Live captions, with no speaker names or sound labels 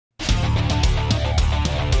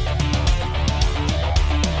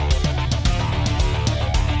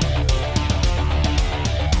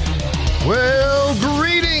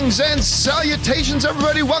Greetings and salutations,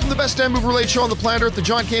 everybody. Welcome to the best damn movie-related show on the planet Earth, the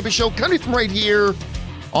John Campea Show, coming from right here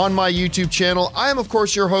on my YouTube channel. I am, of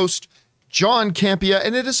course, your host, John Campea,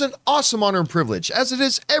 and it is an awesome honor and privilege, as it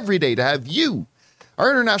is every day, to have you,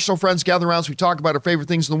 our international friends, gather around as we talk about our favorite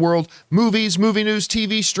things in the world, movies, movie news,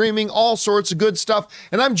 TV, streaming, all sorts of good stuff.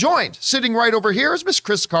 And I'm joined, sitting right over here, is Miss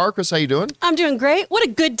Chris Carr. Chris, how you doing? I'm doing great. What a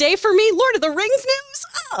good day for me. Lord of the Rings news.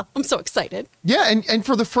 Oh, I'm so excited. Yeah, and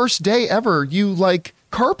for the first day ever, you,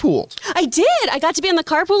 carpooled. I did. I got to be in the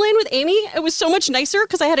carpool lane with Amy. It was so much nicer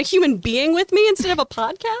because I had a human being with me instead of a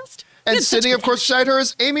podcast. And sitting, of course, beside her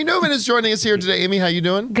is Amy Newman is joining us here today. Amy, how you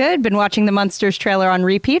doing? Good. Been watching the Munsters trailer on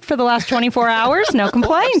repeat for the last 24 hours. No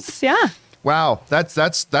complaints. Yeah. Wow, that's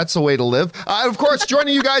a way to live. Of course,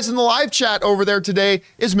 joining you guys in the live chat over there today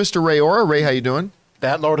is Mr. Ray Ora. Ray, how you doing?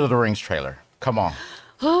 That Lord of the Rings trailer. Come on.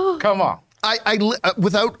 Come on.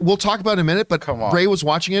 We'll talk about it in a minute, but Come on. Ray was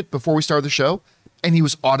watching it before we started the show, and he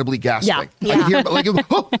was audibly gasping. Yeah. I could hear,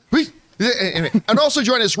 Anyway. And also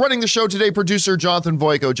joining us, running the show today, producer Jonathan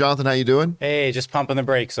Voico. Jonathan, how you doing? Hey, just pumping the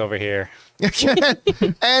brakes over here.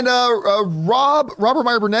 And Robert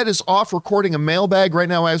Meyer Burnett is off recording a mailbag right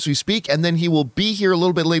now as we speak, and then he will be here a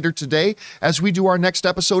little bit later today as we do our next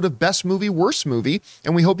episode of Best Movie, Worst Movie,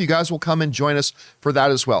 and we hope you guys will come and join us for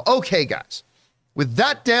that as well. Okay, guys, with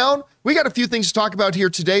that down, we got a few things to talk about here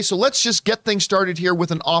today, so let's just get things started here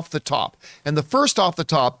with an off the top. And the first off the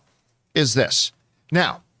top is this.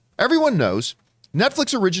 Now, everyone knows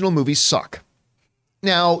Netflix original movies suck.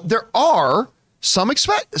 Now, there are some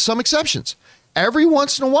exceptions. Every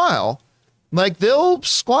once in a while, they'll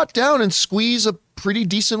squat down and squeeze a pretty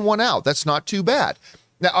decent one out. That's not too bad.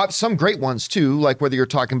 Now, some great ones too, like whether you're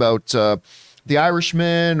talking about The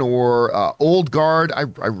Irishman or Old Guard.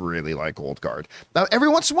 I really like Old Guard. Now, every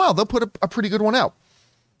once in a while, they'll put a pretty good one out.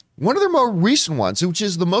 One of their more recent ones, which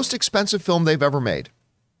is the most expensive film they've ever made,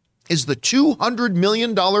 is the $200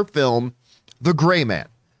 million film, The Gray Man,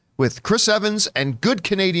 with Chris Evans and good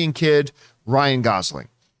Canadian kid, Ryan Gosling.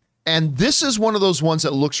 And this is one of those ones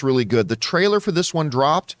that looks really good. The trailer for this one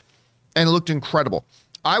dropped, and it looked incredible.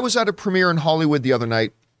 I was at a premiere in Hollywood the other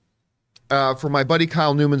night for my buddy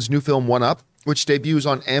Kyle Newman's new film, One Up, which debuts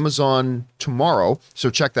on Amazon tomorrow,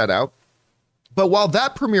 so check that out. But while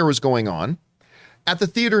that premiere was going on, at the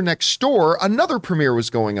theater next door, another premiere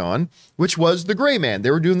was going on, which was The Gray Man.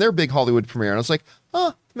 They were doing their big Hollywood premiere, and I was like,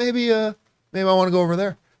 maybe I want to go over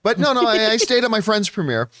there. But no, I stayed at my friend's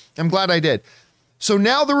premiere. I'm glad I did. So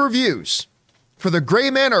now the reviews for The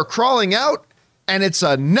Gray Man are crawling out, and it's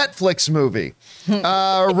a Netflix movie.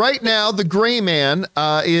 Right now, The Gray Man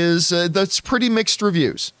that's pretty mixed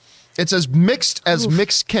reviews. It's as mixed as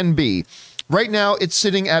mixed can be. Right now, it's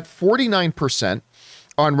sitting at 49%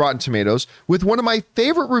 on Rotten Tomatoes, with one of my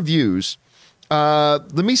favorite reviews.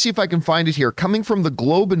 Let me see if I can find it here. Coming from the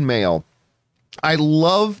Globe and Mail. I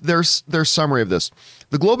love their summary of this.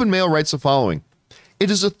 The Globe and Mail writes the following. It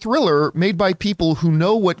is a thriller made by people who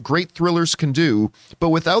know what great thrillers can do, but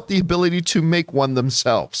without the ability to make one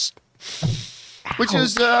themselves. Which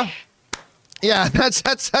is,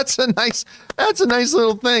 that's a nice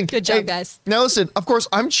little thing. Good job, guys. Now listen, of course,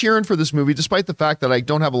 I'm cheering for this movie, despite the fact that I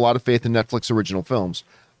don't have a lot of faith in Netflix original films.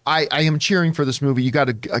 I am cheering for this movie. You got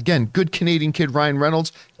good Canadian kid Ryan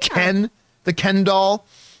Reynolds. Ken, the Ken doll,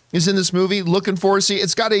 is in this movie. Looking forward to see it.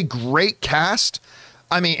 It's got a great cast.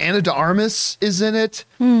 I mean, Ana de Armas is in it.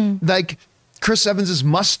 Chris Evans'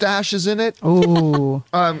 mustache is in it. Ooh.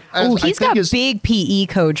 He's got big PE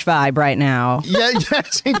coach vibe right now. Yeah,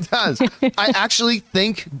 yes, he does. I actually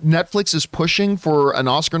think Netflix is pushing for an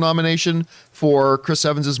Oscar nomination for Chris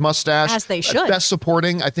Evans' mustache. As they should. Best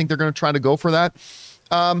supporting. I think they're going to try to go for that.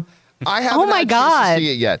 I haven't had a chance to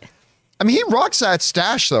see it yet. I mean, he rocks that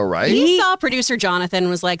stash, though, right? He saw producer Jonathan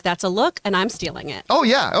and was like, that's a look, and I'm stealing it. Oh,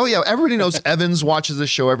 yeah. Everybody knows Evans watches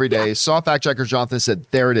this show every day. Saw fact checker Jonathan said,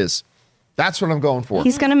 there it is. That's what I'm going for.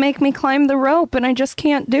 He's going to make me climb the rope, and I just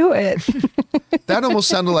can't do it. That almost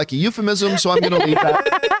sounded like a euphemism, so I'm going to leave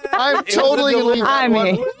that. I'm totally going to leave that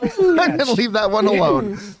one. I'm going to leave that one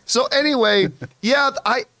alone. So anyway,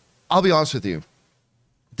 I'll be honest with you.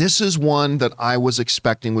 This is one that I was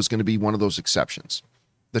expecting was going to be one of those exceptions.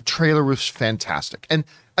 The trailer was fantastic. And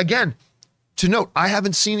again, to note, I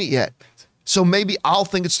haven't seen it yet. So maybe I'll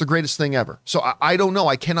think it's the greatest thing ever. So I don't know.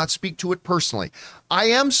 I cannot speak to it personally. I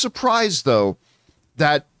am surprised, though,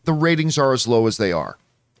 that the ratings are as low as they are.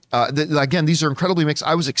 Again, these are incredibly mixed.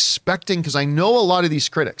 I was expecting, because I know a lot of these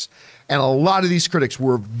critics, And a lot of these critics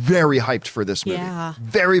were very hyped for this movie. Yeah.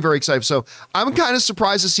 Very, very excited. So I'm kind of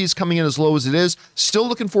surprised to see it's coming in as low as it is. Still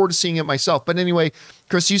looking forward to seeing it myself. But anyway,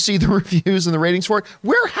 Chris, you see the reviews and the ratings for it.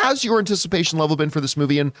 Where has your anticipation level been for this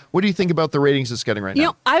movie? And what do you think about the ratings it's getting right now? You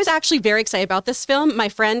know, I was actually very excited about this film. My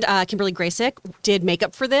friend Kimberly Graysick did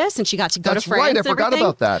makeup for this, and she got to go That's to France. right. I and forgot everything.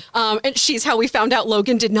 about that. And she's how we found out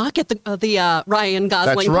Logan did not get the Ryan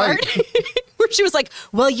Gosling That's right. part. Where she was like,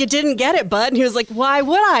 "Well, you didn't get it, bud," and he was like, "Why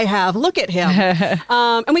would I have? Look at him."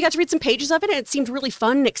 And we got to read some pages of it, and it seemed really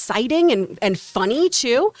fun and exciting and funny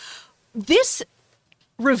too. This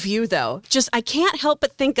review, though, just I can't help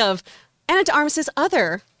but think of Anna de Armas's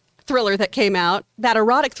other thriller that came out, that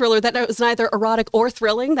erotic thriller that was neither erotic or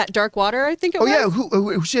thrilling, that Dark Water, I think it was. Oh, yeah.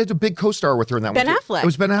 Who she had a big co-star with her in that Ben one. too. Affleck. It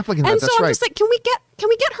was Ben Affleck in that. And That's so I'm right. just like, can we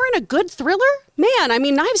get her in a good thriller? Man, I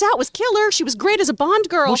mean, Knives Out was killer. She was great as a Bond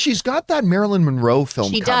girl. Well, she's got that Marilyn Monroe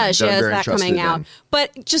film She coming does. She that I'm has very that coming interested out. in.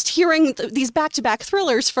 But just hearing these back-to-back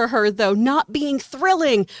thrillers for her, though, not being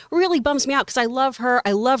thrilling really bums me out because I love her.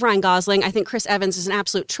 I love Ryan Gosling. I think Chris Evans is an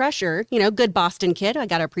absolute treasure. You know, good Boston kid. I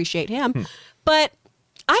got to appreciate him. But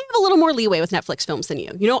I have a little more leeway with Netflix films than you.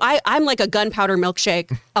 You know, I'm like a Gunpowder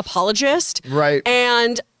Milkshake apologist. Right.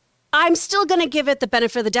 And I'm still going to give it the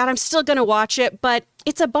benefit of the doubt. I'm still going to watch it, but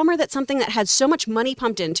it's a bummer that something that had so much money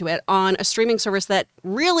pumped into it on a streaming service that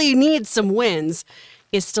really needs some wins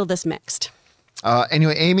is still this mixed.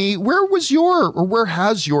 Anyway, Amy, where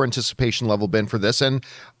has your anticipation level been for this? And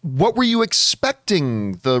what were you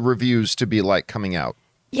expecting the reviews to be like coming out?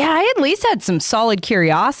 Yeah, I at least had some solid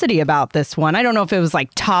curiosity about this one. I don't know if it was like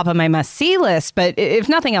top of my must-see list, but if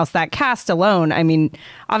nothing else, that cast alone, I mean,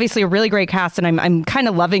 obviously a really great cast, and I'm kind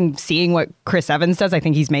of loving seeing what Chris Evans does. I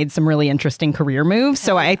think he's made some really interesting career moves.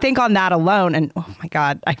 So I think on that alone, and oh my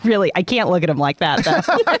God, I can't look at him like that.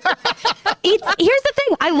 Here's the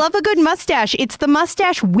thing. I love a good mustache. It's the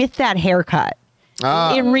mustache with that haircut.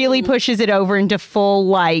 It really pushes it over into full,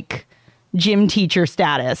 like, gym teacher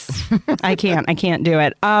status. I can't do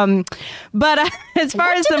it. But as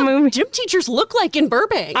far as the movie, Gym teachers look like in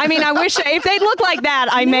Burbank. I mean, I wish if they look like that,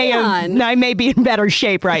 I may be in better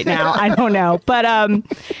shape right now. I don't know, but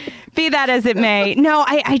be that as it may, no,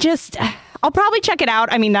 I just. I'll probably check it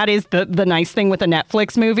out. I mean, that is the nice thing with a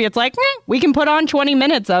Netflix movie. It's like, we can put on 20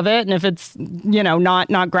 minutes of it, and if it's,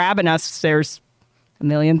 not grabbing us, there's a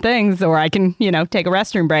million things, or I can, take a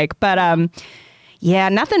restroom break. But yeah,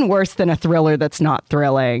 nothing worse than a thriller that's not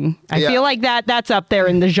thrilling. I feel like that's up there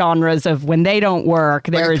in the genres of when they don't work.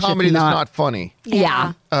 Like there a is comedy just that's not funny.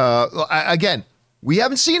 Yeah. Again, we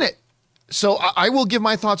haven't seen it. So I will give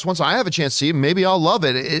my thoughts once I have a chance to see it. Maybe I'll love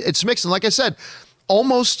it. It's mixed. And like I said,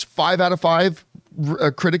 almost 5 out of 5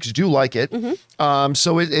 critics do like it.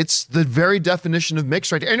 So it's the very definition of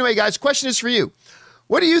mixed right here. Anyway, guys, question is for you.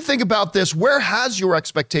 What do you think about this? Where has your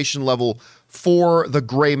expectation level for The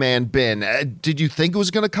Gray Man been? Did you think it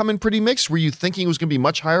was going to come in pretty mixed? Were you thinking it was going to be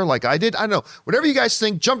much higher like I did? I don't know. Whatever you guys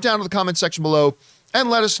think, jump down to the comment section below and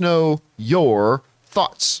let us know your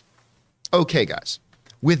thoughts. Okay, guys.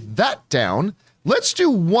 With that down, let's do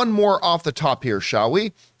one more off the top here, shall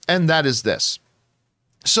we? And that is this.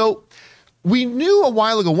 So we knew a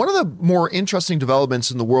while ago, one of the more interesting developments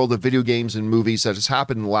in the world of video games and movies that has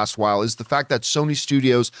happened in the last while is the fact that Sony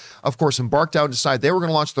Studios, of course, embarked out and decided they were going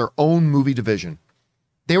to launch their own movie division.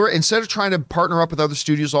 They were, instead of trying to partner up with other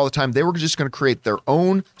studios all the time, they were just going to create their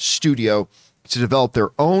own studio to develop their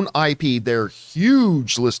own IP, their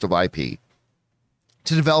huge list of IP,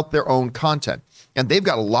 to develop their own content. And they've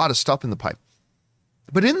got a lot of stuff in the pipe.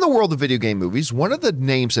 But in the world of video game movies, one of the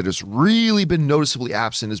names that has really been noticeably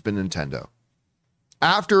absent has been Nintendo.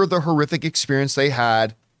 After the horrific experience they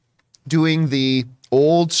had doing the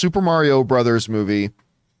old Super Mario Brothers movie,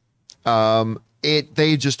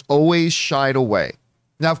 they just always shied away.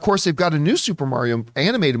 Now, of course, they've got a new Super Mario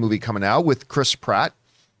animated movie coming out with Chris Pratt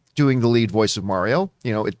doing the lead voice of Mario.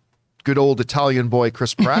 Good old Italian boy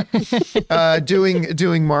Chris Pratt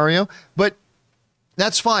doing Mario. But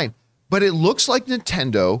that's fine. But it looks like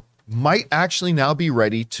Nintendo might actually now be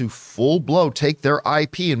ready to full blow take their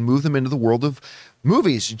IP and move them into the world of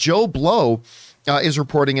movies. Joe Blow is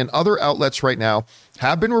reporting, and other outlets right now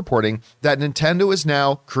have been reporting that Nintendo is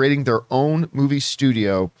now creating their own movie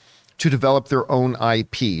studio to develop their own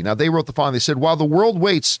IP. Now, they wrote the following. They said, while the world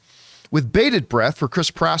waits with bated breath for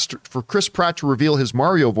Chris Pratt to reveal his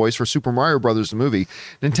Mario voice for Super Mario Brothers, the movie,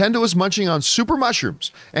 Nintendo is munching on super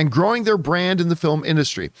mushrooms and growing their brand in the film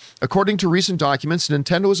industry. According to recent documents,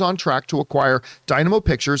 Nintendo is on track to acquire Dynamo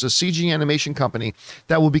Pictures, a CG animation company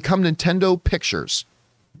that will become Nintendo Pictures.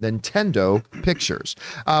 Nintendo Pictures.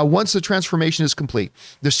 Once the transformation is complete,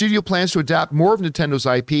 the studio plans to adapt more of Nintendo's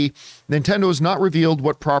IP. Nintendo has not revealed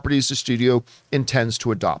what properties the studio intends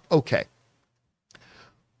to adopt. Okay.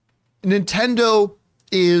 Nintendo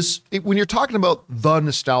is, when you're talking about the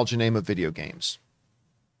nostalgia name of video games,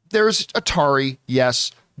 there's Atari,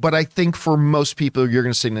 yes, but I think for most people, you're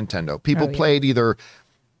going to say Nintendo. People played either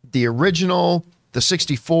the original, the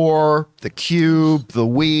 64, the Cube, the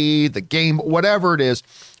Wii, the Game, whatever it is.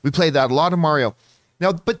 We played that, a lot of Mario.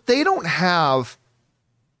 Now, but they don't have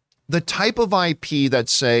the type of IP that,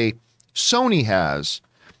 say, Sony has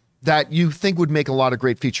that you think would make a lot of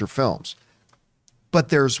great feature films. But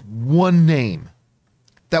there's one name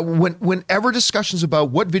that whenever discussions about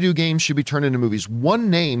what video games should be turned into movies, one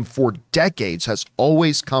name for decades has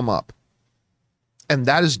always come up. And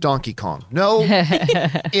that is Donkey Kong. No,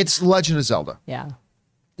 it's Legend of Zelda. Yeah.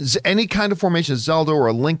 Any kind of formation of Zelda or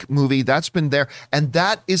a Link movie, that's been there. And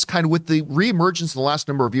that is kind of with the reemergence in the last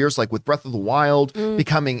number of years, like with Breath of the Wild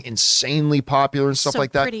becoming insanely popular and stuff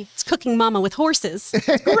like that. Pretty. It's Cooking Mama with horses.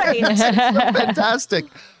 It's great. It's fantastic.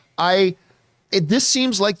 This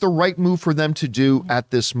seems like the right move for them to do at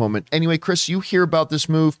this moment. Anyway, Chris, you hear about this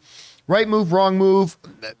move. Right move, wrong move.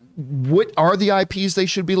 What are the IPs they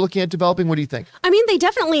should be looking at developing? What do you think? I mean, they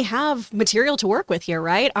definitely have material to work with here,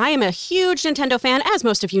 right? I am a huge Nintendo fan. As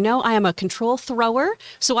most of you know, I am a control thrower,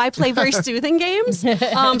 so I play very soothing games.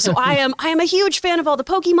 So I am a huge fan of all the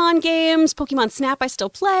Pokemon games. Pokemon Snap I still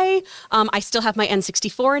play. I still have my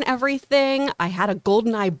N64 and everything. I had a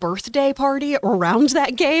GoldenEye birthday party around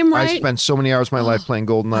that game, right? I spent so many hours of my life playing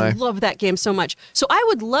GoldenEye. I love that game so much. So I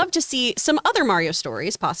would love to see some other Mario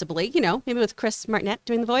stories, possibly, maybe with Chris Martinet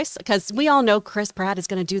doing the voice, because we all know Chris Pratt is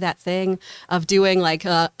going to do that thing of doing like,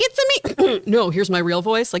 it's a me. No, here's my real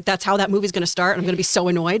voice. Like, that's how that movie's going to start. I'm going to be so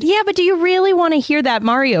annoyed. Yeah, but do you really want to hear that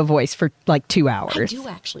Mario voice for like 2 hours? I do,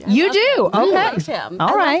 actually. You do? I Okay. love him. All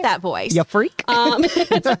I right. love that voice. You freak.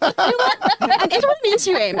 It's what I'm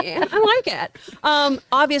into, Amy. I like it.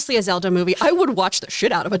 Obviously, a Zelda movie. I would watch the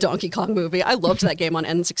shit out of a Donkey Kong movie. I loved that game on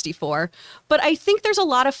N64. But I think there's a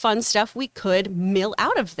lot of fun stuff we could mill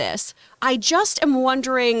out of this. I just am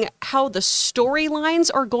wondering how the storylines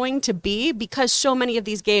are going to be, because so many of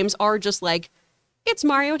these games are just like, it's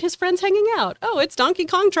Mario and his friends hanging out. Oh, it's Donkey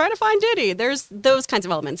Kong trying to find Diddy. There's those kinds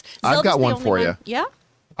of elements. I've got Zelda's the one only for you. Yeah?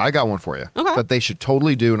 I got one for you Okay. that they should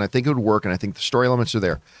totally do, and I think it would work, and I think the story elements are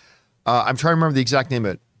there. I'm trying to remember the exact name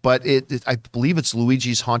of it, but I believe it's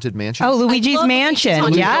Luigi's Haunted Mansion. Oh, Luigi's love Mansion. Luigi's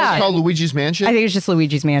Haunted Yeah. It's called Luigi's Mansion. I think it's just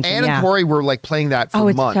Luigi's Mansion. Anna yeah. and Corey were like playing that for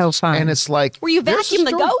it's months. so fun. And it's like, Where you there's a vacuum the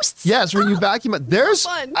story. ghosts? Yes, when you vacuum it. There's,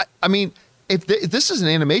 fun. I mean, if this is an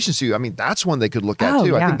animation studio, I mean, that's one they could look at Oh,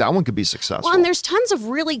 too. I yeah. think that one could be successful. Well, and there's tons of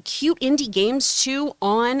really cute indie games too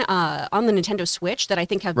on the Nintendo Switch that I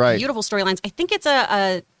think have Right. beautiful storylines. I think it's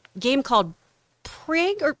a game called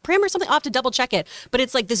Prim or something. I'll have to double check it. But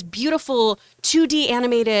it's like this beautiful 2D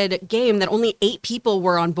animated game that only 8 people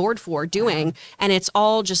were on board for doing. And it's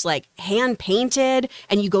all just like hand painted,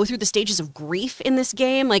 and you go through the stages of grief in this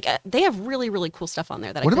game. Like they have really, really cool stuff on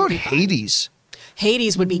there. What about Hades?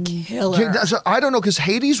 Hades would be killer. Yeah, I don't know, because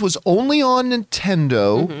Hades was only on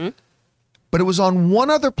Nintendo, but it was on one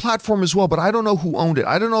other platform as well, but I don't know who owned it.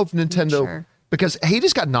 I don't know if Nintendo, Sure. because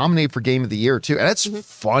Hades got nominated for Game of the Year too, and that's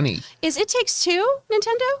funny. Is It Takes Two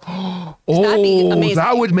Nintendo? Oh, That'd be amazing.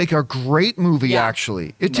 that would make a great movie, Yeah.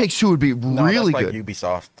 actually. It Takes Two would be No, really that's good. like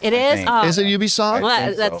Ubisoft. It I is? think. Oh. Is it Ubisoft? Well,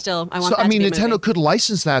 think that's so. still, I want So, that I mean, to be a Nintendo movie. could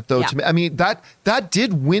license that, though. Yeah. To me, I mean, that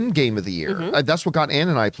did win Game of the Year. That's what got Ann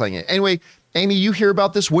and I playing it. Anyway, Amy, you hear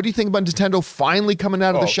about this. What do you think about Nintendo finally coming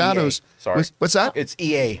out of the shadows? EA. Sorry. What's that? It's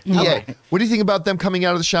EA. EA. What do you think about them coming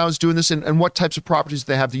out of the shadows doing this, and what types of properties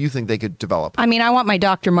they have do you think they could develop? I mean, I want my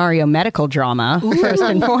Dr. Mario medical drama, first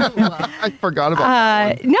and foremost. I forgot about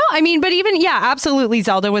that. No, I mean, but even, yeah, absolutely.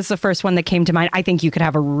 Zelda was the first one that came to mind. I think you could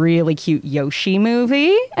have a really cute Yoshi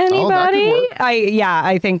movie. Anybody? work.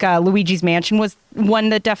 I think Luigi's Mansion was one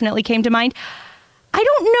that definitely came to mind. I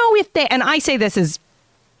don't know if they, and I say this as,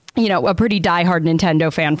 a pretty diehard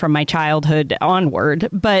Nintendo fan from my childhood onward,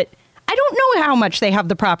 but I don't know how much they have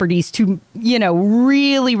the properties to,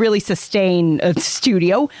 really, really sustain a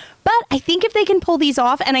studio. But I think if they can pull these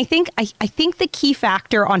off, and I think the key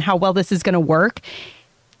factor on how well this is going to work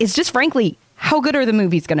is just frankly, how good are the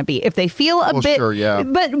movies going to be? If they feel a Well, bit, sure, yeah.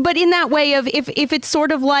 but in that way of if it's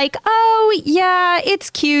sort of like, oh yeah,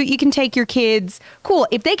 it's cute, you can take your kids, cool.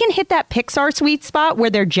 If they can hit that Pixar sweet spot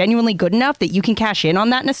where they're genuinely good enough that you can cash in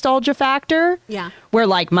on that nostalgia factor, Yeah. where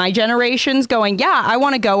like my generation's going, yeah, I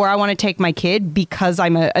want to go, or I want to take my kid because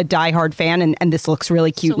I'm a diehard fan and this looks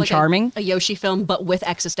really cute So and like charming. A Yoshi film, but with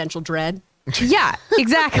existential dread. Yeah,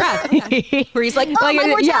 exactly. Where he's like, oh, my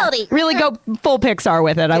mortality. Really go full Pixar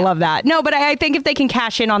with it. I love that. No, but I think if they can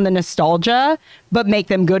cash in on the nostalgia, but make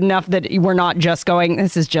them good enough that we're not just going,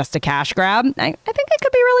 this is just a cash grab, I think it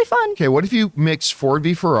could be really fun. Okay, what if you mix Ford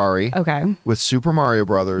v Ferrari with Super Mario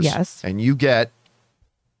Brothers? Yes. And you get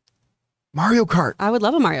Mario Kart. I would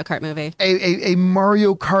love a Mario Kart movie. A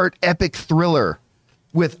Mario Kart epic thriller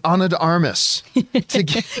with Ana de Armas. Give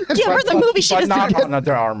her the movie she But doesn't not Ana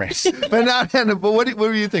de Armas. But not Ana. But what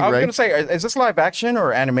do you think, I was Ray? going to say, is this live action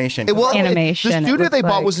or animation? Animation, The it studio looks they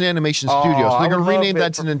bought like. was an animation studio, so I they're going would to rename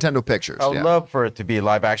love that to it Nintendo Pictures. I would Yeah. love for it to be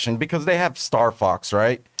live action because they have Star Fox,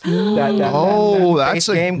 right? Oh, that's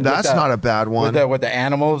game that's with not a bad one. With the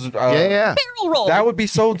animals. Yeah. barrel roll. That would be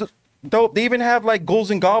so dope. They even have like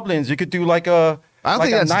ghouls and goblins. You could do like a. I don't like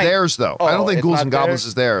think a that's night. theirs, though. I don't Oh, think it's Ghouls not and Goblins theirs?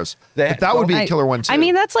 is theirs. They- But that would be a killer one, too. I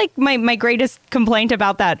mean, that's like my greatest complaint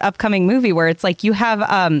about that upcoming movie, where it's like you have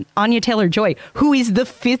Anya Taylor-Joy, who is the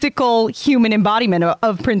physical human embodiment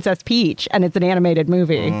of Princess Peach, and it's an animated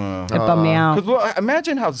movie. It bummed me out. Because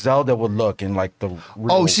imagine how Zelda would look in like the.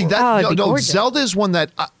 Oh, see, that it'd be no, gorgeous. Zelda is one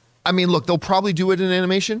that I mean, look, they'll probably do it in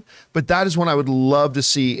animation, but that is one I would love to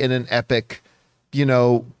see in an epic,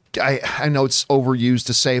 I know it's overused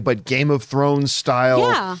to say, but Game of Thrones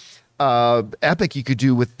style epic you could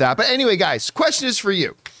do with that. But anyway, guys, question is for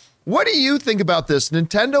you. What do you think about this?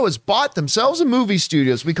 Nintendo has bought themselves a movie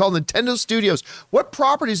studios. We call Nintendo Studios. What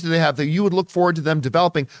properties do they have that you would look forward to them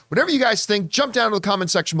developing? Whatever you guys think, jump down to the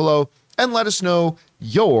comment section below and let us know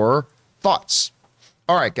your thoughts.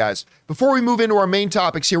 All right, guys, before we move into our main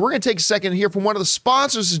topics here, we're going to take a second to hear from one of the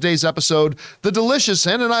sponsors of today's episode, the delicious,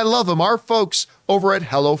 and I love them, our folks over at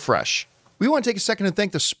HelloFresh. We want to take a second to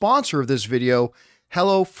thank the sponsor of this video,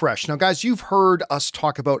 HelloFresh. Now, guys, you've heard us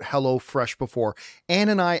talk about HelloFresh before. Ann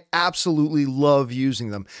and I absolutely love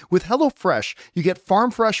using them. With HelloFresh, you get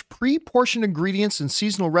farm-fresh, pre-portioned ingredients and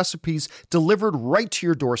seasonal recipes delivered right to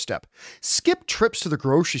your doorstep. Skip trips to the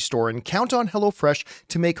grocery store and count on HelloFresh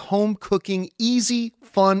to make home cooking easy,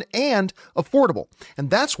 fun, and affordable. And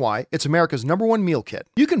that's why it's America's #1 meal kit.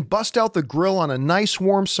 You can bust out the grill on a nice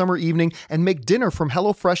warm summer evening and make dinner from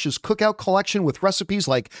HelloFresh's cookout collection with recipes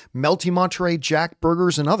like Melty Monterey Jack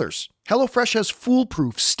burgers and others. HelloFresh has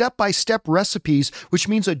foolproof, step-by-step recipes, which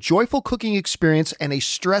means a joyful cooking experience and a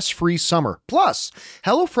stress-free summer. Plus,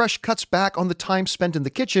 HelloFresh cuts back on the time spent in the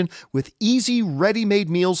kitchen with easy, ready-made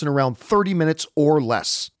meals in around 30 minutes or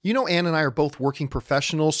less. You know, Ann and I are both working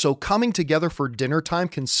professionals, so coming together for dinner time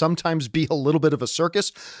can sometimes be a little bit of a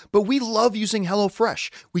circus, but we love using HelloFresh.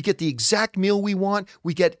 We get the exact meal we want,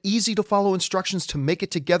 we get easy-to-follow instructions to make it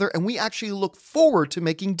together, and we actually look forward to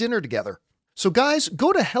making dinner together. So guys,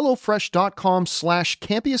 go to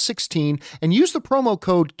HelloFresh.com/Campia16 and use the promo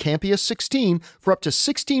code Campia16 for up to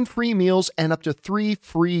 16 free meals and up to 3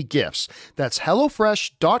 free gifts. That's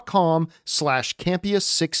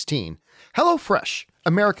HelloFresh.com/Campia16. HelloFresh,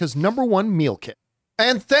 America's #1 meal kit.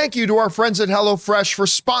 And thank you to our friends at HelloFresh for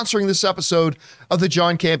sponsoring this episode of the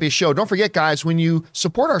John Campea Show. Don't forget, guys, when you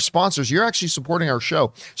support our sponsors, you're actually supporting our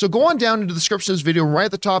show. So go on down into the description of this video. Right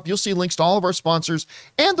at the top, you'll see links to all of our sponsors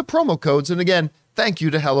and the promo codes. And again, thank you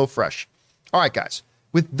to HelloFresh. All right, guys,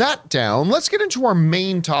 with that down, let's get into our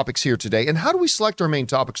main topics here today. And how do we select our main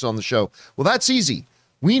topics on the show? Well, that's easy.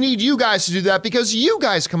 We need you guys to do that because you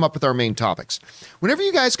guys come up with our main topics. Whenever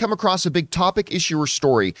you guys come across a big topic, issue, or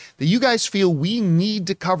story that you guys feel we need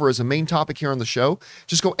to cover as a main topic here on the show,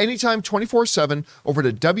 just go anytime 24/7 over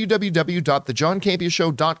to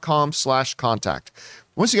www.thejohncampeashow.com/contact.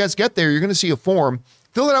 Once you guys get there, you're going to see a form.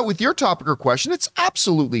 Fill it out with your topic or question. It's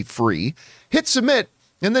absolutely free. Hit submit,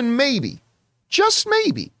 and then maybe, just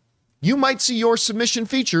maybe, you might see your submission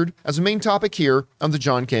featured as a main topic here on the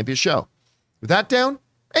John Campea Show. With that down,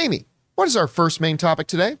 Amy, what is our first main topic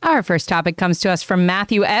today? Our first topic comes to us from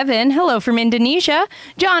Matthew Evan. Hello from Indonesia.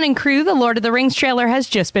 John and crew, the Lord of the Rings trailer has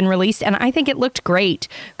just been released, and I think it looked great.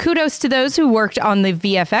 Kudos to those who worked on the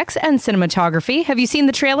VFX and cinematography. Have you seen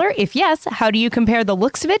the trailer? If yes, how do you compare the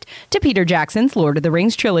looks of it to Peter Jackson's Lord of the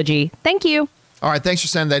Rings trilogy? Thank you. All right, thanks for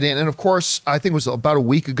sending that in. And of course, I think it was about a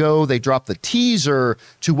week ago, they dropped the teaser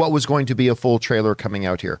to what was going to be a full trailer coming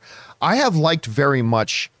out here. I have liked very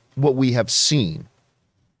much what we have seen,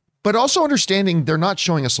 but also understanding they're not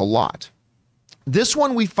showing us a lot. This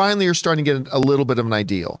one, we finally are starting to get a little bit of an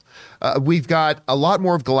idea. We've got a lot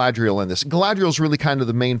more of Galadriel in this. Galadriel is really kind of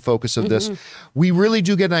the main focus of this. We really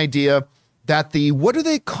do get an idea that what do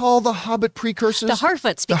they call the Hobbit precursors? The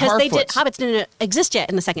Harfoots, because Hobbits didn't exist yet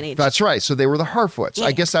in the Second Age. That's right. So they were the Harfoots. Yeah.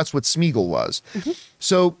 I guess that's what Smeagol was.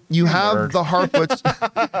 So you have the Harfoots.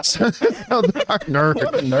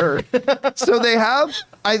 Nerd. Nerd. So they have,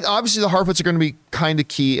 obviously the Harfoots are going to be kind of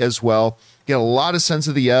key as well. Get a lot of sense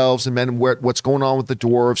of the elves and then what's going on with the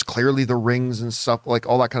dwarves. Clearly the rings and stuff, like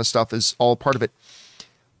all that kind of stuff is all part of it.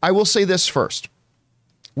 I will say this first.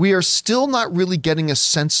 We are still not really getting a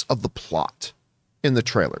sense of the plot in the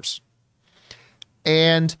trailers.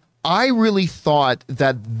 And I really thought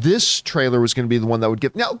that this trailer was going to be the one that would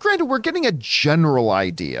give. Now, granted, we're getting a general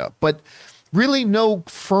idea, but really no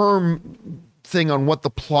firm thing on what the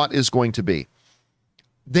plot is going to be.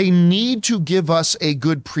 They need to give us a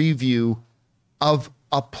good preview of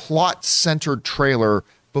a plot-centered trailer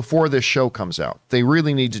before this show comes out. They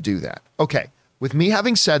really need to do that. Okay, with me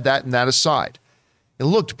having said that and that aside, it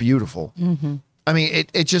looked beautiful. Mm-hmm. I mean,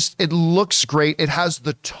 it looks great. It has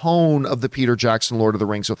the tone of the Peter Jackson Lord of the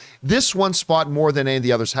Rings. So this one spot more than any of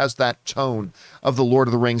the others has that tone of the Lord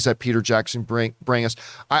of the Rings that Peter Jackson bring us.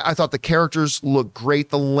 I thought the characters look great.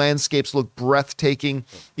 The landscapes look breathtaking.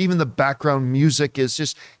 Even the background music is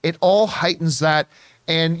just, it all heightens that.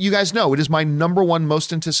 And you guys know, it is my number one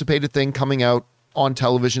most anticipated thing coming out on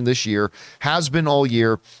television this year, has been all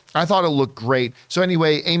year. I thought it looked great. So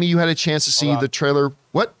anyway, Amy, you had a chance to see the trailer.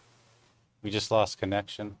 What? We just lost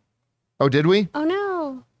connection. Oh, did we? Oh,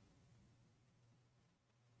 no.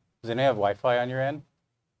 Does anyone have Wi-Fi on your end?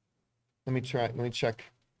 Let me check.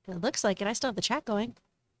 It looks like it. I still have the chat going.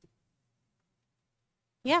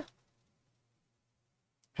 Yeah.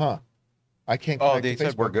 Huh. I can't Oh, connect they to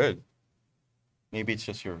said we're Facebook. good. Maybe it's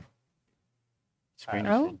just your screen.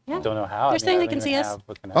 Oh, Yeah. Don't know how. They're saying they can see us.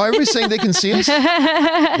 Oh, everybody's saying they can see us?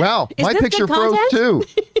 Wow, Is my this picture good froze content?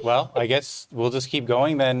 too. Well, I guess we'll just keep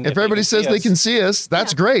going then. If everybody says they can see us,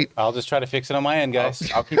 that's great. I'll just try to fix it on my end,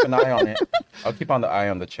 guys. I'll keep an eye on it. I'll keep on the eye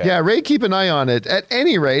on the chat. Yeah, Ray, keep an eye on it. At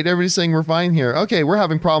any rate, everybody's saying we're fine here. Okay, we're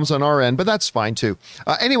having problems on our end, but that's fine too.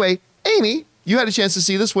 Anyway, Amy, you had a chance to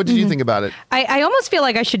see this. What did you think about it? I almost feel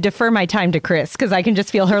like I should defer my time to Chris because I can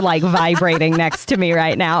just feel her like vibrating next to me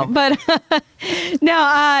right now. But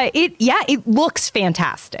no, it looks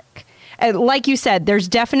fantastic. Like you said, there's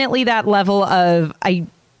definitely that level of I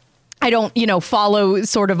don't, follow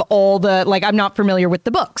sort of all the, like, I'm not familiar with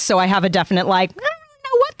the books. So I have a definite, like, I don't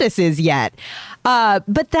know what this is yet.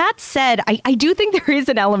 But that said, I do think there is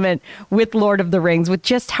an element with Lord of the Rings, with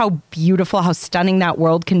just how beautiful, how stunning that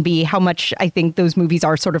world can be, how much I think those movies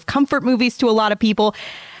are sort of comfort movies to a lot of people.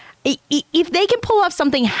 If they can pull off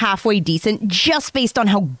something halfway decent, just based on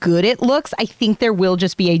how good it looks, I think there will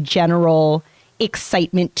just be a general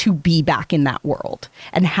excitement to be back in that world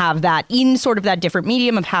and have that in sort of that different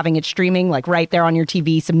medium of having it streaming, like right there on your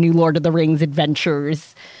TV, some new Lord of the Rings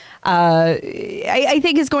adventures. I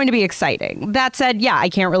think is going to be exciting. That said, yeah, I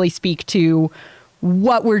can't really speak to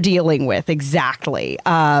what we're dealing with exactly.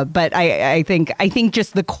 But I think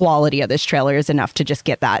just the quality of this trailer is enough to just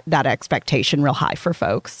get that expectation real high for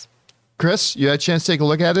folks. Chris, you had a chance to take a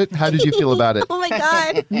look at it. How did you feel about it? Oh, my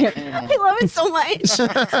God. I love it so much.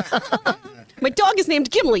 My dog is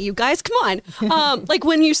named Gimli, you guys. Come on. Like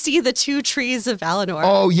when you see the two trees of Valinor.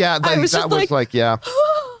 Oh, yeah. I was just like, yeah.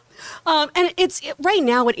 And right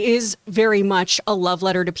now it is very much a love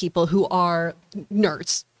letter to people who are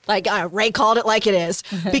nerds. Like Ray called it like it is,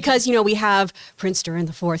 because, we have Prince Durin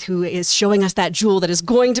IV, who is showing us that jewel that is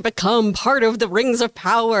going to become part of the Rings of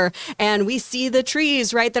Power. And we see the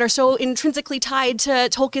trees, right, that are so intrinsically tied to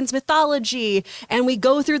Tolkien's mythology. And we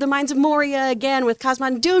go through the Mines of Moria again with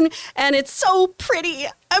Khazad Dûn, and it's so pretty.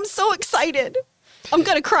 I'm so excited. I'm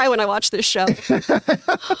going to cry when I watch this show.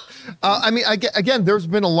 Again, there's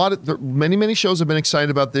been many shows I've been excited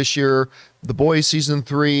about this year. The Boys season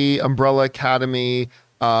 3, Umbrella Academy,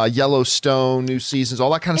 Yellowstone, new seasons,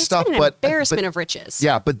 all that kind of stuff. It's an embarrassment of riches.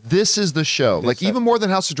 Yeah, but this is the show. Even more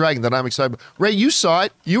than House of Dragon that I'm excited about. Ray, you saw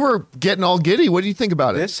it. You were getting all giddy. What do you think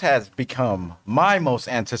about it? This has become my most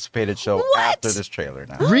anticipated show after this trailer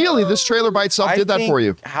now. Really? This trailer by itself did that for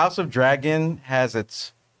you? House of Dragon has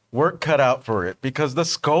its work cut out for it because the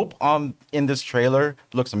scope in this trailer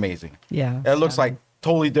looks amazing. Yeah. It looks like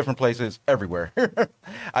totally different places everywhere.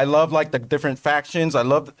 I love like the different factions. I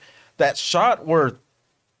love that shot where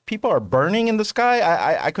people are burning in the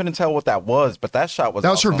sky. I couldn't tell what that was, but that shot was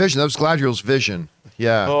awesome. Her vision. That was Galadriel's vision.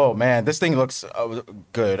 Yeah. Oh man, this thing looks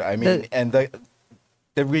good. I mean,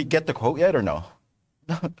 did we get the quote yet or no?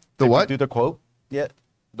 The what? Did we do the quote yet?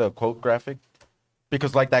 The quote graphic?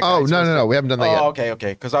 Because like that. Oh, no. We haven't done that yet. Oh,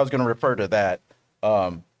 okay. Because I was going to refer to that.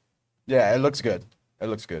 Yeah, it looks good. All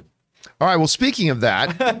right. Well, speaking of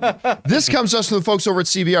that, this comes to us from the folks over at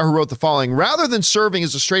CBR who wrote the following. Rather than serving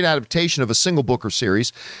as a straight adaptation of a single book or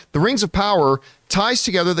series, The Rings of Power ties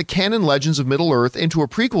together the canon legends of Middle-earth into a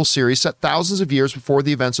prequel series set thousands of years before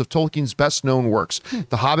the events of Tolkien's best-known works,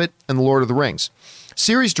 The Hobbit and The Lord of the Rings.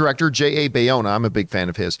 Series director J.A. Bayona, I'm a big fan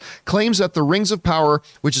of his, claims that The Rings of Power,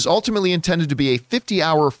 which is ultimately intended to be a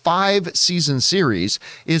 50-hour, 5-season series,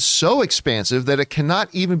 is so expansive that it cannot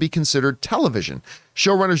even be considered television.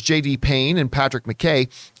 Showrunners J.D. Payne and Patrick McKay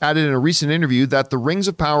added in a recent interview that The Rings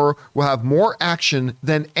of Power will have more action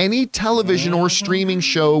than any television or streaming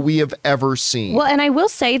show we have ever seen. Well, and I will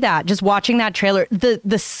say that, just watching that trailer,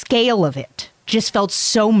 the scale of it just felt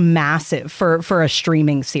so massive for a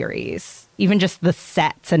streaming series. Even just the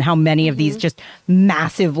sets and how many of these just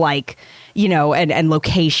massive, like, you know, and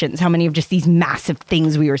locations, how many of just these massive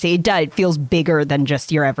things we were seeing. It feels bigger than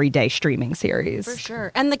just your everyday streaming series. For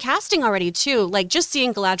sure. And the casting already, too, like just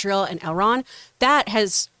seeing Galadriel and Elrond, that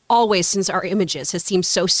has always, since our images, has seemed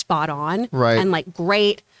so spot on. Right. And like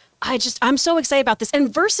great. I'm so excited about this.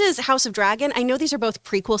 And versus House of Dragon, I know these are both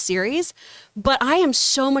prequel series, but I am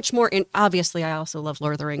so much more obviously, I also love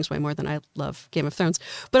Lord of the Rings way more than I love Game of Thrones,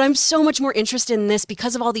 but I'm so much more interested in this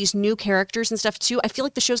because of all these new characters and stuff too. I feel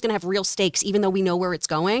like the show's going to have real stakes, even though we know where it's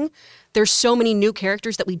going. There's so many new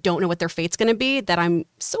characters that we don't know what their fate's going to be that I'm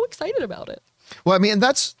so excited about it. Well, I mean,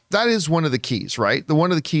 that is one of the keys, right?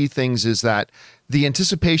 One of the key things is that the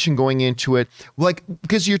anticipation going into it, like,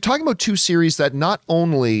 because you're talking about two series that not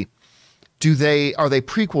only are they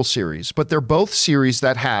prequel series, but they're both series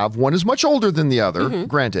that have, one is much older than the other,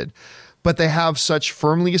 granted, but they have such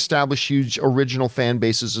firmly established, huge original fan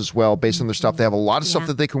bases as well, based on their stuff. They have a lot of stuff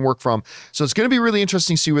that they can work from. So it's going to be really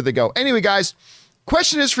interesting to see where they go. Anyway, guys,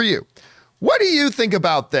 question is for you. What do you think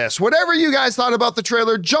about this? Whatever you guys thought about the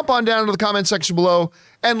trailer, jump on down to the comment section below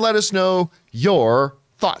and let us know your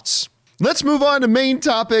thoughts. Let's move on to main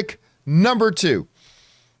topic number 2.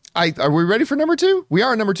 Are we ready for number 2? We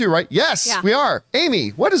are number 2, right? Yes, we are. Amy,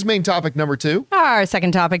 what is main topic number 2? Our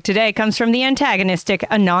second topic today comes from the antagonistic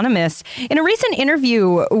Anonymous. In a recent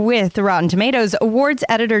interview with Rotten Tomatoes awards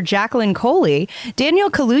editor Jacqueline Coley,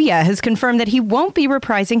 Daniel Kaluuya has confirmed that he won't be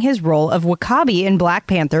reprising his role of W'Kabi in Black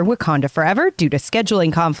Panther: Wakanda Forever due to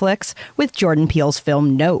scheduling conflicts with Jordan Peele's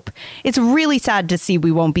film Nope. It's really sad to see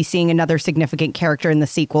we won't be seeing another significant character in the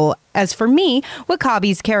sequel. As for me,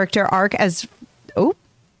 W'Kabi's character arc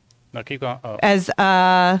No, keep going.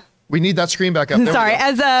 Oh. We need that screen back up. There Sorry,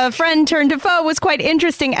 as a friend turned to foe was quite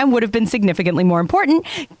interesting and would have been significantly more important,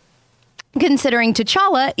 considering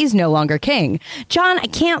T'Challa is no longer king. John, I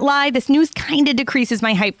can't lie, this news kind of decreases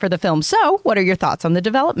my hype for the film. So, what are your thoughts on the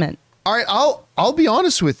development? All right, I'll be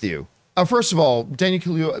honest with you. First of all, Daniel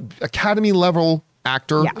Kaluuya, Academy level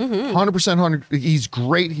actor, 100%. He's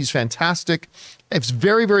great. He's fantastic. I was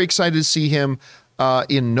very, very excited to see him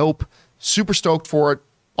in Nope. Super stoked for it.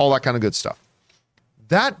 All that kind of good stuff.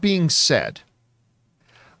 That being said,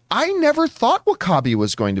 I never thought W'Kabi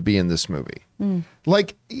was going to be in this movie.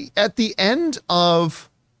 Like, at the end of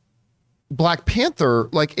Black Panther,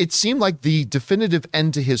 like, it seemed like the definitive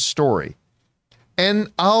end to his story.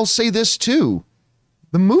 And I'll say this too.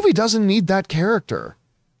 The movie doesn't need that character.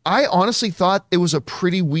 I honestly thought it was a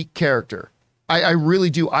pretty weak character. I really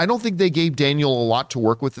do. I don't think they gave Daniel a lot to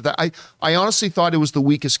work with. I honestly thought it was the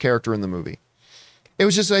weakest character in the movie. It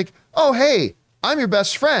was just like, oh, hey, I'm your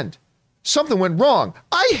best friend. Something went wrong.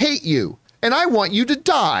 I hate you, and I want you to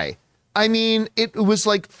die. I mean, it was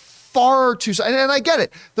like far too, and I get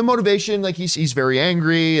it. The motivation, like he's very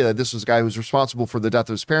angry. This was a guy who was responsible for the death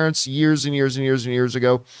of his parents years and years and years and years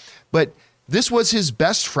ago. But this was his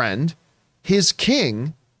best friend, his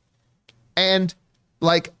king, and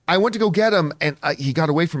like, I went to go get him, and he got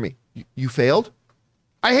away from me. You failed?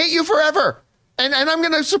 I hate you forever. And I'm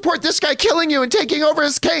going to support this guy killing you and taking over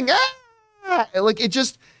as king. Like, it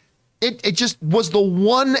just was the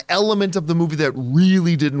one element of the movie that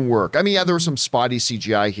really didn't work. I mean, yeah, there was some spotty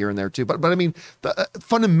CGI here and there too, but I mean,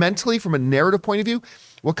 fundamentally, from a narrative point of view,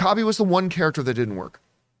 W'Kabi was the one character that didn't work.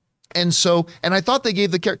 And I thought they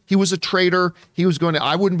gave he was a traitor.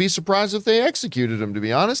 I wouldn't be surprised if they executed him, to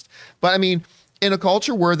be honest. But I mean, in a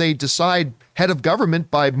culture where they decide head of government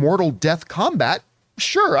by mortal death combat,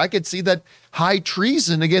 sure, I could see that high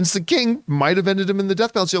treason against the king might have ended him in the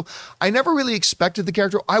death penalty. So I never really expected the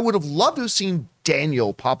character. I would have loved to have seen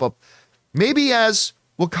Daniel pop up, maybe as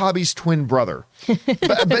W'Kabi's twin brother.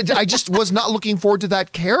 but I just was not looking forward to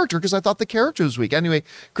that character because I thought the character was weak. Anyway,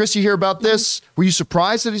 Chris, you hear about this? Were you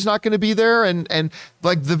surprised that he's not going to be there? And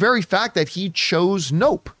like the very fact that he chose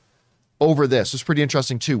Nope over this is pretty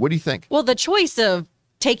interesting too. What do you think? Well, the choice of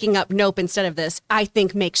taking up Nope instead of this, I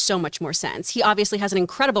think makes so much more sense. He obviously has an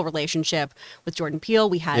incredible relationship with Jordan Peele.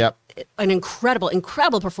 We had an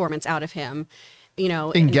incredible performance out of him.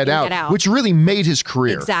 in Get Out, which really made his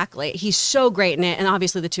career. Exactly. He's so great in it. And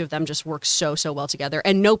obviously the two of them just work so well together.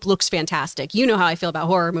 And Nope looks fantastic. You know how I feel about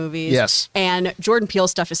horror movies. Yes. And Jordan Peele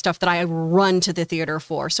stuff is stuff that I run to the theater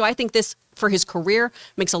for. So I think this, for his career,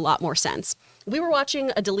 makes a lot more sense. We were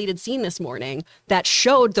watching a deleted scene this morning that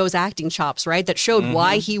showed those acting chops, right? That showed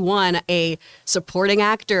why he won a supporting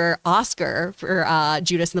actor Oscar for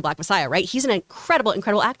Judas and the Black Messiah, right? He's an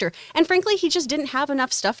incredible actor. And frankly, he just didn't have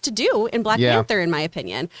enough stuff to do in Black Panther, in my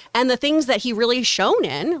opinion. And the things that he really shone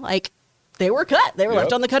in, like, they were cut. They were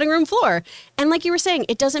left on the cutting room floor. And like you were saying,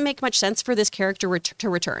 it doesn't make much sense for this character to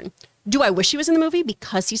return. Do I wish he was in the movie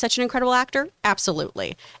because he's such an incredible actor?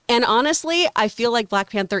 Absolutely. And honestly, I feel like Black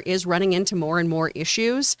Panther is running into more and more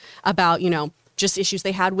issues about, just issues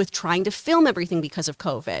they had with trying to film everything because of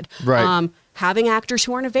COVID. Right. Having actors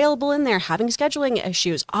who aren't available in there, having scheduling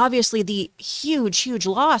issues. Obviously, the huge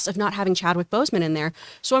loss of not having Chadwick Boseman in there.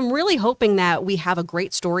 So I'm really hoping that we have a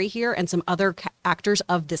great story here and some other actors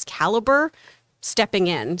of this caliber stepping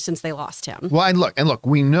in since they lost him. Well, and look,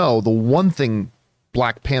 we know the one thing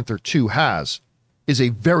Black Panther 2 has is a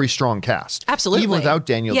very strong cast. Absolutely. Even without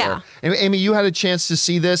Daniel there. And Amy, you had a chance to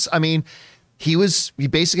see this. I mean, he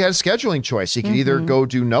basically had a scheduling choice. He could either go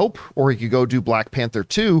do Nope or he could go do Black Panther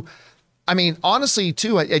 2. I mean, honestly,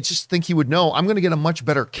 too, I just think he would know I'm going to get a much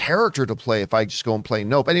better character to play if I just go and play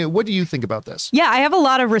Nope. Anyway, what do you think about this? Yeah, I have a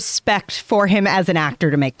lot of respect for him as an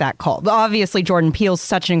actor to make that call. Obviously, Jordan Peele's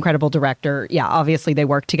such an incredible director. Yeah, obviously they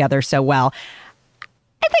work together so well.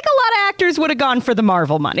 I think a lot of actors would have gone for the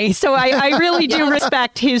Marvel money. So I really do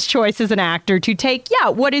respect his choice as an actor to take,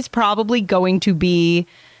 what is probably going to be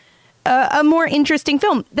a more interesting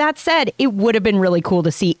film. That said, it would have been really cool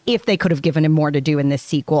to see if they could have given him more to do in this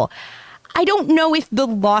sequel. I don't know if the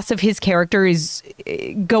loss of his character is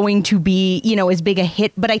going to be, as big a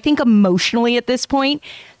hit, but I think emotionally at this point,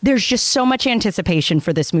 there's just so much anticipation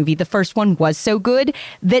for this movie. The first one was so good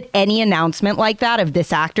that any announcement like that of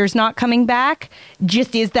this actor's not coming back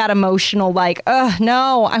just is that emotional, like,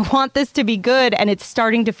 no, I want this to be good. And it's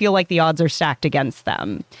starting to feel like the odds are stacked against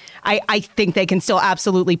them. I think they can still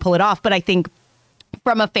absolutely pull it off, but I think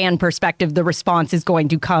from a fan perspective, the response is going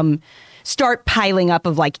to start piling up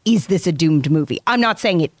of like, is this a doomed movie? I'm not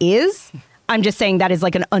saying it is. I'm just saying that is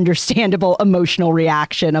like an understandable emotional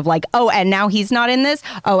reaction of like, oh, and now he's not in this.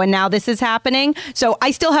 Oh, and now this is happening. So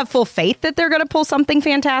I still have full faith that they're going to pull something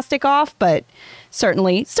fantastic off, but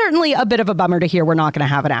certainly a bit of a bummer to hear we're not going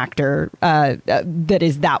to have an actor that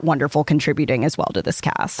is that wonderful contributing as well to this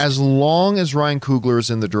cast. As long as Ryan Coogler is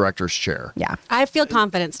in the director's chair. Yeah. I feel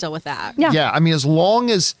confident still with that. Yeah. I mean, as long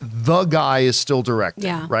as the guy is still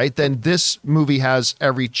directing, right, then this movie has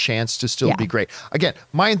every chance to still be great. Again,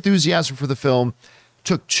 my enthusiasm for the film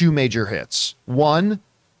took two major hits. One,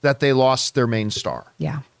 that they lost their main star.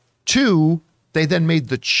 Yeah. Two, they then made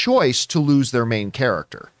the choice to lose their main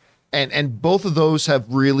character. And both of those have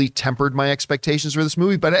really tempered my expectations for this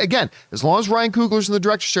movie. But again, as long as Ryan Coogler's in the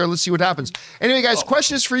director's chair, let's see what happens. Anyway, guys,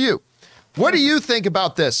 question is for you. What do you think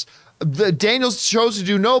about this? Daniel chose to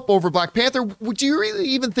do Nope over Black Panther. Do you really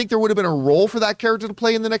even think there would have been a role for that character to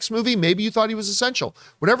play in the next movie? Maybe you thought he was essential.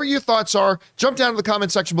 Whatever your thoughts are, jump down to the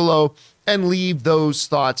comment section below and leave those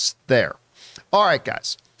thoughts there. All right,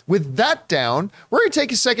 guys. With that down, we're going to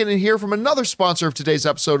take a second and hear from another sponsor of today's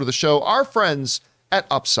episode of the show, our friends at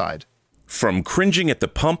Upside. From cringing at the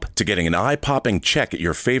pump to getting an eye-popping check at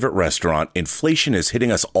your favorite restaurant, inflation is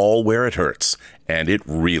hitting us all where it hurts. And it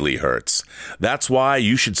really hurts. That's why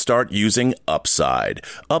you should start using Upside.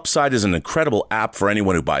 Upside is an incredible app for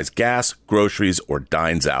anyone who buys gas, groceries, or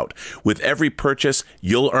dines out. With every purchase,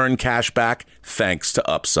 you'll earn cash back thanks to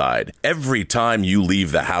Upside. Every time you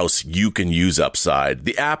leave the house, you can use Upside.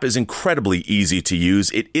 The app is incredibly easy to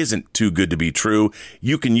use. It isn't too good to be true.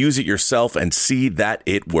 You can use it yourself and see that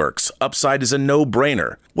it works. Upside is a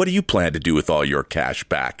no-brainer. What do you plan to do with all your cash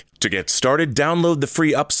back? To get started, download the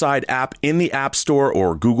free Upside app in the App Store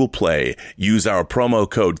or Google Play. Use our promo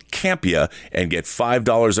code CAMPIA and get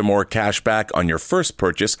 $5 or more cash back on your first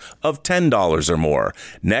purchase of $10 or more.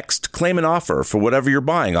 Next, claim an offer for whatever you're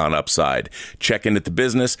buying on Upside. Check in at the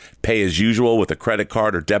business, pay as usual with a credit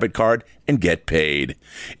card or debit card, and get paid.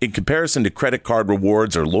 In comparison to credit card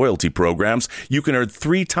rewards or loyalty programs, you can earn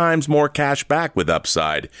 3 times more cash back with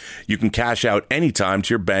Upside. You can cash out anytime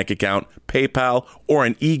to your bank account, PayPal, or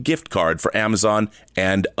an e-gift card for Amazon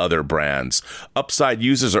and other brands. Upside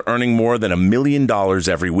users are earning more than $1 million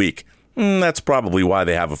every week. That's probably why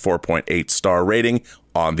they have a 4.8 star rating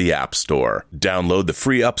on the App Store. Download the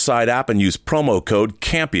free Upside app and use promo code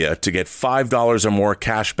CAMPIA to get $5 or more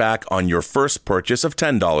cash back on your first purchase of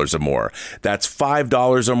 $10 or more. That's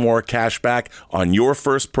 $5 or more cash back on your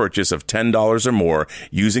first purchase of $10 or more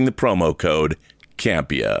using the promo code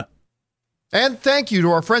CAMPIA. And thank you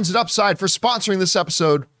to our friends at Upside for sponsoring this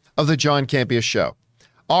episode of the John Campea Show.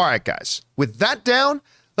 All right, guys, with that down,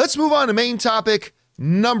 let's move on to main topic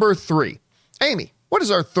number 3. Amy, what is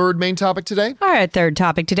our third main topic today? Our third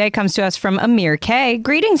topic today comes to us from Amir K.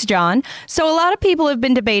 Greetings, John. So a lot of people have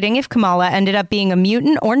been debating if Kamala ended up being a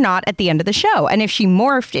mutant or not at the end of the show, and if she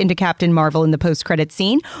morphed into Captain Marvel in the post-credit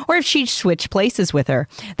scene, or if she switched places with her.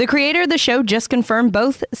 The creator of the show just confirmed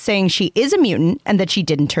both, saying she is a mutant and that she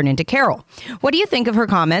didn't turn into Carol. What do you think of her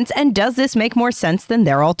comments, and does this make more sense than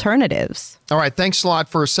their alternatives? All right, thanks a lot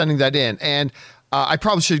for sending that in. And I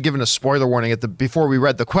probably should have given a spoiler warning before we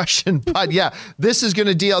read the question, but yeah, this is going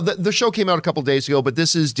to deal. The show came out a couple days ago, but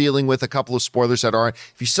this is dealing with a couple of spoilers that are.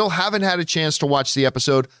 If you still haven't had a chance to watch the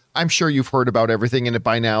episode, I'm sure you've heard about everything in it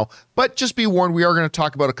by now. But just be warned, we are going to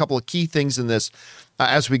talk about a couple of key things in this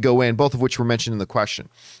as we go in, both of which were mentioned in the question.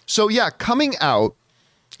 So yeah, coming out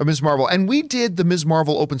of Ms. Marvel, and we did the Ms.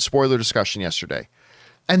 Marvel open spoiler discussion yesterday.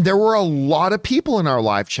 And there were a lot of people in our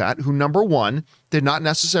live chat who, number one, did not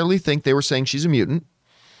necessarily think they were saying she's a mutant.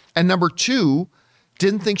 And number two,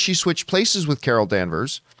 didn't think she switched places with Carol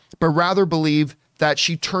Danvers, but rather believe that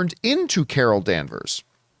she turned into Carol Danvers.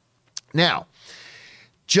 Now,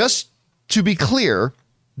 just to be clear,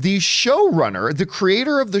 the showrunner, the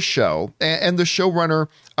creator of the show, and the showrunner,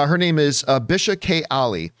 her name is Bisha K.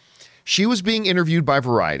 Ali. She was being interviewed by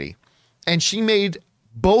Variety, and she made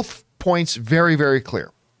both points very, very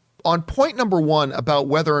clear. On point number one about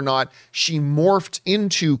whether or not she morphed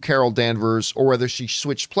into Carol Danvers or whether she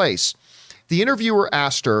switched place, the interviewer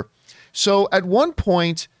asked her, so at one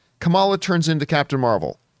point, Kamala turns into Captain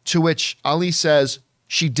Marvel, to which Ali says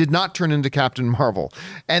she did not turn into Captain Marvel.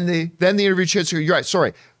 And then the interviewer says, you're right,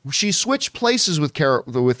 sorry, she switched places with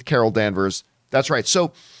Carol Danvers. That's right.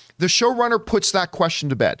 So the showrunner puts that question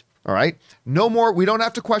to bed, all right? No more, we don't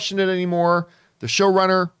have to question it anymore. The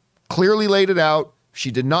showrunner clearly laid it out. She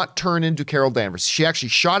did not turn into Carol Danvers. She actually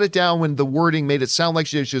shot it down when the wording made it sound like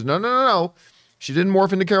she did. She goes, no. She didn't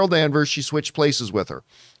morph into Carol Danvers. She switched places with her.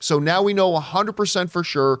 So now we know 100% for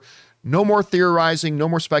sure. No more theorizing, no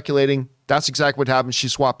more speculating. That's exactly what happened. She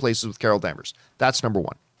swapped places with Carol Danvers. That's number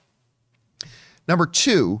one. Number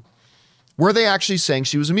two, were they actually saying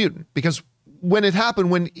she was a mutant? Because when it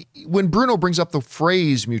happened, when Bruno brings up the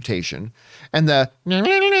phrase mutation and the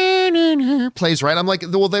plays, right? I'm like,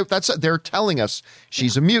 well, they're telling us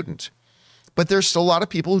she's a mutant. But there's still a lot of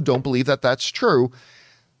people who don't believe that that's true.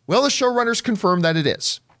 Well, the showrunners confirmed that it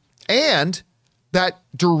is. And that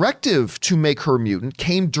directive to make her a mutant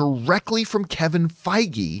came directly from Kevin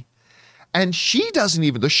Feige. And the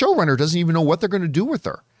showrunner doesn't even know what they're going to do with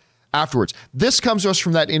her afterwards. This comes to us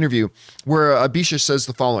from that interview where Abisha says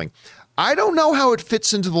the following. I don't know how it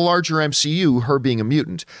fits into the larger MCU, her being a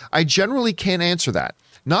mutant. I generally can't answer that.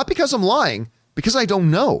 Not because I'm lying, because I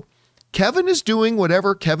don't know. Kevin is doing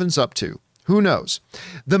whatever Kevin's up to. Who knows?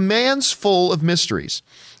 The man's full of mysteries.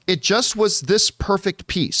 It just was this perfect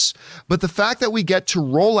piece. But the fact that we get to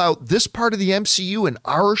roll out this part of the MCU in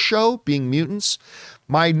our show, being mutants,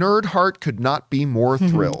 my nerd heart could not be more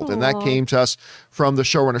thrilled. And that came to us from the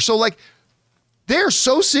showrunner. So they're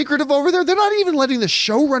so secretive over there, they're not even letting the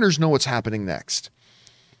showrunners know what's happening next.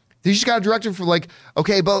 They just got a directive for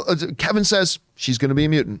okay, but Kevin says she's going to be a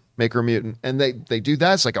mutant, make her a mutant. And they do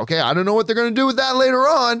that. It's okay, I don't know what they're going to do with that later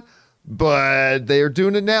on, but they're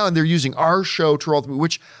doing it now. And they're using our show to roll through,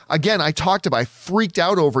 which again, I freaked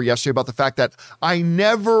out over yesterday about the fact that I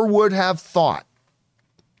never would have thought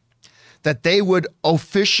that they would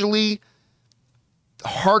officially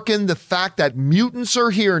hearken the fact that mutants are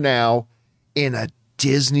here now in a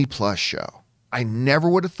Disney Plus show. I never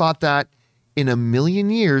would have thought that in a million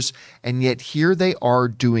years, and yet here they are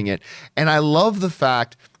doing it. And I love the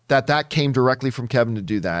fact that came directly from Kevin to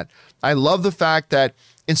do that. I love the fact that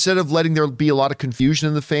instead of letting there be a lot of confusion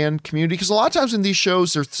in the fan community, because a lot of times in these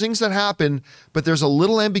shows, there's things that happen, but there's a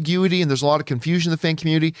little ambiguity and there's a lot of confusion in the fan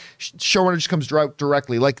community. Showrunner just comes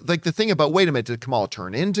directly. Like the thing about, wait a minute, did Kamala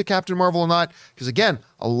turn into Captain Marvel or not? Because again,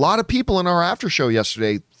 a lot of people in our after show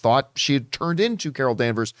yesterday thought she had turned into Carol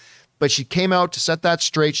Danvers, but she came out to set that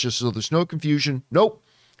straight just so there's no confusion. Nope.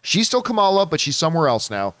 She's still Kamala, but she's somewhere else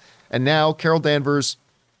now. And now Carol Danvers,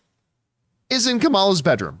 is in Kamala's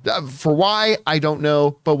bedroom. For why, I don't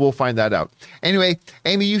know, but we'll find that out. Anyway,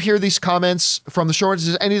 Amy, you hear these comments from the showrunners.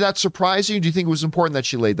 Does any of that surprise you? Do you think it was important that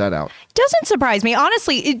she laid that out? Doesn't surprise me.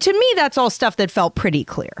 Honestly, to me, that's all stuff that felt pretty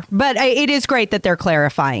clear. But it is great that they're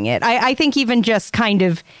clarifying it. I think even just kind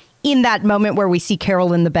of in that moment where we see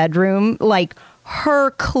Carol in the bedroom, like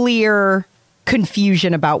her clear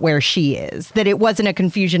confusion about where she is, that it wasn't a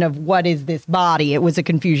confusion of what is this body, it was a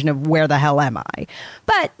confusion of where the hell am I.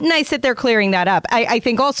 But nice that they're clearing that up. I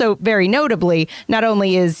think also very notably, not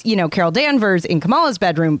only is, Carol Danvers in Kamala's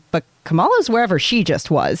bedroom, but Kamala's wherever she just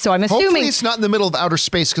was. So I'm assuming hopefully it's not in the middle of outer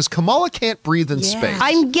space because Kamala can't breathe in space.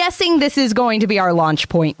 I'm guessing this is going to be our launch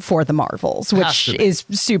point for the Marvels, which is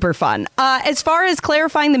super fun. As far as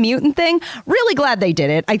clarifying the mutant thing, really glad they did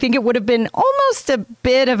it. I think it would have been almost a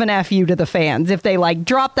bit of an FU to the fans if they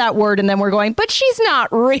dropped that word and then we're going, but she's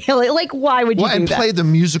not really. Why would you do and that? play the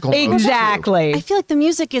musical Exactly. I feel like the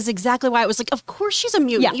music is exactly why it was of course she's a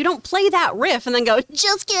mutant. Yeah. You don't play that riff and then go,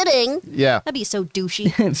 just kidding. Yeah. That'd be so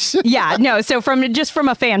douchey. Yeah, no. So from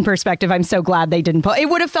a fan perspective, I'm so glad they didn't put. It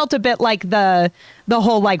would have felt a bit like the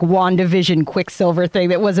whole WandaVision Quicksilver thing.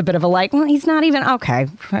 That was a bit of a well, he's not even okay.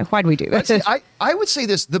 Why'd we do this? I would say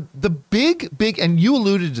this: the big, and you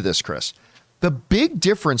alluded to this, Chris. The big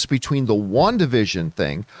difference between the WandaVision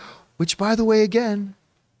thing, which, by the way, again,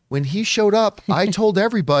 when he showed up, I told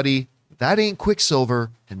everybody that ain't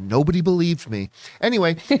Quicksilver, and nobody believed me.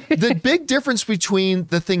 Anyway, the big difference between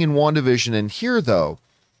the thing in WandaVision and here, though,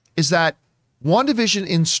 is that WandaVision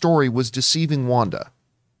in story was deceiving Wanda.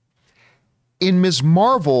 In Ms.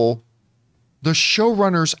 Marvel, the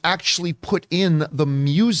showrunners actually put in the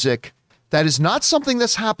music that is not something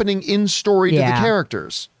that's happening in story to the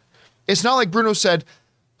characters. It's not like Bruno said,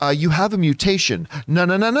 you have a mutation. No.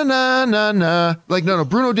 No,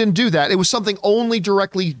 Bruno didn't do that. It was something only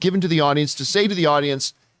directly given to the audience to say to the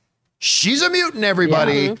audience, she's a mutant,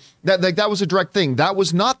 everybody. Yeah. That was a direct thing. That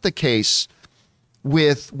was not the case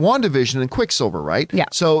with WandaVision and Quicksilver, right? Yeah.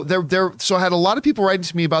 So so I had a lot of people writing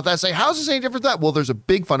to me about that, say, how's this any different than that? Well, there's a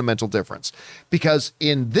big fundamental difference because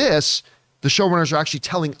in this, the showrunners are actually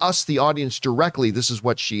telling us, the audience, directly, this is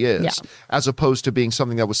what she is, as opposed to being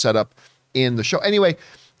something that was set up in the show. Anyway,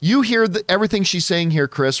 you hear everything she's saying here,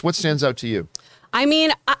 Chris. What stands out to you? I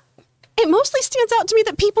mean, it mostly stands out to me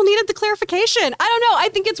that people needed the clarification. I don't know. I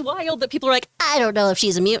think it's wild that people are like, I don't know if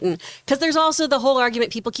she's a mutant. Because there's also the whole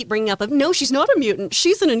argument people keep bringing up of, no, she's not a mutant.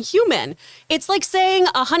 She's an Inhuman. It's like saying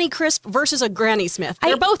a Honeycrisp versus a Granny Smith.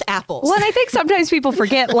 They're both apples. Well, and I think sometimes people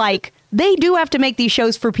forget, they do have to make these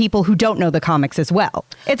shows for people who don't know the comics as well.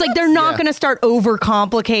 It's they're not going to start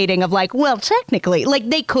overcomplicating of well, technically,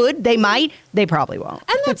 they could, they might, they probably won't.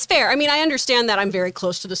 And that's fair. I mean, I understand that I'm very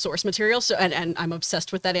close to the source material, so and I'm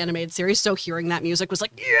obsessed with that animated series, so hearing that music was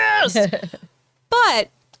like, yes! But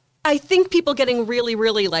I think people getting really,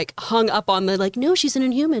 really hung up on the no, she's an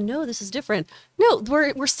Inhuman. No, this is different. No,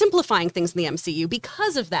 we're simplifying things in the MCU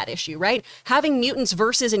because of that issue, right? Having mutants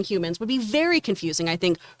versus Inhumans would be very confusing, I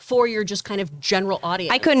think, for your just kind of general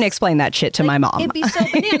audience. I couldn't explain that shit to my mom. It'd be so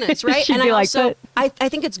bananas, right? She'd and be I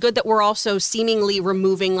think it's good that we're also seemingly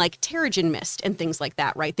removing Terrigen Mist and things like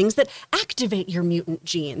that, right? Things that activate your mutant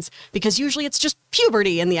genes, because usually it's just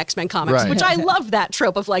puberty in the X-Men comics, which I love that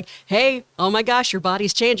trope of hey, oh my gosh, your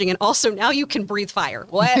body's changing. And also now you can breathe fire.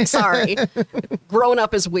 What? Sorry. Grown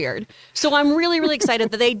up is weird. So I'm really, really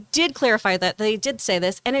excited that they did clarify that. They did say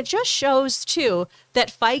this. And it just shows, too, that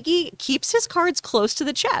Feige keeps his cards close to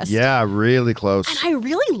the chest. Yeah, really close. And I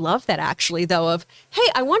really love that, actually, though, of, hey,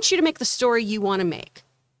 I want you to make the story you want to make.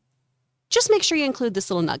 Just make sure you include this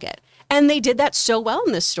little nugget. And they did that so well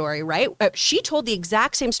in this story, right? She told the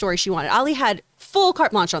exact same story she wanted. Ali had full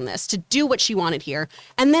carte blanche on this to do what she wanted here.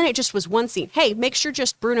 And then it just was one scene. Hey, make sure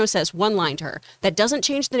just Bruno says one line to her. That doesn't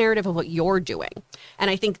change the narrative of what you're doing. And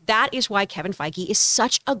I think that is why Kevin Feige is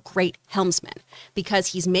such a great helmsman, because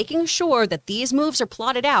he's making sure that these moves are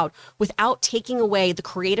plotted out without taking away the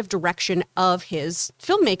creative direction of his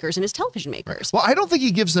filmmakers and his television makers. Well, I don't think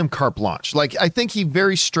he gives them carte blanche. I think he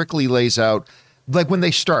very strictly lays out, when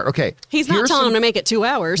they start, okay. He's not telling them to make it 2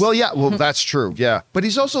 hours. Well, yeah, that's true, yeah. But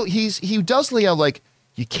he's also, he does lay out,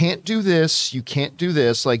 you can't do this, you can't do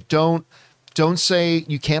this. Don't say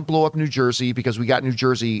you can't blow up New Jersey because we got New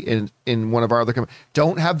Jersey in one of our other companies.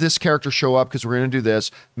 Don't have this character show up because we're going to do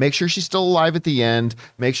this. Make sure she's still alive at the end.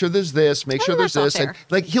 Make sure there's this. Make sure there's this. And,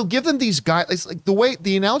 he'll give them these guidelines.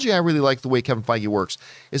 The analogy I really like the way Kevin Feige works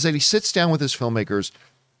is that he sits down with his filmmakers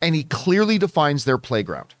and he clearly defines their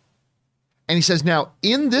playground. And he says, now,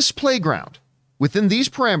 in this playground, within these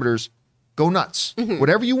parameters, go nuts. Mm-hmm.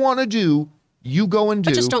 Whatever you want to do, You go and do.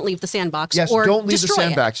 But just don't leave the sandbox. Yes, or don't leave the destroy it.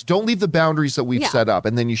 sandbox. Don't leave the boundaries that we've set up,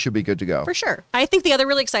 and then you should be good to go. For sure. I think the other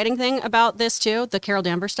really exciting thing about this too, the Carol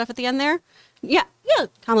Danvers stuff at the end there. Yeah.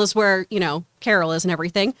 Kamala's where, Carol is and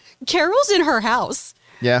everything. Carol's in her house.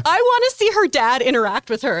 Yeah. I want to see her dad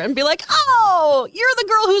interact with her and be like, oh, you're the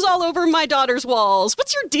girl who's all over my daughter's walls.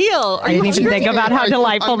 What's your deal? I didn't even think about how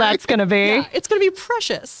delightful that's going to be. Yeah, it's going to be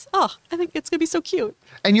precious. Oh, I think it's going to be so cute.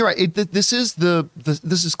 And you're right. This is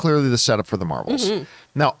clearly the setup for the Marvels. Mm-hmm.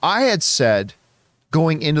 Now, I had said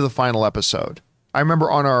going into the final episode, I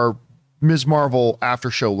remember on our Ms. Marvel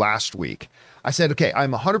after show last week, I said, okay,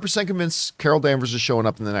 I'm 100% convinced Carol Danvers is showing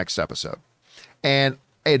up in the next episode. And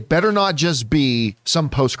it better not just be some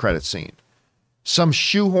post-credit scene, some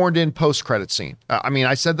shoehorned in post-credit scene.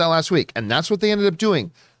 I said that last week, and that's what they ended up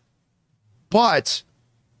doing. But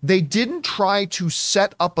they didn't try to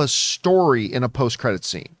set up a story in a post-credit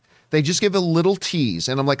scene. They just give a little tease.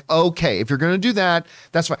 And I'm like, okay, if you're going to do that,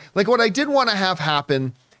 that's fine. Like what I did want to have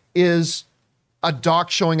happen is a Doc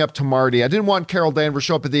showing up to Marty. I didn't want Carol Danvers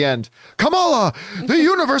show up at the end. Kamala, the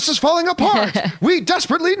universe is falling apart. We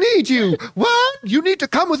desperately need you. What? You need to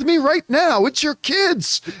come with me right now. It's your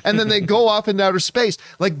kids. And then they go off into outer space.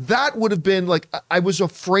 Like that would have been like, I was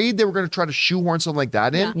afraid they were going to try to shoehorn something like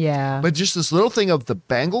that in. Yeah. But just this little thing of the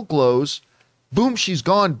bangle glows, boom, she's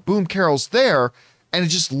gone, boom, Carol's there. And it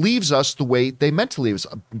just leaves us the way they meant to leave us.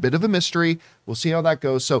 A bit of a mystery. We'll see how that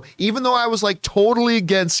goes. So even though I was like totally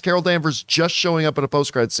against Carol Danvers just showing up in a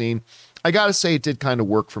post-credit scene, I got to say it did kind of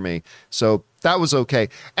work for me. So that was okay.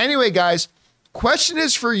 Anyway, guys, question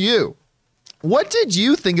is for you. What did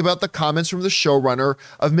you think about the comments from the showrunner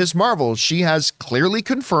of Ms. Marvel? She has clearly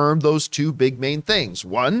confirmed those two big main things.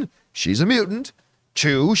 One, she's a mutant.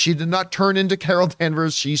 Two, she did not turn into Carol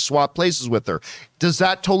Danvers. She swapped places with her. Does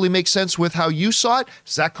that totally make sense with how you saw it?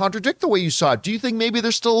 Does that contradict the way you saw it? Do you think maybe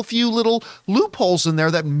there's still a few little loopholes in there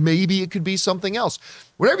that maybe it could be something else?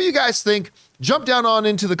 Whatever you guys think, jump down on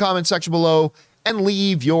into the comment section below and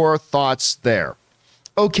leave your thoughts there.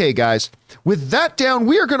 Okay, guys, with that down,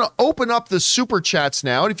 we are going to open up the super chats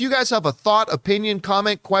now. And if you guys have a thought, opinion,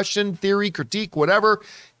 comment, question, theory, critique, whatever,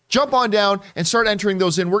 jump on down and start entering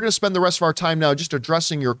those in. We're going to spend the rest of our time now just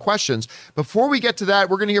addressing your questions. Before we get to that,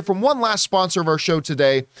 we're going to hear from one last sponsor of our show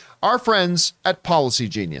today, our friends at Policy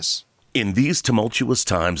Genius. In these tumultuous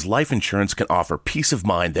times, life insurance can offer peace of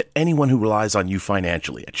mind that anyone who relies on you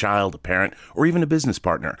financially, a child, a parent, or even a business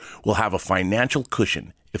partner, will have a financial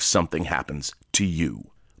cushion if something happens to you.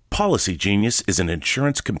 Policy Genius is an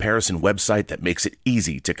insurance comparison website that makes it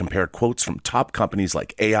easy to compare quotes from top companies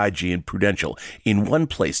like AIG and Prudential in one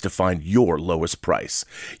place to find your lowest price.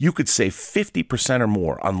 You could save 50% or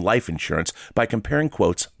more on life insurance by comparing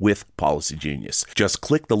quotes with Policy Genius. Just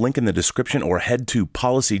click the link in the description or head to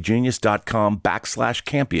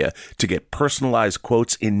policygenius.com/Campea to get personalized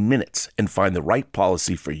quotes in minutes and find the right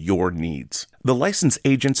policy for your needs. The licensed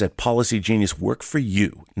agents at Policy Genius work for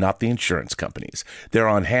you, not the insurance companies. They're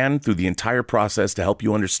on hand through the entire process to help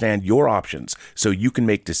you understand your options so you can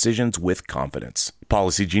make decisions with confidence.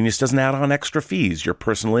 Policy Genius doesn't add on extra fees. Your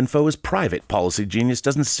personal info is private. Policy Genius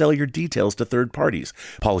doesn't sell your details to third parties.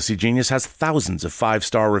 Policy Genius has thousands of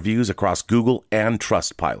 5-star reviews across Google and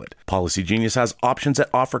Trustpilot. Policy Genius has options that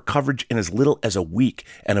offer coverage in as little as a week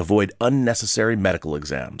and avoid unnecessary medical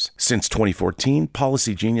exams. Since 2014,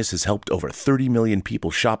 Policy Genius has helped over 30 million people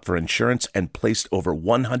shop for insurance and placed over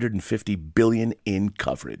 $150 billion in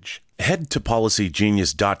coverage. Head to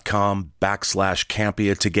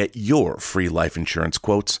policygenius.com/Campea to get your free life insurance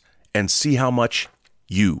quotes and see how much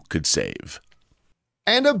you could save.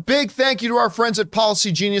 And a big thank you to our friends at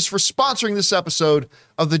Policy Genius for sponsoring this episode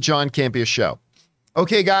of the John Campea Show.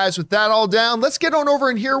 Okay, guys, with that all down, let's get on over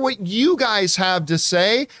and hear what you guys have to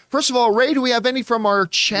say. First of all, Ray, do we have any from our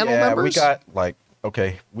channel members?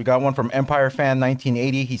 We got one from Empire Fan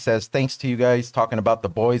 1980. He says, thanks to you guys talking about The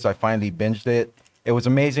Boys. I finally binged it. It was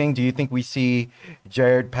amazing. Do you think we see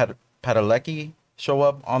Jared Padalecki show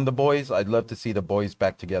up on The Boys? I'd love to see The Boys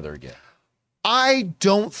back together again. I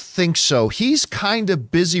don't think so. He's kind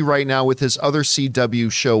of busy right now with his other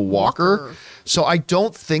CW show, Walker. So I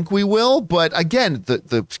don't think we will. But again,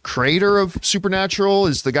 the creator of Supernatural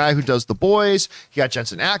is the guy who does The Boys. You got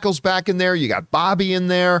Jensen Ackles back in there. You got Bobby in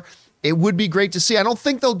there. It would be great to see. I don't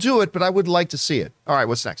think they'll do it, but I would like to see it. All right,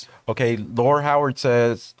 what's next? Okay, Laura Howard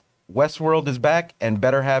says, Westworld is back and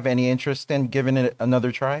better have any interest in giving it another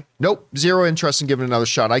try? Nope, zero interest in giving it another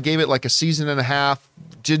shot. I gave it like a season and a half,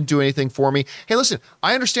 didn't do anything for me. Hey, listen,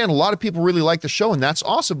 I understand a lot of people really like the show, and that's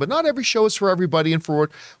awesome, but not every show is for everybody, and for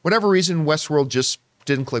whatever reason, Westworld just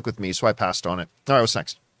didn't click with me, so I passed on it. All right, what's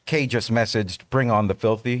next? Kay just messaged, "Bring on the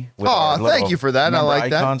filthy." With Aw, our little thank you for that. I member like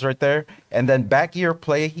that. icons right there. And then back year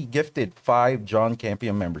play, he gifted 5 John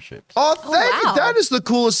Campion memberships. Oh, thank you. wow. That is the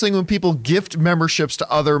coolest thing when people gift memberships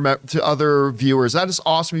to other viewers. That is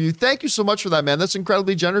awesome of you. Thank you so much for that, man. That's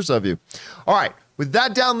incredibly generous of you. All right. With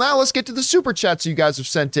that down now, let's get to the super chats you guys have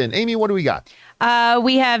sent in. Amy, what do we got?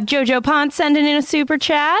 We have Jojo Pont sending in a super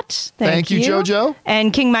chat. Thank you, Jojo.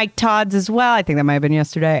 And King Mike Todd's as well. I think that might have been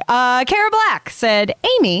yesterday. Kara Black said,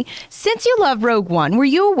 Amy, since you love Rogue One, were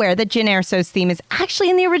you aware that Jyn Erso's theme is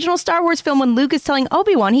actually in the original Star Wars film when Luke is telling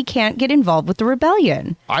Obi-Wan he can't get involved with the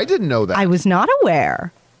rebellion? I didn't know that. I was not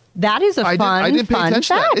aware. That is a I didn't pay fun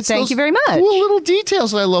attention to fact. that. It's Thank those you very much. Cool little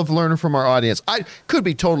details that I love learning from our audience. I could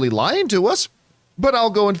be totally lying to us, but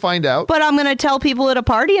I'll go and find out. But I'm going to tell people at a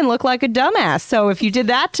party and look like a dumbass. So if you did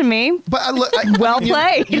that to me, well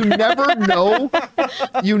played. You never know.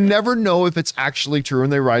 You never know if it's actually true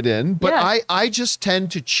when they write in. But Yeah. I just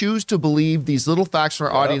tend to choose to believe these little facts from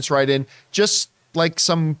our audience write in, just like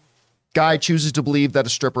some guy chooses to believe that a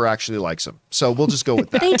stripper actually likes him. So we'll just go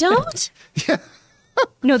with that. They don't?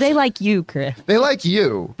 no, they like you, Chris. They like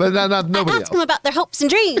you, but not nobody Ask them else. about their hopes and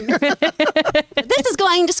dreams. This is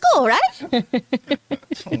going to school, right?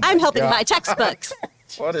 I'm helping my textbooks.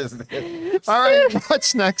 What is this? All right,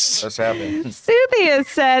 what's next? What's happening? Cynthia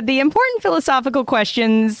said, the important philosophical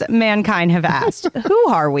questions mankind have asked. Who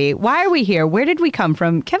are we? Why are we here? Where did we come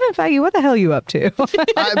from? Kevin Feige, what the hell are you up to?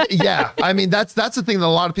 Yeah, I mean that's the thing that a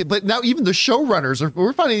lot of people. But now even the showrunners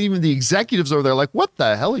we're finding even the executives over there like, what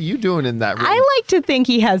the hell are you doing in that room? I like to think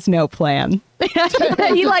he has no plan. He's just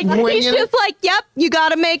like, yep, you got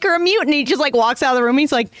to make her a mutant. He just like walks out of the room.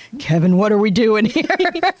 He's like, Kevin, what are we doing here?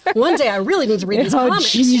 One day I really need to read these Oh,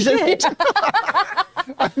 comics. Jesus. Shit.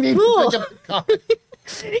 I need to think of the comment.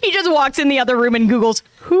 He just walks in the other room and Googles,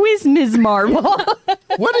 who is Ms. Marvel?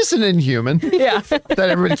 What is an Inhuman Yeah. that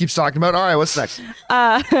everybody keeps talking about? All right, what's next?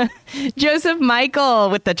 Joseph Michael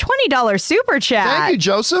with the $20 super chat. Thank you,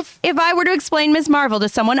 Joseph. If I were to explain Ms. Marvel to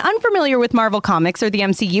someone unfamiliar with Marvel Comics or the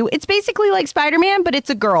MCU, it's basically like Spider-Man, but it's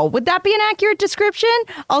a girl. Would that be an accurate description?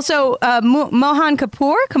 Also, Mohan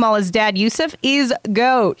Kapoor, Kamala's dad, Yusuf, is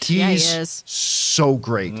GOAT. He's Yeah, he is. so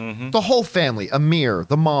great. The whole family, Amir,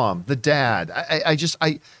 the mom, the dad.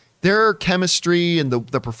 Their chemistry and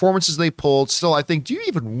the performances they pulled. Still, I think, do you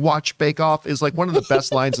even watch Bake Off? Is like one of the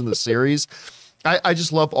best lines in the series. I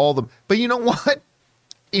just love all of them. But you know what?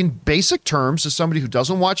 In basic terms, as somebody who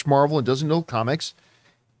doesn't watch Marvel and doesn't know comics,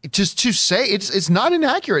 just to say it's not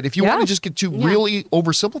inaccurate. If you want to just get too really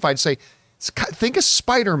oversimplified, say, think of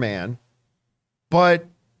Spider-Man, but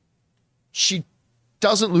she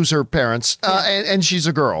doesn't lose her parents and she's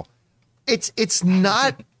a girl. It's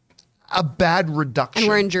not a bad reduction. And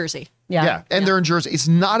we're in Jersey. Yeah, and they're in Jersey. It's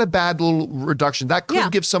not a bad little reduction. That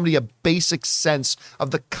could give somebody a basic sense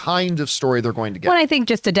of the kind of story they're going to get. Well, I think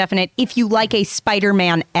just a definite, if you like a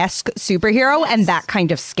Spider-Man-esque superhero and that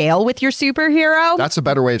kind of scale with your superhero, that's a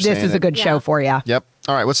better way of saying it. This is a good show for you. Yep.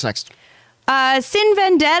 All right, what's next? Sin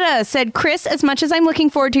Vendetta said, Chris, as much as I'm looking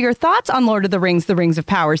forward to your thoughts on Lord of the Rings of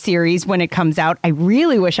Power series when it comes out, I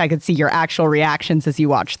really wish I could see your actual reactions as you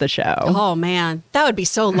watch the show. Oh, man. That would be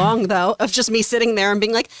so long, though, of just me sitting there and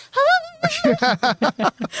being like,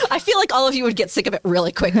 I feel like all of you would get sick of it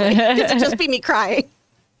really quickly because it'd just be me crying.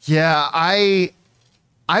 Yeah,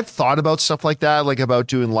 I've thought about stuff like that, like about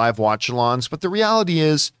doing live watch-alongs, but the reality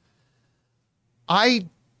is I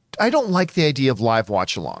don't like the idea of live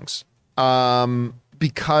watch-alongs.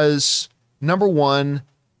 Because number one,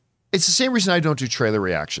 it's the same reason I don't do trailer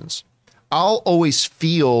reactions. I'll always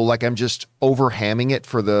feel like I'm just overhamming it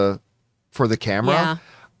for the camera.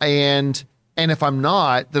 Yeah. And if I'm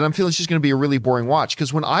not, then I'm feeling it's just going to be a really boring watch.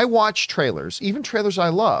 Because when I watch trailers, even trailers I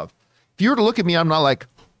love, if you were to look at me, I'm not like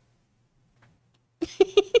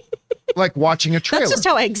watching a trailer. That's just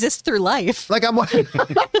how I exist through life. Like I'm like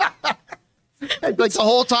the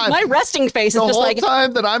whole time. My resting face is The just whole like,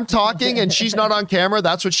 time that I'm talking and she's not on camera,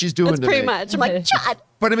 that's what she's doing that's to pretty me. much. I'm like, Chad.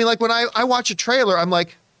 But I mean, like when I watch a trailer, I'm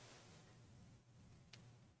like,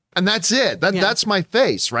 and that's it. That's my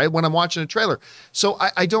face, right? When I'm watching a trailer. So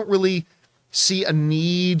I don't really see a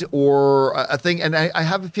need or a thing. And I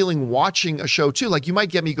have a feeling watching a show too, like you might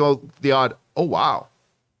get me go the odd, oh, wow.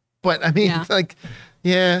 But I mean, I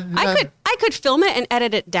could film it and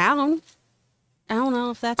edit it down. I don't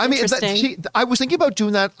know if that's interesting. I was thinking about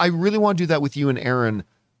doing that. I really want to do that with you and Aaron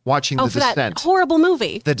watching The for Descent. that horrible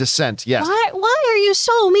movie. The Descent, yes. Why are you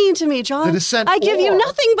so mean to me, John? The Descent, I give you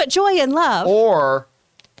nothing but joy and love. Or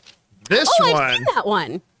this one. I've seen that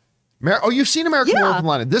one. You've seen American Yeah. Werewolf in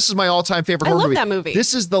London. This is my all-time favorite horror love movie. that movie.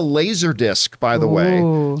 This is the Laserdisc, by the way,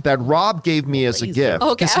 that Rob gave me as a gift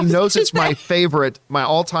Okay, because I he was knows gonna it's my favorite, my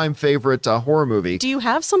all-time favorite horror movie. Do you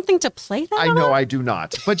have something to play that I know on? I do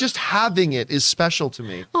not, but just having it is special to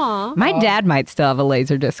me. My dad might still have a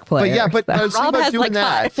Laserdisc player. But yeah, but so. I was thinking Rob about has, doing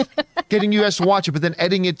like, that, getting you guys to watch it, but then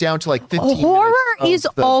editing it down to like 15 horror minutes is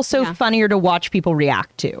of the- also Yeah. funnier to watch people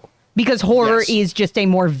react to because horror Yes. is just a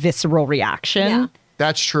more visceral reaction. Yeah.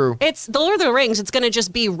 That's true. It's the Lord of the Rings. It's going to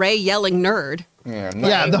just be Ray yelling nerd.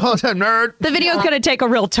 Yeah, the whole time, nerd. The video's going to take a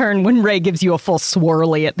real turn when Ray gives you a full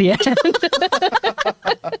swirly at the end.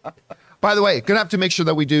 By the way, gonna have to make sure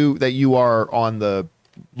that we do that. You are on the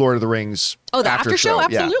Lord of the Rings. Oh, the after show?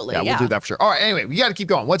 Absolutely, Yeah, we'll yeah. do that for sure. All right. Anyway, we got to keep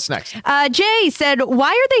going. What's next? Jay said, why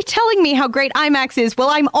are they telling me how great IMAX is? Well,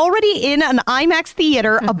 I'm already in an IMAX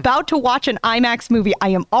theater about to watch an IMAX movie. I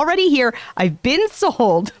am already here. I've been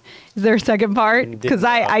sold. Is there a second part? Because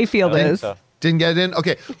I feel this. Didn't get in.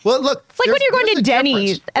 Okay. Well, look. It's like when you're going to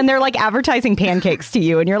Denny's and they're like advertising pancakes to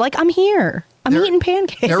you and you're like, I'm here. I'm eating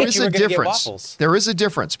pancakes. There is you a were gonna get difference. waffles. There is a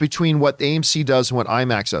difference between what AMC does and what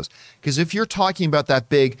IMAX does. Because if you're talking about that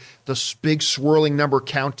big swirling number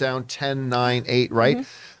countdown, 10, 9, 8, right?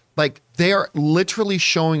 Like they are literally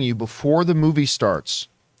showing you before the movie starts,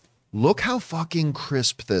 look how fucking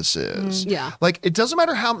crisp this is. Yeah. Like it doesn't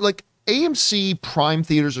matter how, like AMC Prime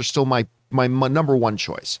theaters are still my number one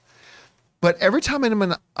choice. But every time I'm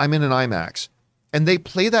in an IMAX and they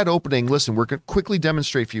play that opening, listen, we're going to quickly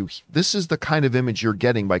demonstrate for you. This is the kind of image you're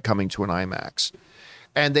getting by coming to an IMAX.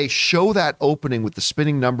 And they show that opening with the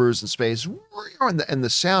spinning numbers and space and the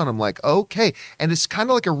sound. I'm like, okay. And it's kind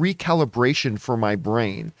of like a recalibration for my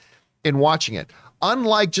brain in watching it.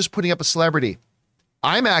 Unlike just putting up a celebrity,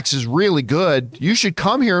 IMAX is really good. You should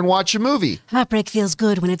come here and watch a movie. Heartbreak feels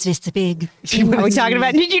good when it's this big. Are we talking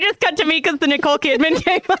about? Did you just cut to me because the Nicole Kidman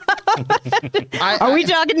came up? Are we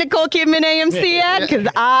talking Nicole Kidman AMC ad? Because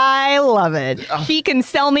I love it. She can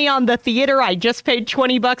sell me on the theater I just paid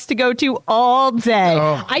 $20 to go to all day.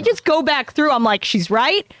 I just go back through. I'm like, she's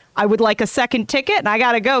right. I would like a second ticket, and I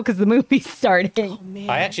gotta go because the movie's starting.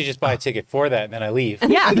 I actually just buy a ticket for that and then I leave.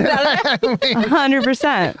 Yeah,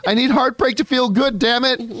 100%. I need Heartbreak to feel good, damn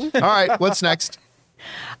it. All right, what's next?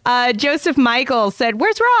 Joseph Michael said,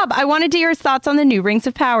 "Where's Rob? I wanted to hear his thoughts on the new Rings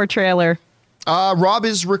of Power trailer." Rob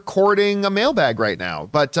is recording a mailbag right now,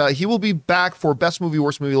 but he will be back for Best Movie,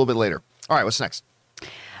 Worst Movie a little bit later. All right, what's next?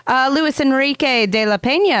 Luis Enrique de la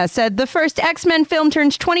Peña said, the first X-Men film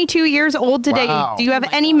turns 22 years old today. Wow. Do you have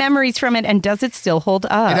any memories from it, and does it still hold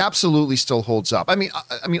up? It absolutely still holds up. I mean,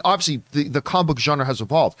 obviously, the comic book genre has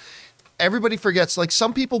evolved. Everybody forgets, like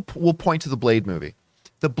some people will point to the Blade movie.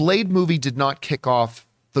 The Blade movie did not kick off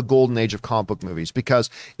the golden age of comic book movies because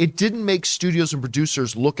it didn't make studios and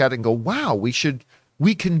producers look at it and go, wow, we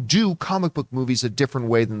can do comic book movies a different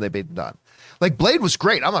way than they've been done. Like Blade was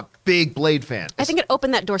great. I'm a big Blade fan. I think it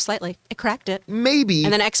opened that door slightly. It cracked it. Maybe.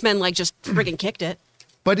 And then X-Men like just friggin' kicked it.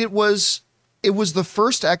 But it was the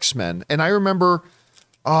first X-Men, and I remember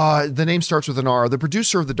the name starts with an R, the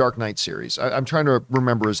producer of the Dark Knight series. I'm trying to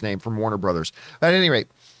remember his name from Warner Brothers. At any rate,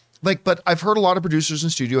 but I've heard a lot of producers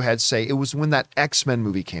and studio heads say it was when that X-Men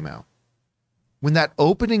movie came out. When that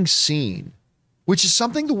opening scene, which is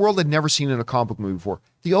something the world had never seen in a comic book movie before.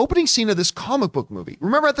 The opening scene of this comic book movie.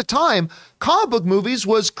 Remember at the time, comic book movies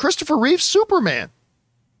was Christopher Reeve's Superman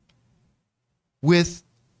with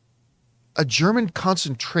a German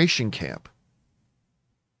concentration camp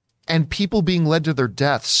and people being led to their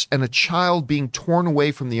deaths and a child being torn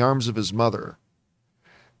away from the arms of his mother.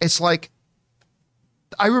 It's like,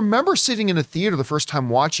 I remember sitting in a theater the first time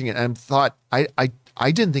watching it and thought, I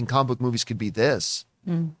didn't think comic book movies could be this.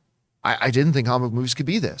 I didn't think comic book movies could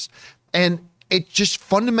be this. And it just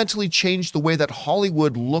fundamentally changed the way that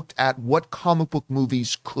Hollywood looked at what comic book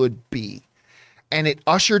movies could be. And it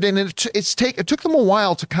ushered in, and it took them a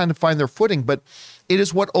while to kind of find their footing, but it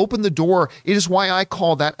is what opened the door. It is why I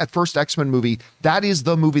call that at first X-Men movie, that is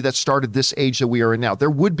the movie that started this age that we are in now. There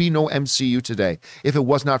would be no MCU today if it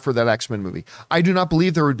was not for that X-Men movie. I do not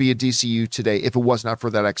believe there would be a DCU today if it was not for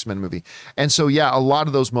that X-Men movie. And so, yeah, a lot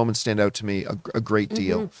of those moments stand out to me a great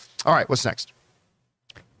deal. All right, what's next?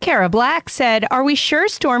 Kara Black said, are we sure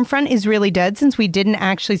Stormfront is really dead since we didn't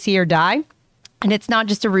actually see her die? And it's not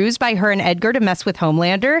just a ruse by her and Edgar to mess with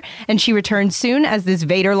Homelander, and she returns soon as this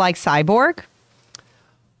Vader-like cyborg?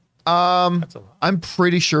 I'm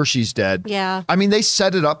pretty sure she's dead. Yeah. I mean, they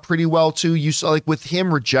set it up pretty well too. You saw, like, with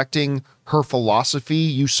him rejecting her philosophy,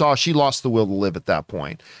 you saw she lost the will to live at that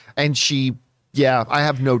point. And I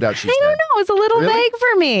have no doubt she's I don't dead. know. It was a little Really? vague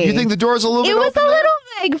for me. You think the door's a little bit It was open a there? little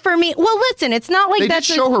vague for me. Well, listen, it's not like They did that's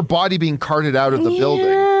show her body being carted out of the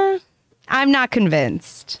building. I'm not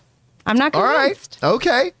convinced. I'm not All convinced. right.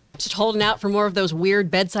 Okay. Just holding out for more of those weird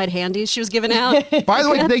bedside handies she was giving out. By the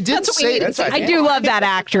way, they did That's what we say need. it. I do love that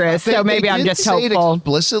actress, so maybe I'm just say it hopeful.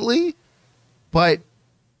 explicitly, but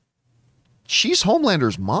she's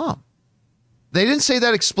Homelander's mom. They didn't say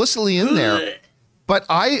that explicitly in there, but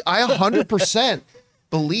I 100%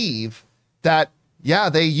 believe that, yeah,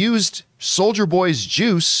 they used Soldier Boy's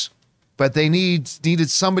juice, but they needed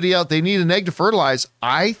somebody else. They need an egg to fertilize.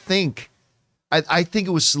 I think it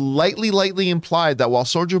was lightly implied that while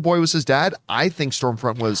Soldier Boy was his dad, I think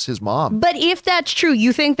Stormfront was his mom. But if that's true,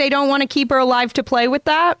 you think they don't want to keep her alive to play with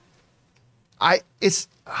that? I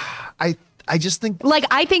just think. Like,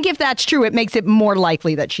 I think if that's true, it makes it more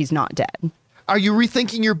likely that she's not dead. Are you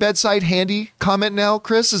rethinking your bedside handy comment now,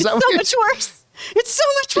 Chris? Is that what So you're much worse. It's so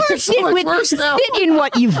much worse. so much worse now? Sit in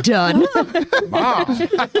what you've done. Why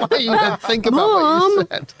you gotta think about what you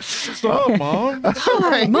said? Stop, Mom.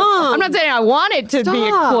 Mom. I'm not saying I want it to be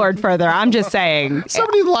Stop. explored further. I'm just saying.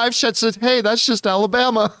 Somebody in the live chat said, "Hey, that's just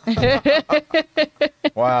Alabama."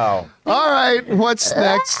 Wow. All right, what's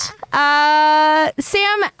next?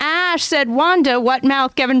 Sam Ash said, Wanda, what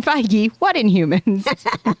mouth? Kevin Feige, what Inhumans?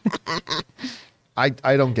 I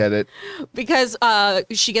don't get it. Because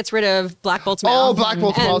she gets rid of Black Bolt's mouth. Oh, Black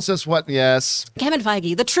Bolt's And mouth says what? Yes, Kevin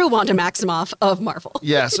Feige, the true Wanda Maximoff of Marvel.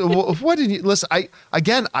 yes. What did you listen? I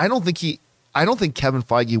don't think Kevin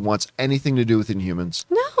Feige wants anything to do with Inhumans.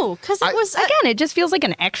 No, because it was Again, it just feels like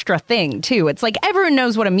an extra thing, too. It's like everyone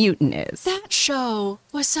knows what a mutant is. that show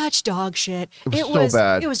was such dog shit. It was so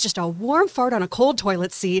bad. It was just a warm fart on a cold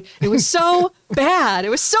toilet seat. It was so bad. It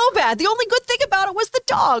was so bad. The only good thing about it was the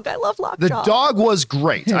dog. I love Lockjaw. The dog was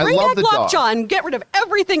great. I Bring love back the dog. Lockjaw and get rid of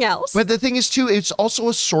everything else. But the thing is, too, it's also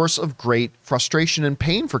a source of great frustration and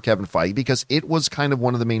pain for Kevin Feige because it was kind of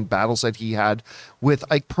one of the main battles that he had with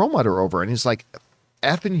Ike Perlmutter over. And he's like,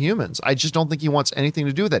 effing humans. I just don't think he wants anything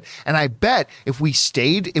to do with it. And I bet if we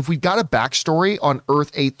got a backstory on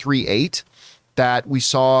Earth 838 that we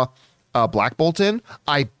saw Black Bolt in,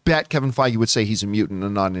 I bet Kevin Feige would say he's a mutant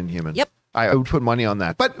and not an Inhuman. Yep. I would put money on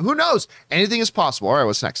that. But who knows? Anything is possible. All right,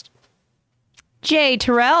 what's next? Jay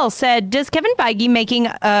Terrell said, does Kevin Feige making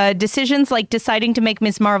decisions like deciding to make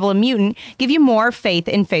Ms. Marvel a mutant give you more faith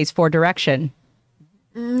in Phase 4 direction?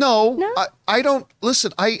 No? I don't.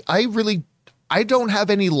 Listen, I don't have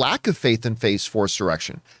any lack of faith in Phase 4's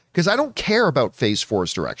direction because I don't care about Phase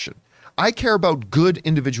 4's direction. I care about good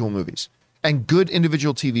individual movies and good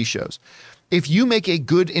individual TV shows. If you make a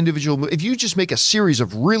good individual, if you just make a series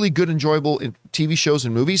of really good, enjoyable TV shows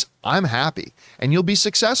and movies, I'm happy and you'll be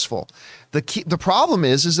successful. The problem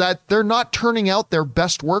is that they're not turning out their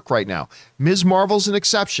best work right now. Ms. Marvel's an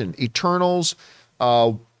exception. Eternals,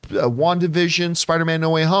 WandaVision, Spider-Man No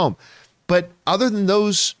Way Home. But other than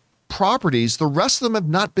those properties, the rest of them have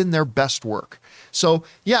not been their best work. So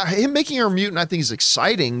yeah, him making her a mutant I think is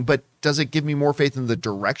exciting, but does it give me more faith in the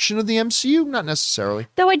direction of the MCU? Not necessarily.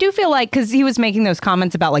 Though I do feel like, because he was making those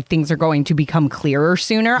comments about like things are going to become clearer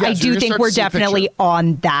sooner, Yes, I you're do gonna think start to we're see a definitely picture.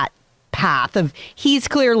 on that path of he's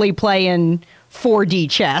clearly playing 4D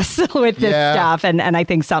chess with this Yeah. stuff, and I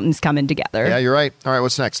think something's coming together. Yeah, you're right. All right,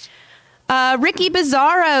 what's next? Ricky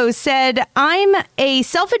Bizarro said, I'm a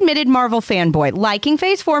self-admitted Marvel fanboy, liking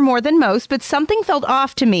Phase 4 more than most, but something felt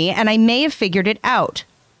off to me, and I may have figured it out.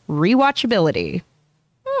 Rewatchability.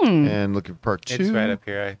 And looking for part 2. It's right up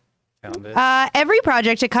here. I found it. Every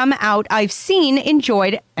project to come out I've seen,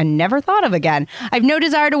 enjoyed, and never thought of again. I've no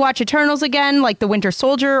desire to watch Eternals again, like The Winter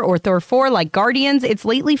Soldier, or Thor 4, like Guardians. It's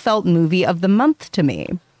lately felt movie of the month to me.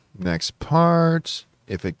 Next part.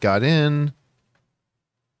 If it got in.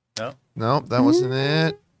 No. No, that wasn't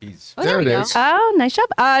it. He's Oh, there we it go. is. Oh, nice job.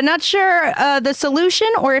 Not sure the solution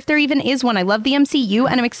or if there even is one. I love the MCU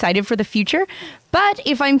and I'm excited for the future. But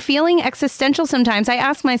if I'm feeling existential sometimes, I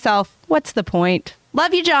ask myself, what's the point?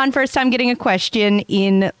 Love you, John. First time getting a question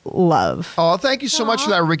in love. Oh, thank you so much for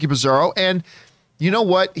that, Ricky Bizarro. And you know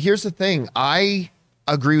what? Here's the thing. I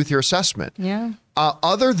agree with your assessment. Yeah.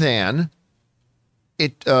 Other than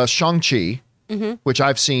Shang-Chi, which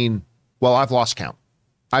I've seen, well, I've lost count.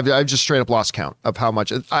 I've just straight up lost count of how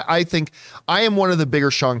much. I think I am one of the bigger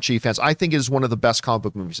Shang-Chi fans. I think it is one of the best comic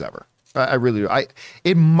book movies ever. I really do.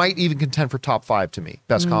 It might even contend for top 5 to me.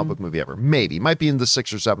 Best comic book movie ever. Maybe. Might be in the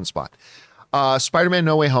 6 or 7 spot. Spider-Man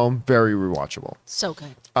No Way Home, very rewatchable. So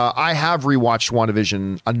good. I have rewatched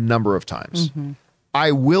WandaVision a number of times.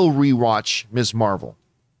 I will rewatch Ms. Marvel.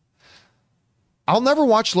 I'll never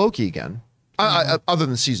watch Loki again. Other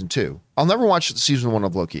than season 2. I'll never watch season 1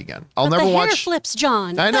 of Loki again. I'll But never the watch hair flips,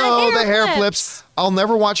 John. I know the hair flips. I'll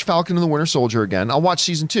never watch Falcon and the Winter Soldier again. I'll watch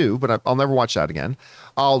season 2, but I'll never watch that again.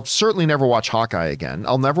 I'll certainly never watch Hawkeye again.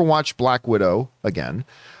 I'll never watch Black Widow again.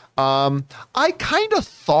 I kind of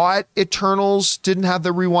thought Eternals didn't have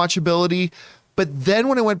the rewatchability, but then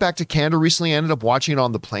when I went back to Canada recently, I ended up watching it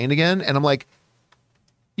on the plane again, and I'm like,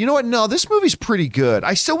 you know what? No, this movie's pretty good.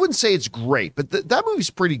 I still wouldn't say it's great, but that movie's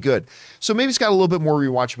pretty good. So maybe it's got a little bit more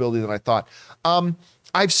rewatchability than I thought.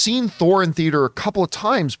 I've seen Thor in theater a couple of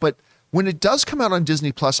times, but when it does come out on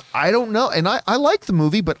Disney Plus, I don't know. And I like the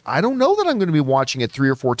movie, but I don't know that I'm going to be watching it 3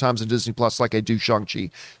 or 4 times on Disney Plus like I do Shang-Chi.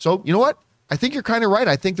 So you know what? I think you're kind of right.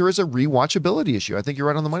 I think there is a rewatchability issue. I think you're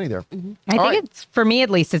right on the money there. I think it's, for me at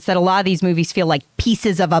least, it's that a lot of these movies feel like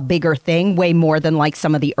pieces of a bigger thing way more than like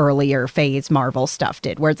some of the earlier phase Marvel stuff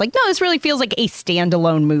did, where it's like, no, this really feels like a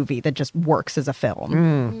standalone movie that just works as a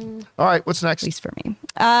film. All right, what's next? At least for me.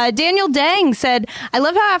 Daniel Dang said, I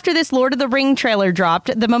love how after this Lord of the Ring trailer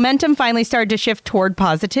dropped, the momentum finally started to shift toward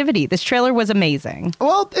positivity. This trailer was amazing.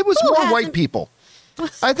 Well, it was more white people.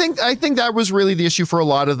 I think that was really the issue for a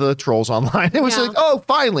lot of the trolls online. It was like, oh,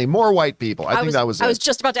 finally, more white people. I think that was it. I was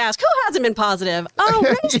just about to ask, who hasn't been positive?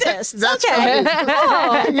 Oh, racists. That's okay.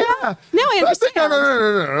 Oh, yeah. Now I understand.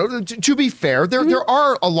 No. To be fair, there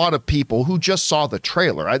are a lot of people who just saw the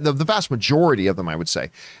trailer. The vast majority of them, I would say,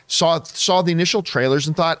 saw the initial trailers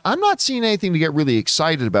and thought, I'm not seeing anything to get really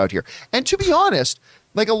excited about here. And to be honest,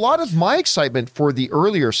 like a lot of my excitement for the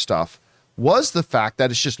earlier stuff was the fact that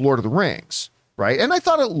it's just Lord of the Rings. Right. And I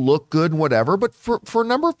thought it looked good and whatever, but for a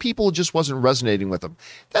number of people, it just wasn't resonating with them.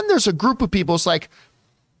 Then there's a group of people, it's like,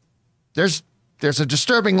 there's a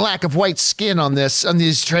disturbing lack of white skin on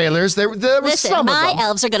these trailers. There was Listen, some of my them.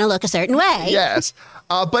 elves are going to look a certain way. Yes.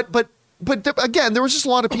 But again, there was just a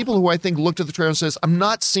lot of people who I think looked at the trailer and says, I'm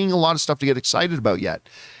not seeing a lot of stuff to get excited about yet.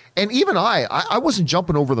 And even I wasn't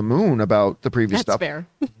jumping over the moon about the previous stuff. That's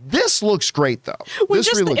fair. This looks great, though. When this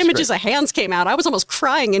just really the images of hands came out, I was almost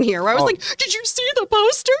crying in here. I was like, did you see the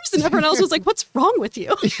posters? And everyone else was like, what's wrong with you?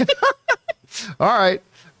 All right.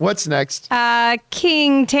 What's next?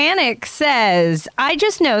 King Tannic says, I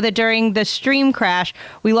just know that during the stream crash,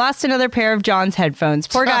 we lost another pair of John's headphones.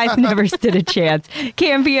 Poor guys never stood a chance.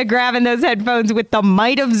 Campia grabbing those headphones with the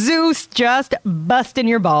might of Zeus, just busting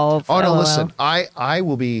your balls. Oh, no, LOL. listen, I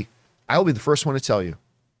will be the first one to tell you.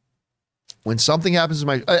 When something happens to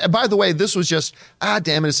my, by the way, this was just,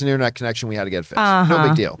 damn it, it's an internet connection. We had to get it fixed. No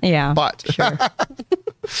big deal. Yeah. But, sure.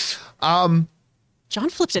 John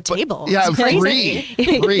flipped a table. Yeah, It's crazy.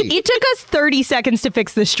 three. It took us 30 seconds to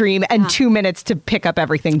fix the stream and 2 minutes to pick up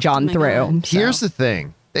everything John threw. So. Here's the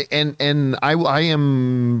thing. And I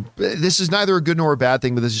am, this is neither a good nor a bad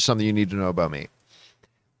thing, but this is something you need to know about me.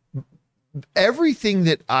 Everything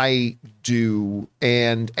that I do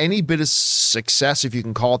and any bit of success, if you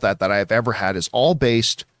can call it that I have ever had is all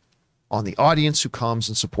based on the audience who comes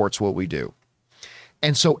and supports what we do.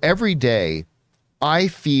 And so every day I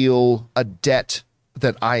feel a debt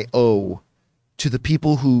that I owe to the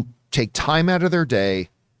people who take time out of their day,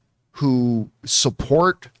 who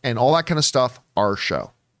support and all that kind of stuff, our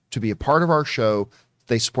show, to be a part of our show.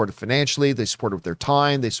 They support it financially, they support it with their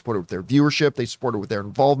time, they support it with their viewership, they support it with their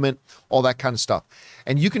involvement, all that kind of stuff.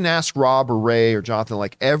 And you can ask Rob or Ray or Jonathan,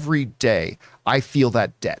 like every day I feel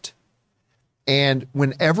that debt. And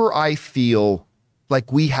whenever I feel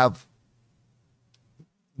like we have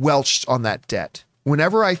welched on that debt,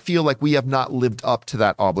 whenever I feel like we have not lived up to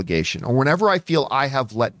that obligation, or whenever I feel I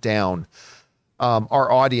have let down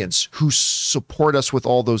our audience who support us with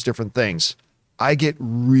all those different things, I get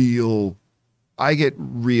real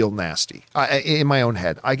nasty in my own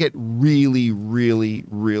head. I get really, really,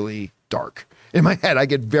 really dark in my head. I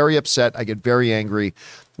get very upset. I get very angry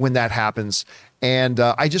when that happens. And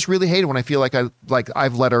I just really hate it when I feel like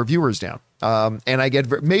I've let our viewers down. And I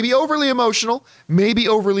get maybe overly emotional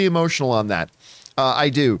on that. I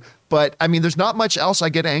do. But I mean, there's not much else I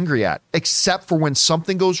get angry at, except for when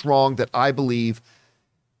something goes wrong that I believe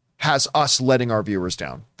has us letting our viewers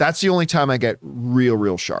down. That's the only time I get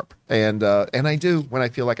real sharp. And I do when I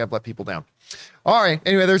feel like I've let people down. All right.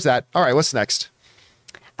 Anyway, there's that. All right. What's next?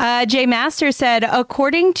 Jay Master said,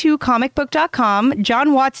 according to comicbook.com,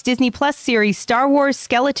 John Watts' Disney Plus series Star Wars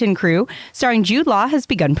Skeleton Crew, starring Jude Law, has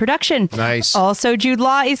begun production. Nice. Also, Jude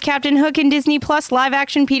Law is Captain Hook in Disney Plus live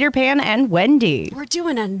action Peter Pan and Wendy. We're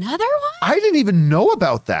doing another one? I didn't even know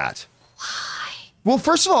about that. Why? Well,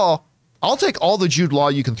 first of all, I'll take all the Jude Law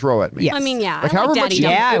you can throw at me. Yes. I mean, yeah. Like I however like much Daddy you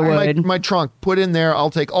Yeah, I would. my trunk, put in there, I'll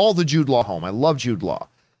take all the Jude Law home. I love Jude Law.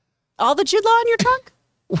 All the Jude Law in your trunk?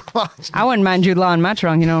 I wouldn't mind Jude Law in my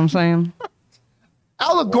trunk, you know what I'm saying?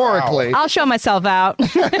 allegorically. I'll show myself out.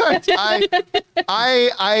 But I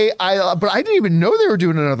didn't even know they were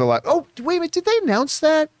doing another live. Oh, wait a minute. Did they announce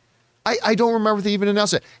that? I don't remember if they even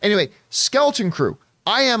announced it. Anyway, Skeleton Crew.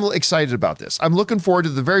 I am excited about this. I'm looking forward to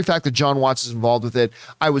the very fact that John Watts is involved with it.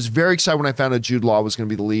 I was very excited when I found out Jude Law was going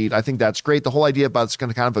to be the lead. I think that's great. The whole idea about it's going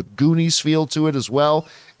to kind of a Goonies feel to it as well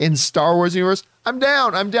in Star Wars universe. I'm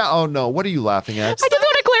down. Oh no, what are you laughing at? I just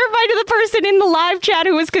want to clarify to the person in the live chat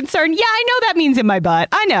who was concerned. Yeah, I know that means in my butt.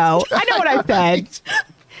 I know what I said.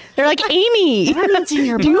 They're like, Amy, do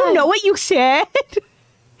you know what you said?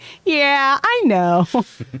 Yeah, I know.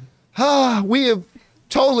 We have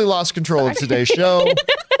totally lost control of today's show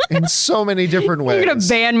in so many different ways. You're going to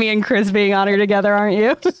ban me and Chris being on here together, aren't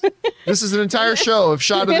you? This is an entire show of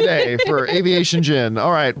Shot of the Day for Aviation Gin.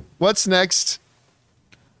 All right, what's next?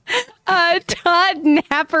 Todd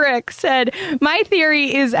Naparick said, my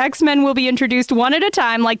theory is X-Men will be introduced one at a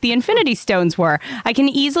time like the Infinity Stones were. I can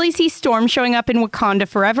easily see Storm showing up in Wakanda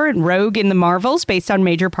Forever and Rogue in the Marvels based on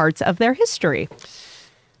major parts of their history.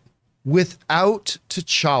 Without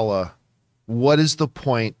T'Challa, what is the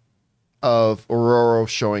point of Aurora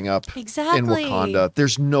showing up in Wakanda?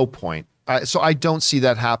 There's no point. So I don't see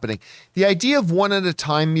that happening. The idea of one at a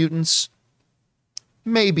time mutants,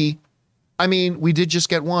 maybe. I mean, we did just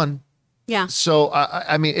get one. Yeah. So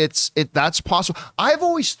I mean, that's possible. I've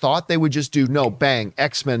always thought they would just do bang,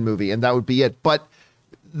 X-Men movie, and that would be it. But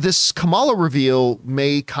this Kamala reveal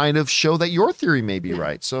may kind of show that your theory may be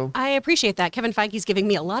right. So I appreciate that. Kevin Feige's giving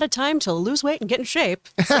me a lot of time to lose weight and get in shape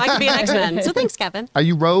so I can be an X-Men. So thanks, Kevin. Are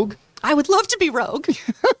you Rogue? I would love to be Rogue.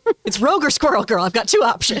 It's Rogue or Squirrel Girl. I've got two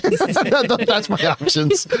options. That's my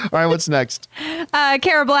options. All right, what's next?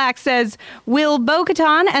 Kara Black says, will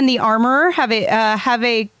Bo-Katan and the Armorer have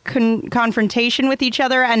a confrontation with each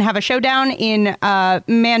other and have a showdown in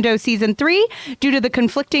Mando Season 3 due to the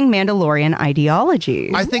conflicting Mandalorian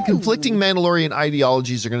ideologies? I think conflicting Mandalorian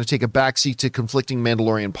ideologies are going to take a backseat to conflicting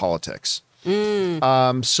Mandalorian politics.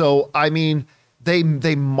 So, I mean, they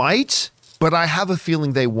might, but I have a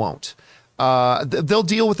feeling they won't. They'll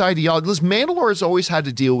deal with ideologies. Mandalore has always had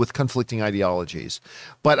to deal with conflicting ideologies,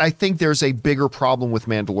 but I think there's a bigger problem with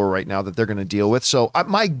Mandalore right now that they're going to deal with. So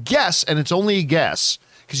my guess, and it's only a guess,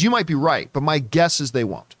 because you might be right, but my guess is they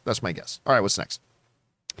won't. That's my guess. All right, what's next?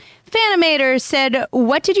 Fanimator said,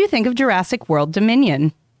 what did you think of Jurassic World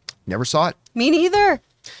Dominion? Never saw it. Me neither.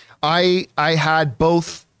 I had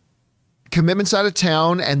both commitments out of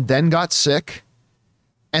town and then got sick.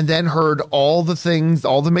 And then heard all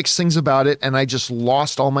the mixed things about it, and I just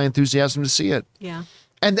lost all my enthusiasm to see it. Yeah.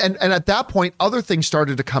 And at that point, other things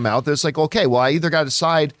started to come out. There's like, okay, well, I either got to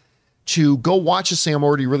decide to go watch a thing I'm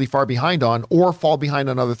already really far behind on, or fall behind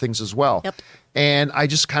on other things as well. Yep. And I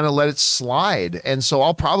just kind of let it slide. And so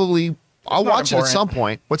I'll watch it at some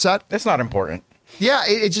point. What's that? It's not important. Yeah,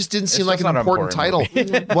 it just didn't seem like an important title,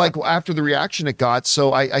 like after the reaction it got.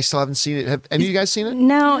 So I still haven't seen it. Have any of you guys seen it?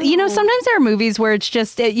 No. You know, sometimes there are movies where it's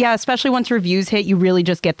just, especially once reviews hit, you really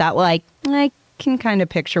just get that, like, I can kind of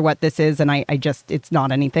picture what this is. And I just, it's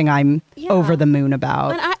not anything I'm over the moon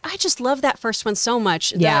about. And I just love that first one so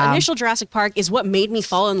much. The initial Jurassic Park is what made me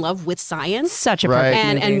fall in love with science. Such a perfect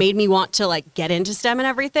movie. And made me want to like get into STEM and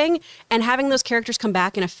everything. And having those characters come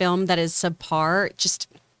back in a film that is subpar just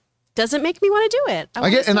doesn't make me want to do it.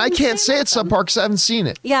 I can't say it's subpar because I haven't seen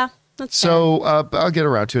it. Yeah, that's so I'll get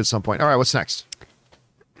around to it at some point. All right, what's next?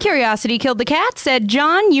 Curiosity Killed the Cat said,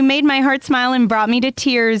 John, you made my heart smile and brought me to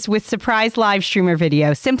tears with surprise live streamer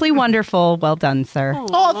video. Simply wonderful. Well done, sir.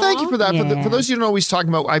 Oh, thank you for that. Yeah. For those of you who don't know what he's talking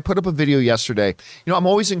about, I put up a video yesterday. You know, I'm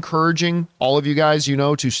always encouraging all of you guys,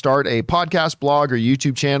 to start a podcast, blog, or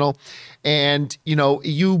YouTube channel. And,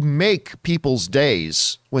 you make people's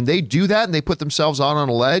days when they do that and they put themselves on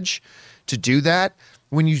a ledge to do that.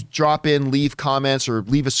 When you drop in, leave comments or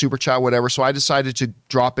leave a super chat, whatever. So I decided to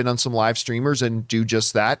drop in on some live streamers and do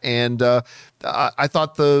just that. And I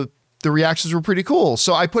thought the reactions were pretty cool.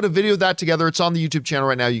 So I put a video of that together. It's on the YouTube channel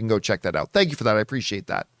right now. You can go check that out. Thank you for that. I appreciate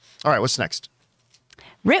that. All right, what's next?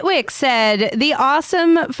 Ritwick said, the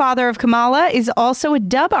awesome father of Kamala is also a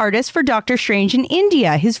dub artist for Doctor Strange in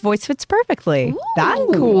India. His voice fits perfectly. Ooh. That's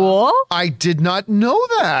cool. I did not know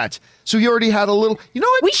that. So he already had a little, you know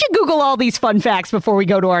what? We should Google all these fun facts before we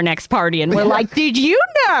go to our next party. And we're like, did you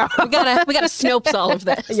know? We gotta Snopes all of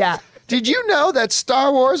this. Yeah. Did you know that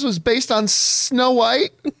Star Wars was based on Snow White?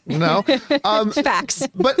 No. Facts.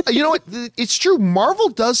 But you know what? It's true. Marvel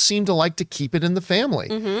does seem to like to keep it in the family.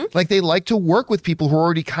 Mm-hmm. Like they like to work with people who are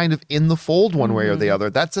already kind of in the fold one way or the other.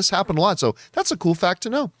 That's happened a lot. So that's a cool fact to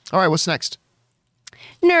know. All right, what's next?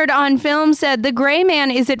 Nerd on Film said The Gray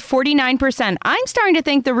Man is at 49%. I'm starting to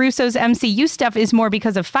think the Russos' MCU stuff is more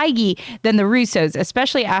because of Feige than the Russos,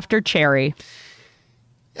 especially after Cherry.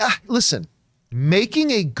 Listen,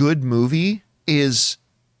 making a good movie is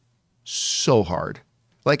so hard.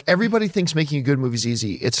 Like, everybody thinks making a good movie is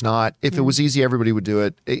easy. It's not. If it was easy, everybody would do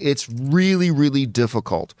it. It's really, really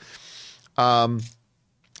difficult.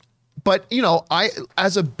 But, you know, I,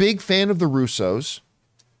 as a big fan of the Russos,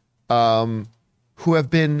 who have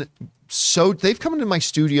been they've come into my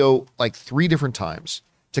studio like 3 different times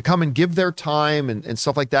to come and give their time and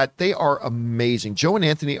stuff like that. They are amazing. Joe and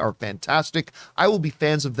Anthony are fantastic. I will be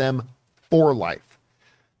fans of them for life.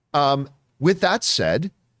 With that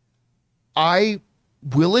said, I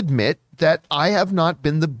will admit that I have not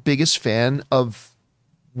been the biggest fan of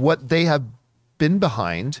what they have been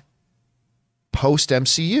behind post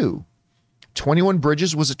MCU. 21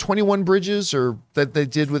 Bridges, was it 21 Bridges or that they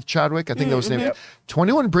did with Chadwick? I think that was the name. Yep.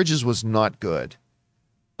 21 Bridges was not good.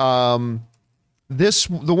 The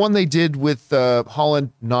one they did with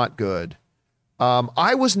Holland, not good.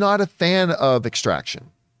 I was not a fan of Extraction,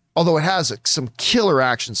 although it has some killer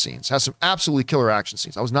action scenes, has some absolutely killer action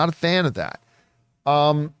scenes. I was not a fan of that.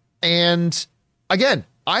 And again,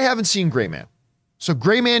 I haven't seen Gray Man. So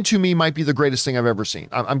Gray Man to me might be the greatest thing I've ever seen.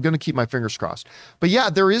 I'm going to keep my fingers crossed. But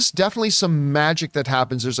yeah, there is definitely some magic that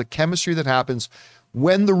happens. There's a chemistry that happens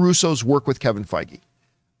when the Russos work with Kevin Feige.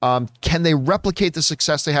 Can they replicate the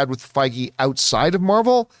success they had with Feige outside of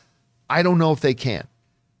Marvel? I don't know if they can.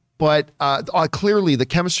 But clearly the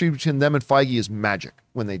chemistry between them and Feige is magic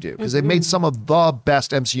when they do, because they've made some of the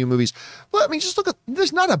best MCU movies. Well, I mean, just look at,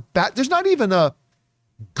 there's not even a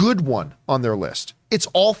good one on their list. It's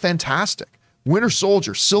all fantastic. Winter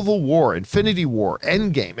Soldier, Civil War, Infinity War,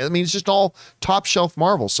 Endgame. I mean, it's just all top shelf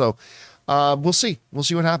Marvel. So we'll see. We'll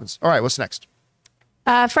see what happens. All right, what's next?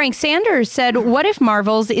 Frank Sanders said, what if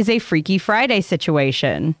Marvel's is a Freaky Friday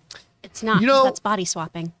situation? It's not. You know, that's body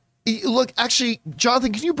swapping. Look, actually,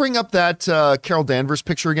 Jonathan, can you bring up that Carol Danvers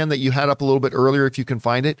picture again that you had up a little bit earlier if you can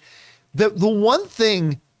find it? The one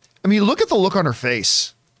thing, I mean, look at the look on her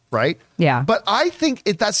face, right? Yeah. But I think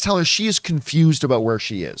that's telling us she is confused about where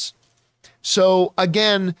she is. So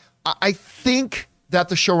again, I think that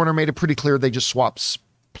the showrunner made it pretty clear they just swapped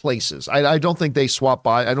places. I don't think they swap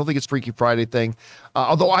by. I don't think it's Freaky Friday thing.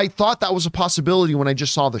 Although I thought that was a possibility when I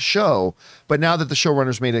just saw the show, but now that the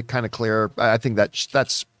showrunners made it kind of clear, I think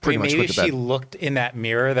that's pretty much maybe put to bed. she looked in that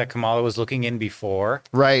mirror that Kamala was looking in before,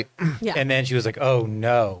 right? Yeah. And then she was like, "Oh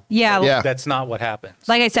no, Yeah. that's not what happens."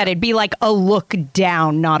 Like I said, it'd be like a look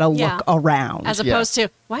down, not a look around. As opposed to,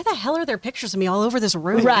 why the hell are there pictures of me all over this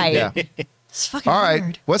room? Right. Yeah. It's fucking All right.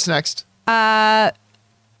 weird. What's next?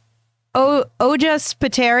 Ojas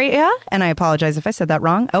Pateria, and I apologize if I said that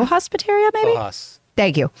wrong. Ojas Pateria, maybe? Us.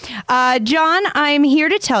 Thank you. John, I'm here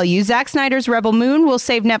to tell you Zack Snyder's Rebel Moon will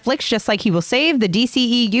save Netflix just like he will save the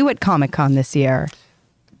DCEU at Comic-Con this year.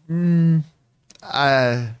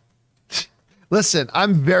 Listen,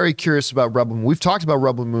 I'm very curious about Rebel Moon. We've talked about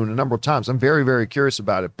Rebel Moon a number of times. I'm very, very curious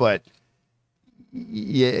about it, but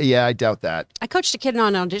yeah, I doubt that. I coached a kid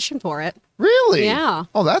on an audition for it. Really? Yeah.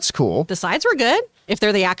 Oh, that's cool. The sides were good, if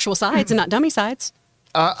they're the actual sides and not dummy sides.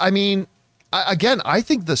 I mean, again, I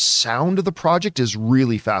think the sound of the project is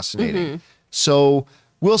really fascinating. So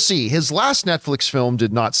we'll see. His last Netflix film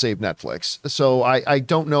did not save Netflix. So I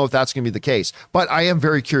don't know if that's going to be the case, but I am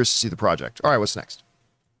very curious to see the project. All right, what's next?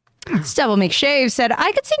 Stubble McShave said,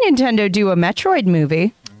 I could see Nintendo do a Metroid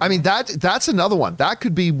movie. I mean, that's another one. That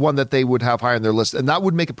could be one that they would have high on their list, and that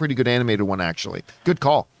would make a pretty good animated one, actually. Good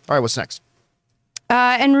call. All right, what's next?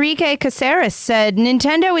 Enrique Caceres said,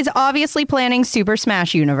 Nintendo is obviously planning Super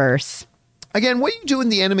Smash Universe. Again, what you do in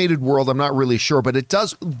the animated world, I'm not really sure, but it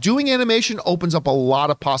does. Doing animation opens up a lot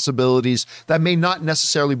of possibilities that may not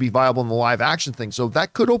necessarily be viable in the live action thing. So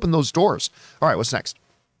that could open those doors. All right, what's next?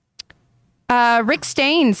 Rick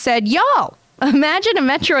Stain said, y'all, imagine a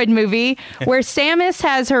Metroid movie where Samus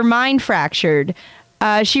has her mind fractured.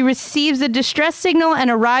 She receives a distress signal and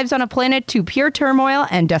arrives on a planet to pure turmoil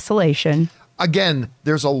and desolation. Again,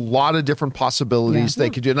 there's a lot of different possibilities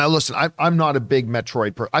they could do. Now, listen, I'm not a big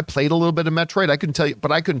Metroid I played a little bit of Metroid. I couldn't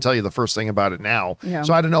tell you the first thing about it now. Yeah.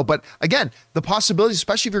 So I don't know. But again, the possibilities,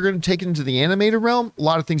 especially if you're going to take it into the animated realm, a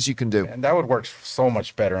lot of things you can do. And that would work so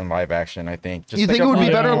much better in live action, I think. You think it would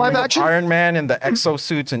be better in live action? Iron Man and the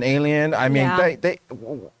exosuits and Alien. I mean, they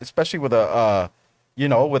especially with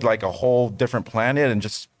with like a whole different planet and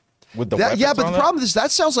just with the weapons but the on problem is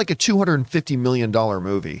that sounds like a $250 million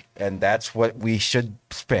movie, and that's what we should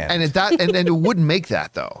spend. And it wouldn't make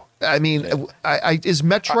that though. I mean, is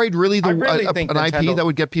Metroid really an IP that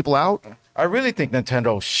would get people out? I really think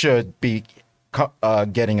Nintendo should be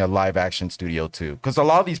getting a live action studio too, because a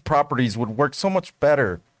lot of these properties would work so much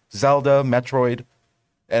better. Zelda, Metroid,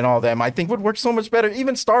 and all them, I think would work so much better.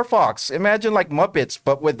 Even Star Fox. Imagine like Muppets,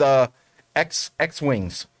 but with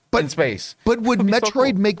X-wings in space. But would That'd be Metroid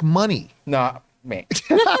so cool. make money? Nah, man.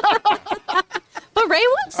 But Ray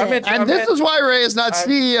wants it. And this is why Ray is not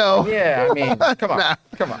CEO. Yeah, I mean, come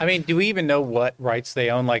on. I mean, do we even know what rights they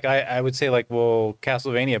own? Like, I would say, like, well,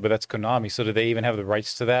 Castlevania, but that's Konami. So do they even have the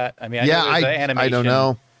rights to that? I mean, I know there's the animation. I don't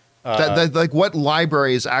know. Like what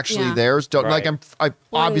library is actually Yeah. theirs? Don't Right. like I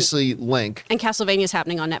obviously Link. And Castlevania's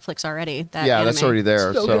happening on Netflix already. That Yeah, that's anime. already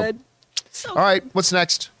there. So So, good. So all right, what's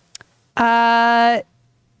next?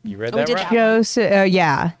 You read we that did right? that.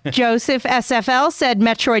 Joseph, Joseph SFL said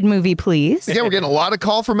Metroid movie, please. Again, we're getting a lot of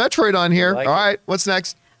call for Metroid on here. Like all it. right, what's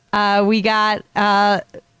next? We got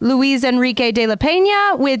Luis Enrique de la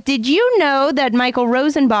Peña with, did you know that Michael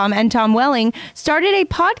Rosenbaum and Tom Welling started a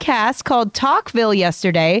podcast called Talkville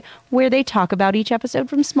yesterday where they talk about each episode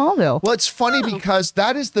from Smallville? Well, it's funny because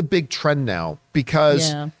that is the big trend now because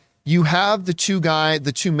Yeah. you have the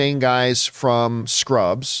two main guys from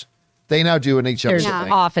Scrubs. They now do an each There's episode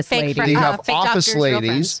thing. Office Fake Lady. friend- You have fake Office doctors, Ladies.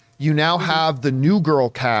 girlfriends. You now have the New Girl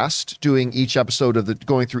cast doing each episode of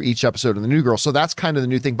going through each episode of the New Girl. So that's kind of the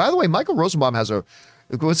new thing. By the way, Michael Rosenbaum has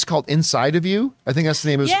what's called Inside of You. I think that's the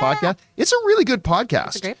name of his Yeah. podcast. It's a really good podcast.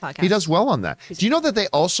 It's a great podcast. He does well on that. Do you know that they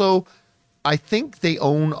also, I think they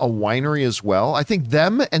own a winery as well. I think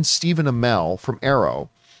them and Stephen Amell from Arrow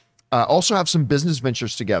also have some business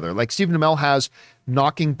ventures together. Like Stephen Amell has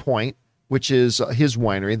Knocking Point, which is his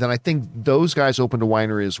winery. Then I think those guys opened a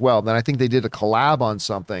winery as well. Then I think they did a collab on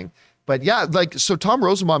something. But yeah, like, so Tom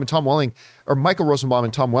Rosenbaum and Tom Welling, or Michael Rosenbaum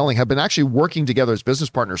and Tom Welling, have been actually working together as business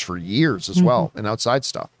partners for years as well, and outside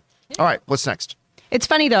stuff. All right, what's next? It's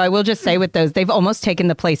funny, though. I will just say with those, they've almost taken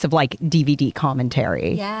the place of like DVD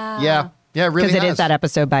commentary. Yeah. Yeah, it really Because it has. is that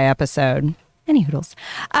episode by episode. Any hoodles.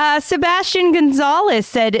 Sebastian Gonzalez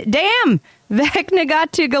said, damn, Vecna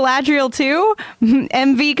got to Galadriel too?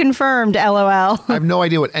 MV confirmed, LOL. I have no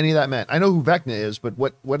idea what any of that meant. I know who Vecna is, but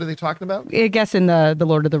what are they talking about? I guess in the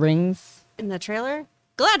Lord of the Rings. In the trailer,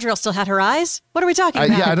 Galadriel still had her eyes. What are we talking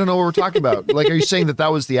about? Yeah, I don't know what we're talking about. Like, are you saying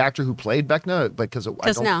that was the actor who played Vecna? Because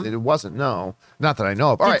no. it wasn't. No, not that I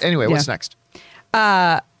know of. All right, anyway, what's yeah. next?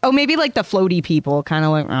 Oh, maybe like the floaty people, kind of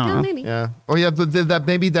like, I don't Oh, know. maybe. Yeah. Oh, yeah. That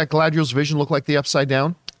maybe that Galadriel's vision looked like the Upside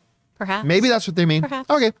Down. Perhaps. Maybe that's what they mean. Perhaps.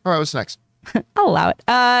 Okay. All right. What's next? I'll allow it.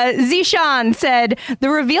 Zishan said the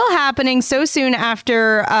reveal happening so soon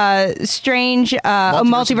after Strange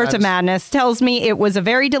Multiverse of Madness tells me it was a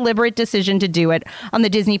very deliberate decision to do it on the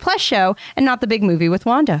Disney Plus show and not the big movie with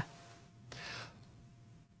Wanda.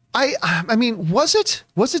 I mean, was it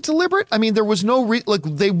deliberate? I mean, there was no like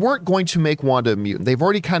they weren't going to make Wanda a mutant. They've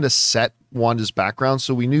already kind of set Wanda's background,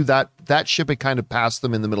 so we knew that ship had kind of passed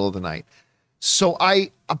them in the middle of the night. So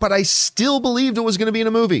but I still believed it was going to be in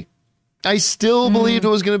a movie. I still believed it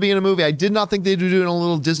was going to be in a movie. I did not think they'd do it in a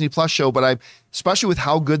little Disney Plus show, but especially with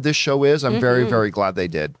how good this show is, I'm very, very glad they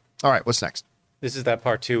did. All right, what's next? This is that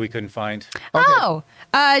part 2 we couldn't find. Oh,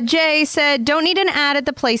 Jay said, don't need an ad at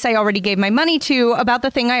the place I already gave my money to about the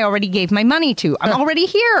thing I already gave my money to. I'm already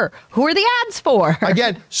here. Who are the ads for?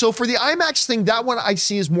 Again, so for the IMAX thing, that one I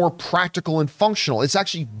see is more practical and functional. It's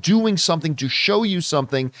actually doing something to show you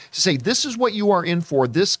something, to say, this is what you are in for,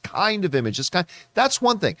 this kind of image. That's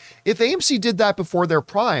one thing. If AMC did that before their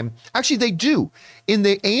Prime, actually they do. In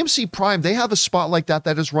the AMC Prime, they have a spot like that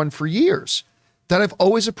has run for years, that I've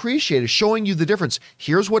always appreciated, showing you the difference.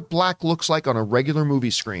 Here's what black looks like on a regular movie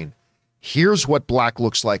screen. Here's what black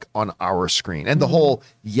looks like on our screen. And the whole,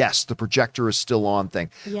 yes, the projector is still on thing.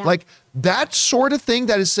 Yeah. Like that sort of thing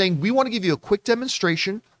that is saying, we want to give you a quick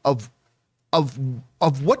demonstration of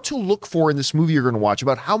what to look for in this movie you're going to watch,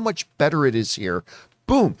 about how much better it is here.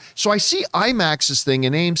 Boom. So I see IMAX's thing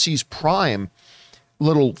and AMC's Prime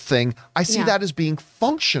little thing. I see that as being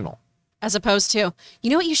functional. As opposed to,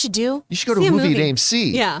 you know what you should do? You should go to See a movie at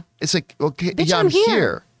AMC. Yeah. It's like, okay, Bitch, yeah, I'm I'm here.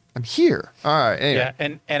 here. I'm here. All right. Anyway.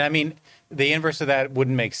 Yeah, and I mean, the inverse of that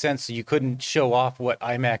wouldn't make sense. So you couldn't show off what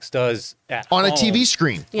IMAX does at On a home. TV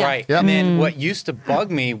screen. Yeah. Right. Yep. And then what used to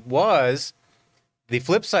bug me was the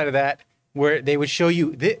flip side of that, where they would show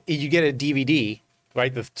you, you get a DVD,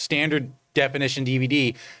 right? The standard definition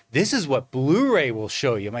DVD. This is what Blu-ray will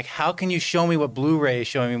show you. I'm like, how can you show me what Blu-ray is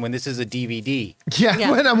showing me when this is a DVD?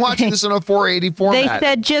 Yeah, when I'm watching this in a 480 They format.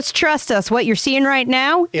 said, just trust us. What you're seeing right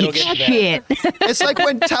now, It'll it's get shit. It's like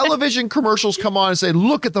when television commercials come on and say,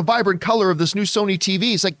 look at the vibrant color of this new Sony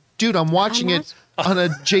TV. It's like, dude, I'm watching it on a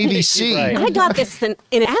JVC. Right. I got this in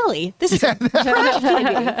an alley. This is a trash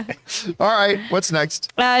TV. All right, what's next?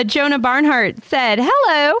 Jonah Barnhart said,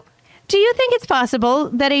 hello. Do you think it's possible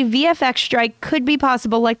that a VFX strike could be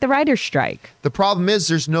possible like the writer's strike? The problem is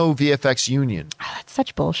there's no VFX union. Oh, that's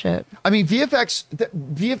such bullshit. I mean,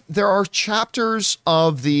 there are chapters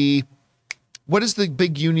of what is the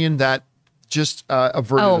big union that just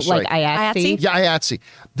averted a strike? Like IATSE? Yeah, IATSE.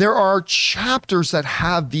 There are chapters that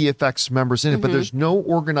have VFX members in it, but there's no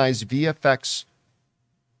organized VFX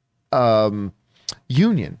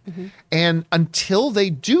union. And until they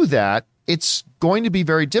do that, it's going to be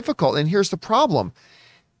very difficult. And here's the problem.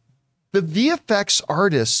 The VFX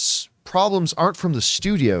artists' problems aren't from the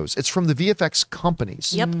studios. It's from the VFX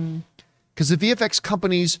companies. Yep. Because the VFX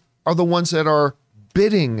companies are the ones that are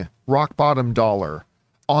bidding rock bottom dollar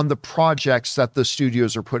on the projects that the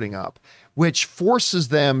studios are putting up, which forces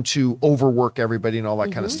them to overwork everybody and all that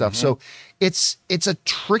kind of stuff. So it's a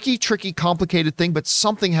tricky, complicated thing, but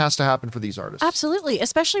something has to happen for these artists. Absolutely,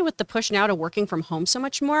 especially with the push now to working from home so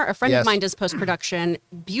much more. A friend of mine does post-production,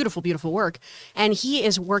 beautiful work, and he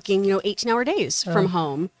is working, 18-hour days from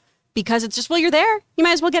home because it's just, well, you're there. You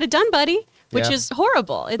might as well get it done, buddy, which is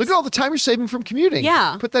horrible. Look at all the time you're saving from commuting.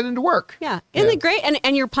 Yeah. Put that into work. Yeah. Isn't it great?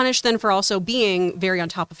 And you're punished then for also being very on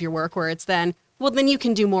top of your work, where it's then, well, then you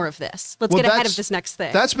can do more of this. Let's get ahead of this next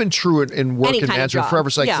thing. That's been true in work Any and kind of management job. forever.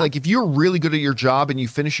 It's Yeah. like if you're really good at your job and you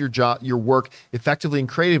finish your work effectively and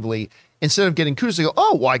creatively, instead of getting kudos, they go,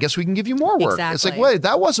 oh, well, I guess we can give you more work. It's like, Exactly. wait,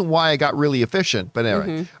 that wasn't why I got really efficient. But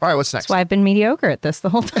anyway. All right, what's next? That's why I've been mediocre at this the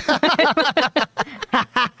whole time.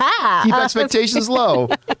 Keep expectations low.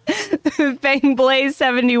 Bang Blaze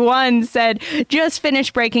 71 said, just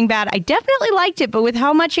finished Breaking Bad. I definitely liked it, but with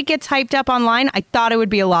how much it gets hyped up online, I thought it would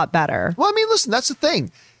be a lot better. Well, I mean, listen, that's the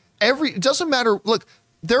thing. It doesn't matter. Look,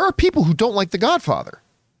 there are people who don't like The Godfather.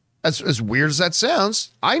 As weird as that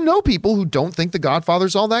sounds, I know people who don't think The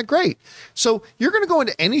Godfather's all that great. So you're going to go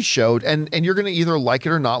into any show and you're going to either like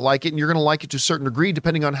it or not like it, and you're going to like it to a certain degree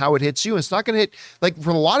depending on how it hits you. And it's not going to hit, like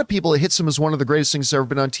for a lot of people, it hits them as one of the greatest things that's ever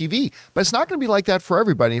been on TV. But it's not going to be like that for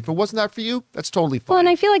everybody. If it wasn't that for you, that's totally fine. Well, and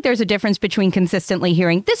I feel like there's a difference between consistently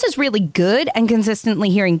hearing, this is really good, and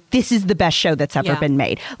consistently hearing, this is the best show that's ever been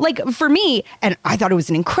made. Like for me, and I thought it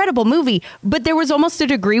was an incredible movie, but there was almost a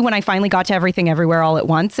degree when I finally got to Everything Everywhere All at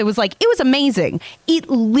Once. It was like, it was amazing. It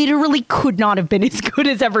literally could not have been as good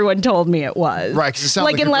as everyone told me it was. Right, 'cause it sounded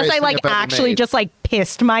like the unless greatest I thing I've ever actually made. just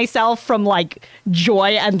pissed myself from joy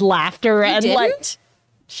and laughter and didn't?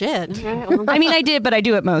 Shit. I mean, I did, but I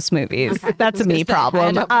do at most movies. That's a me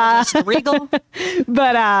problem. Regal.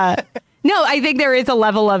 But no, I think there is a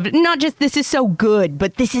level of not just this is so good,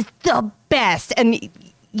 but this is the best. And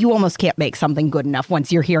you almost can't make something good enough once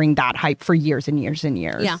you're hearing that hype for years and years and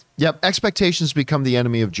years. Yeah. Yep, expectations become the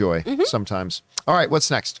enemy of joy sometimes. All right, what's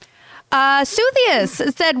next?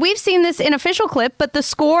 Suthius said, we've seen this in official clip, but the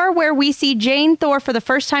score where we see Jane Thor for the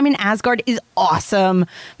first time in Asgard is awesome.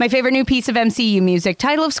 My favorite new piece of MCU music.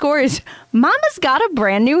 Title of score is Mama's Got a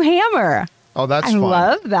Brand New Hammer. Oh, that's I fun.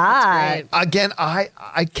 love that. Again, I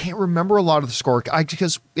can't remember a lot of the score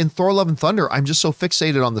because in Thor: Love and Thunder, I'm just so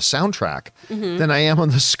fixated on the soundtrack than I am on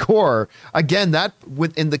the score. Again, that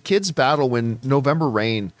in the kids' battle when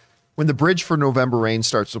the bridge for November Rain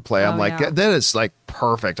starts to play, I'm like, that is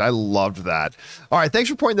perfect. I loved that. All right, thanks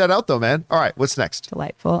for pointing that out, though, man. All right, what's next?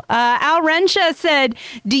 Delightful. Al Rensha said,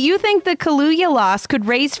 do you think the Kaluuya loss could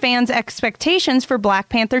raise fans' expectations for Black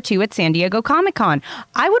Panther 2 at San Diego Comic-Con?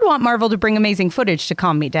 I would want Marvel to bring amazing footage to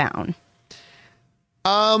calm me down.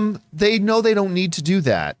 They know they don't need to do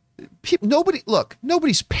that. Nobody's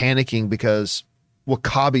panicking because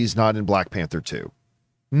W'Kabi's not in Black Panther 2.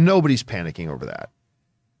 Nobody's panicking over that.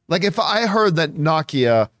 Like if I heard that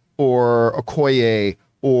Nakia or Okoye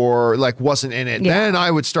or wasn't in it, then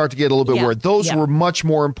I would start to get a little bit worried. Those were much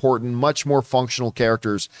more important, much more functional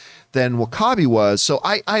characters than W'Kabi was. So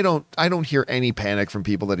I don't hear any panic from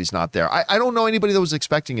people that he's not there. I don't know anybody that was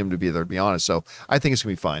expecting him to be there, to be honest. So I think it's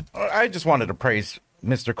gonna be fine. I just wanted to praise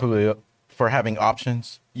Mr. Kaluuya for having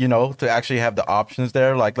options, to actually have the options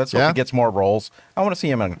there. Let's hope he gets more roles. I want to see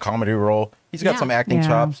him in a comedy role. He's got some acting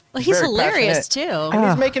chops. Well, he's very hilarious passionate, too. and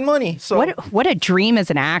he's making money. So What a dream as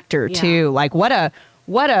an actor too. What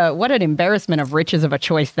an embarrassment of riches of a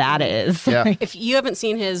choice that is. Yeah. If you haven't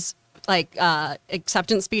seen his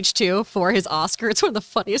acceptance speech too for his Oscar, it's one of the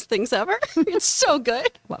funniest things ever. It's so good.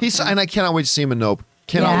 And I cannot wait to see him in Nope.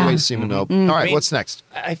 Cannot wait to see him in Nope. All right, what's next?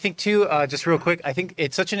 I think too, just real quick, I think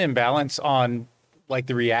it's such an imbalance on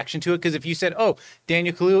the reaction to it, because if you said, "Oh,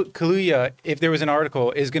 Daniel Kaluuya, if there was an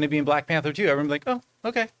article, is going to be in Black Panther 2," everyone's like, "Oh,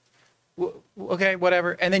 okay, okay,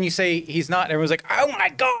 whatever." And then you say he's not, and everyone's like, "Oh my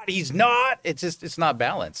God, he's not!" It's not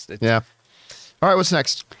balanced. Yeah. All right, what's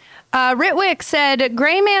next? Ritwick said,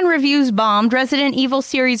 Gray Man reviews bombed, Resident Evil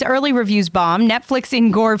series early reviews bombed, Netflix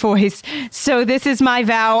in gore voice. So this is my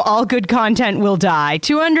vow, all good content will die.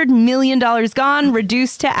 $200 million gone,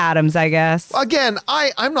 reduced to atoms, I guess. Again,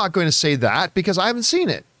 I'm not going to say that because I haven't seen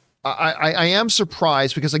it. I am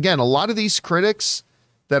surprised because, again, a lot of these critics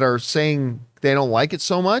that are saying they don't like it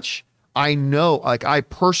so much, I know, like I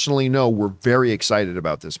personally know we're very excited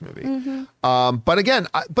about this movie. But again,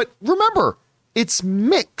 but remember, it's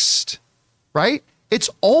mixed, right? It's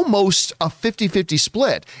almost a 50-50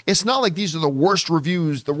 split. It's not like these are the worst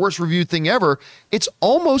reviews, the worst reviewed thing ever. It's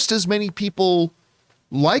almost as many people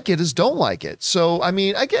like it as don't like it. So, I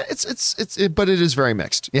mean, again, but it is very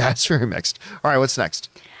mixed. Yeah, it's very mixed. All right, what's next?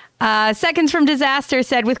 Seconds from Disaster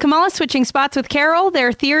said, with Kamala switching spots with Carol, there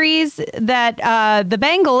are theories that the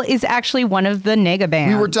Bengal is actually one of the nega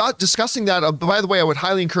bands. We were discussing that. By the way, I would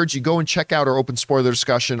highly encourage you go and check out our open spoiler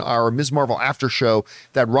discussion, our Ms. Marvel after show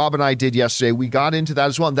that Rob and I did yesterday. We got into that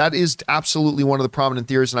as well. And that is absolutely one of the prominent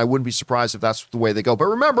theories, and I wouldn't be surprised if that's the way they go. But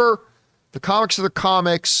remember, the comics are the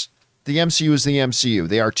comics. The MCU is the MCU.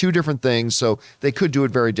 They are two different things, so they could do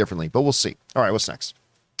it very differently. But we'll see. All right, what's next?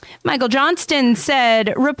 Michael Johnston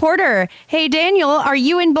said, reporter, hey, Daniel, are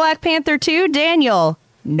you in Black Panther 2? Daniel,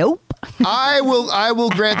 nope. I will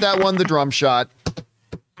grant that one the drum shot.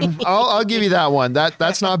 I'll give you that one.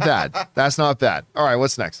 That's not bad. That's not bad. All right,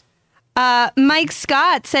 what's next? Mike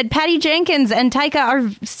Scott said Patty Jenkins and Taika are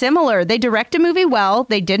similar. They direct a movie well,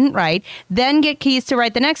 they didn't write, then get keys to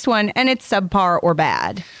write the next one, and it's subpar or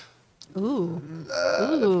bad. Ooh.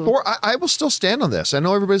 Thor, I will still stand on this. I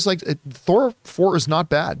know everybody's like, Thor 4 is not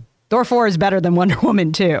bad. Thor 4 is better than Wonder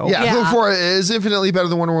Woman 2. Yeah, Thor 4 is infinitely better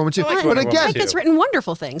than Wonder Woman 2. like But Wonder again, Woman Taika's written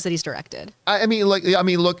wonderful things that he's directed. I mean, look, you're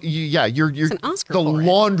an Oscar the for it.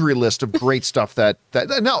 laundry list of great stuff that.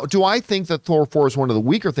 Now, do I think that Thor 4 is one of the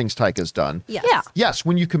weaker things Taika's done? Yes. Yeah. Yes,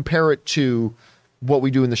 when you compare it to What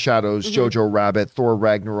We Do in the Shadows, Jojo Rabbit, Thor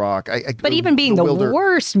Ragnarok. But even being the Wilder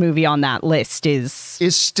worst movie on that list is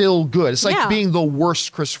still good. It's like Yeah. being the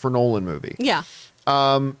worst Christopher Nolan movie. Yeah.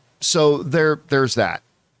 So there's that.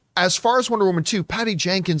 As far as Wonder Woman 2, Patty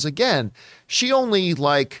Jenkins, again, she only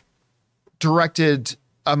directed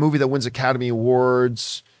a movie that wins Academy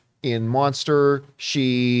Awards in Monster.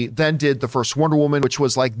 She then did the first Wonder Woman, which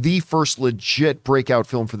was like the first legit breakout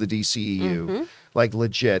film for the DCEU. Like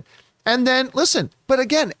legit. And then, listen, but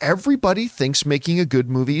again, everybody thinks making a good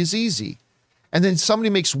movie is easy. And then somebody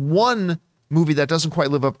makes one movie that doesn't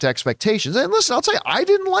quite live up to expectations. And listen, I'll tell you, I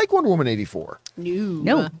didn't like Wonder Woman 84.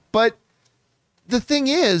 no. But the thing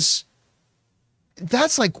is,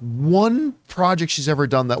 that's like one project she's ever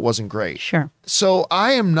done that wasn't great. Sure. So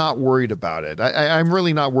I am not worried about it. I'm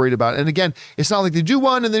really not worried about it. And again, it's not like they do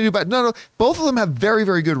one and they do bad. No. Both of them have very,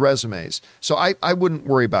 very good resumes. So I wouldn't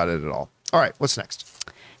worry about it at all. All right, what's next?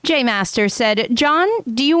 J Master said, John,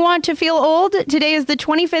 do you want to feel old? Today is the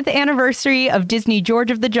 25th anniversary of Disney George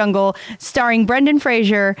of the Jungle, starring Brendan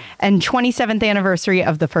Fraser, and 27th anniversary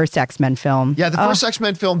of the first X-Men film. Yeah, the first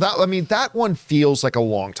X-Men film, that one feels like a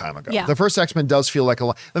long time ago. Yeah. The first X-Men does feel like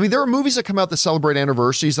there are movies that come out that celebrate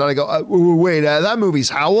anniversaries that I go, wait, that movie's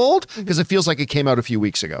how old? Because it feels like it came out a few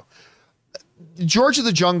weeks ago. George of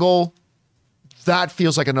the Jungle, that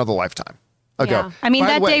feels like another lifetime ago. Yeah. I mean, By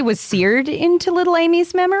the that way, day was seared into little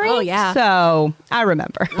Amy's memory. Oh, yeah. So I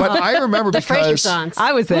remember. But I remember The Fraser because sons.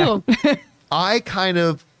 I was there. Ooh. I kind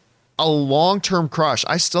of, a long-term crush,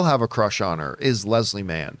 I still have a crush on her, is Leslie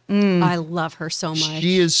Mann. I love her so much.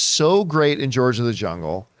 She is so great in George of the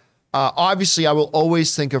Jungle. Obviously, I will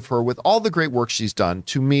always think of her with all the great work she's done.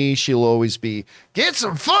 To me, she'll always be, get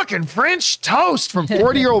some fucking French toast from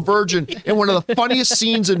 40-Year-Old Virgin in one of the funniest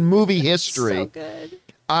scenes in movie history. So good.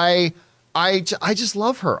 I just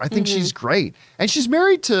love her. I think she's great. And she's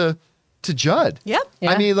married to Judd. Yep.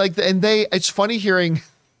 Yeah. I mean, it's funny hearing.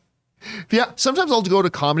 Yeah, sometimes I'll go to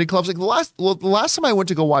comedy clubs. Like the last time I went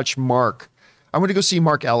to go watch Mark, I went to go see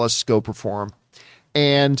Mark Ellis go perform.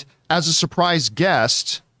 And as a surprise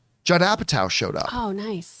guest, Judd Apatow showed up. Oh,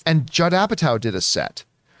 nice. And Judd Apatow did a set.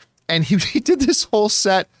 And he did this whole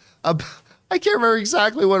set of, I can't remember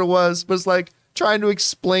exactly what it was, but it's like trying to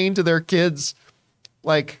explain to their kids,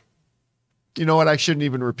 like, you know what? I shouldn't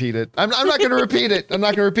even repeat it. I'm not going to repeat it. I'm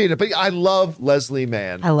not going to repeat it. But I love Leslie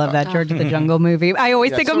Mann. I love that George of the Jungle movie. I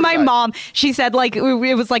always think so of my do I. mom. She said like it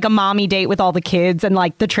was like a mommy date with all the kids, and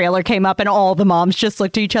like the trailer came up and all the moms just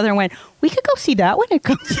looked at each other and went, we could go see that when it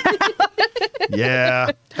comes out.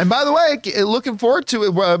 Yeah. And by the way, looking forward to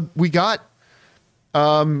it. We got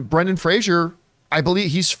Brendan Fraser. I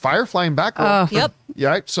believe he's Firefly in Batgirl. Yep. Yeah.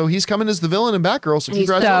 Right? So he's coming as the villain in Batgirl. So And he's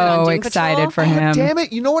congratulations. on So Doom excited Patrol. for him. Damn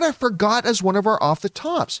it. You know what I forgot as one of our off the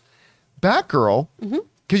tops? Batgirl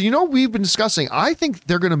because we've been discussing, I think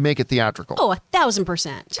they're going to make it theatrical. Oh,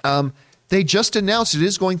 1,000%. They just announced it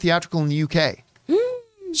is going theatrical in the UK.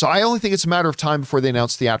 So I only think it's a matter of time before they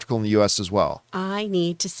announce theatrical in the US as well. I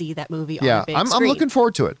need to see that movie on Yeah, a big I'm screen. looking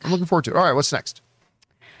forward to it. All right, what's next?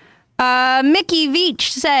 Mickey Veach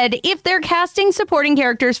said, if they're casting supporting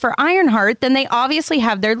characters for Ironheart, then they obviously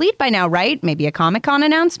have their lead by now, right? Maybe a Comic-Con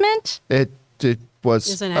announcement? It was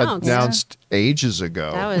It was announced. announced ages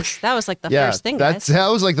ago. That was like the first thing, guys. That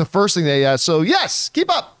was like the first thing they so yes, keep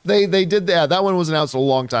up. They did that. That one was announced a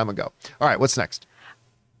long time ago. All right, what's next?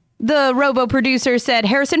 The Robo producer said,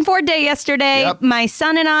 Harrison Ford Day yesterday. Yep. My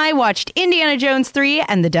son and I watched Indiana Jones 3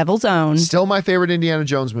 and The Devil's Own. Still my favorite Indiana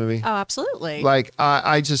Jones movie. Oh, absolutely. Like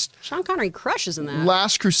I just Sean Connery crushes in that.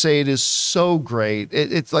 Last Crusade is so great.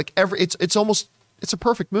 It's like it's almost it's a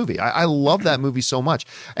perfect movie. I love that movie so much.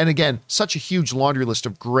 And again, such a huge laundry list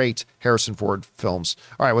of great Harrison Ford films.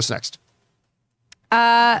 All right, what's next?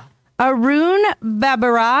 Arun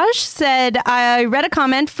Babaraj said, I read a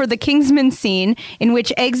comment for the Kingsman scene in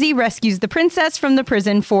which Eggsy rescues the princess from the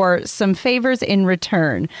prison for some favors in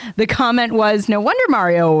return. The comment was, no wonder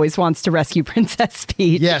Mario always wants to rescue Princess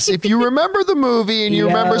Peach. Yes, if you remember the movie and you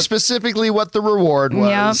remember specifically what the reward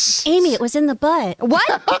was. Amy, it was in the butt. What?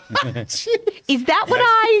 Is that what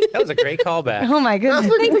I... That was a great callback. Oh my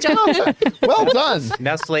goodness. Thanks, John. Well done.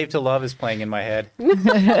 Now Slave to Love is playing in my head.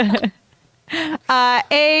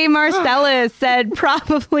 A. Marcellus said,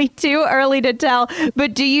 probably too early to tell,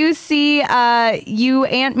 but do you see you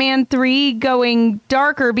Ant-Man 3 going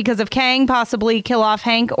darker because of Kang possibly kill off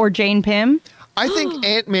Hank or Jane Pym? I think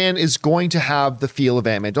Ant-Man is going to have the feel of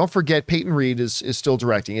Ant-Man. Don't forget, Peyton Reed is still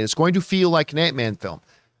directing it. It's going to feel like an Ant-Man film.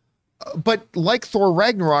 But like Thor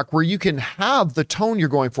Ragnarok, where you can have the tone you're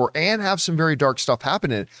going for and have some very dark stuff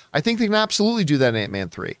happen in it, I think they can absolutely do that in Ant-Man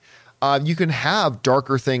 3. You can have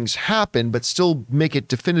darker things happen, but still make it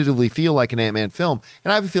definitively feel like an Ant-Man film.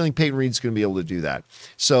 And I have a feeling Peyton Reed's going to be able to do that.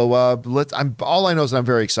 So all I know is I'm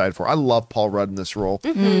very excited for. I love Paul Rudd in this role.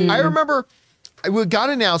 Mm-hmm. I remember it got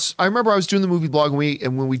announced. I remember I was doing the movie blog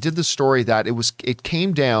and when we did the story that it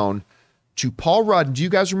came down to Paul Rudd. Do you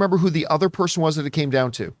guys remember who the other person was that it came down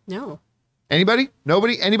to? No. Anybody?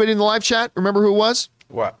 Nobody? Anybody in the live chat remember who it was?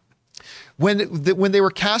 What? When they were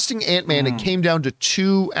casting Ant-Man, it came down to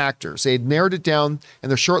two actors. They had narrowed it down, and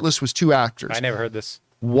their short list was two actors. I never heard this.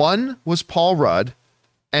 One was Paul Rudd,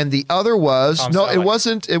 and the other was Tom no,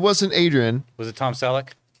 Selleck. it wasn't Adrian. Was it Tom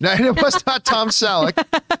Selleck? No, it was not Tom Selleck.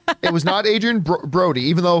 It was not Adrian Brody.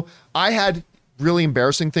 Even though I had really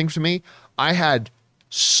embarrassing things for me, I had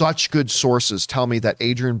such good sources tell me that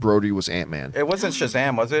Adrian Brody was Ant-Man. It wasn't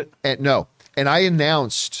Shazam, was it? No, and I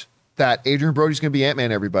announced that Adrian Brody's going to be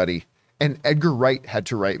Ant-Man. Everybody. And Edgar Wright had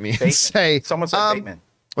to write me and say, someone said Bateman.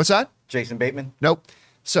 What's that? Jason Bateman? Nope.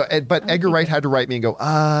 So, but Edgar Wright had to write me and go,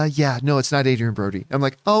 yeah, no, it's not Adrian Brody. I'm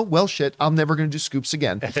like, oh, well, shit. I'm never going to do Scoops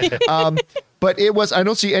again. But it was, I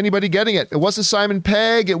don't see anybody getting it. It wasn't Simon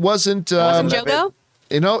Pegg. It wasn't Jogo?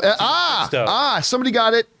 Somebody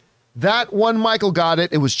got it. That one Michael got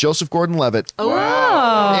it. It was Joseph Gordon-Levitt. Oh.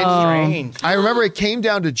 Wow. It's strange. I remember it came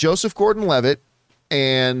down to Joseph Gordon-Levitt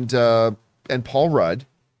and Paul Rudd.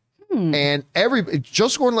 And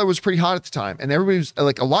Joseph Gordon-Levitt was pretty hot at the time. And everybody was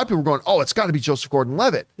like, a lot of people were going, oh, it's got to be Joseph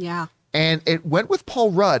Gordon-Levitt. Yeah. And it went with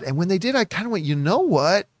Paul Rudd. And when they did, I kind of went, you know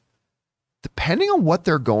what? Depending on what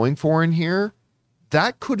they're going for in here,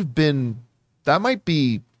 that might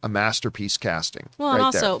be a masterpiece casting. Well, and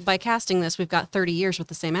also by casting this, we've got 30 years with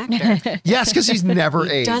the same actor. Yes, because he's never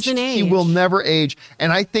aged. Doesn't age. He will never age.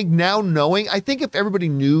 And I think now I think if everybody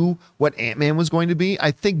knew what Ant-Man was going to be, I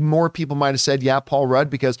think more people might have said, yeah, Paul Rudd,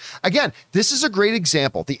 because again, this is a great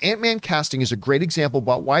example. The Ant-Man casting is a great example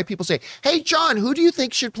about why people say, hey, John, who do you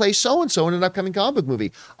think should play so-and-so in an upcoming comic book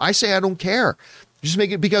movie? I say, I don't care. Just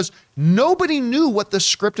make it, because nobody knew what the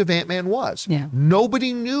script of Ant-Man was. Yeah.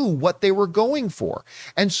 Nobody knew what they were going for.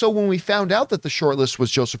 And so when we found out that the shortlist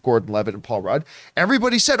was Joseph Gordon-Levitt and Paul Rudd,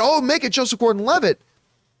 everybody said, oh, make it Joseph Gordon-Levitt.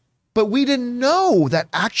 But we didn't know that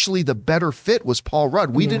actually the better fit was Paul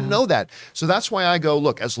Rudd. We didn't know that. So that's why I go,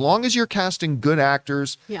 look, as long as you're casting good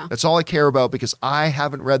actors, that's all I care about, because I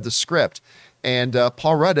haven't read the script. And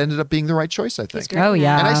Paul Rudd ended up being the right choice, I think. Oh,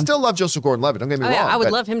 yeah. And I still love Joseph Gordon-Levitt. Don't get me wrong. I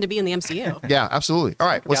would love him to be in the MCU. Yeah, absolutely. All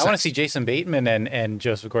right. I want to see Jason Bateman and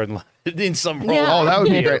Joseph Gordon-Levitt in some role. Oh, that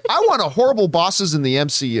would be great. I want a horrible bosses in the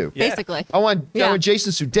MCU. Yeah. Basically. I want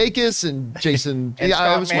Jason Sudeikis and Jason. And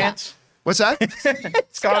Scott Mance. What's that?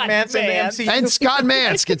 Scott Mance in the MCU. And Scott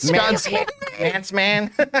Mance. Get Scott Mance,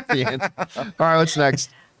 man. All right, what's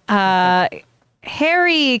next?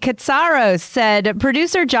 Harry Katsaros said,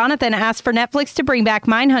 producer Jonathan asked for Netflix to bring back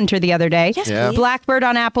Mindhunter the other day. Yes, Yeah. please. Blackbird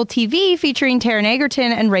on Apple TV featuring Taron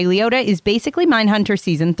Egerton and Ray Liotta is basically Mindhunter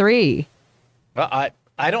Season 3. Well,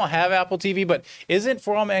 I don't have Apple TV, but isn't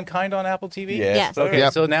For All Mankind on Apple TV? Yes. Okay,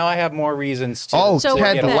 Yep. so now I have more reasons to. Oh, So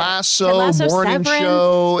Ted we're good. Lasso, Ted Lasso, morning Severance.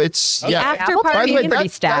 show. It's yeah. After Apple Party. By the way, TV pretty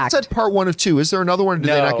that's stacked. at part 1 of 2. Is there another one? Or did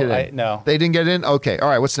they No, not get in? no. They didn't get in. Okay. All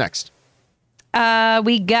right. What's next?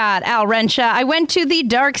 We got Al Rensha. I went to the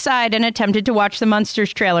dark side and attempted to watch the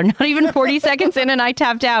Munsters trailer. Not even 40 seconds in and I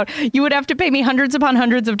tapped out. You would have to pay me hundreds upon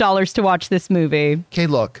hundreds of dollars to watch this movie. Okay.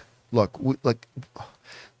 Look.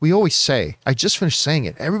 We always say. I just finished saying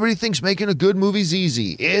it. Everybody thinks making a good movie's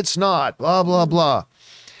easy. It's not. Blah blah blah.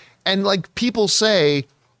 And like people say,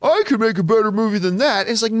 I could make a better movie than that.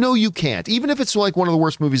 It's like, no, you can't. Even if it's like one of the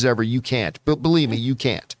worst movies ever, you can't. But believe me, you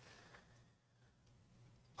can't.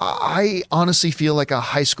 I honestly feel like a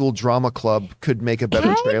high school drama club could make a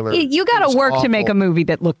better trailer. You got It was to work to make a awful. movie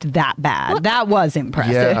that looked that bad. That was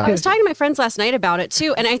impressive. Yeah. I was talking to my friends last night about it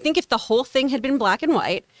too, and I think if the whole thing had been black and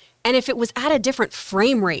white, and if it was at a different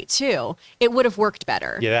frame rate too, it would have worked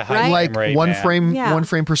better. Yeah, that high right? Like rate, one man. frame, Yeah. 1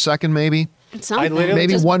 frame per second, maybe. Something. I literally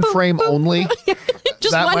Maybe Just one boop, frame boop. only.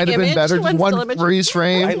 Just That one might have been image, better. Just still one image. freeze I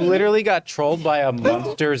frame. literally got trolled by a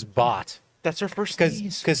Munsters bot That's her first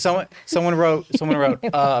sneeze. because someone wrote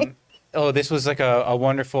oh, this was like a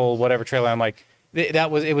wonderful whatever trailer. I'm like,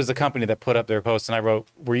 it was the company that put up their post, and I wrote,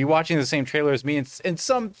 were you watching the same trailer as me? And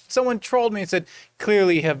someone trolled me and said,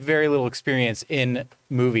 clearly you have very little experience in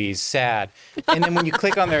movies. Sad. And then when you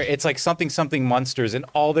click on there, it's like something Munsters, and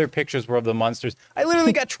all their pictures were of the Munsters. I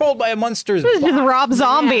literally got trolled by a Munsters This is bot. Rob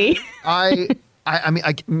Zombie. I mean,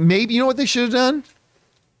 maybe you know what they should have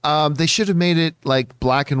done. They should have made it like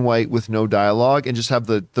black and white with no dialogue, and just have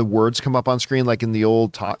the words come up on screen like in the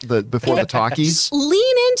old before the talkies.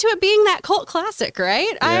 Lean into it being that cult classic,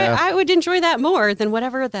 right? Yeah. I would enjoy that more than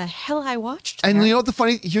whatever the hell I watched. And there. you know what the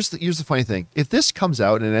funny here's the funny thing. If this comes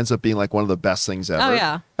out and it ends up being like one of the best things ever,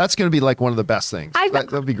 yeah. that's going to be like one of the best things.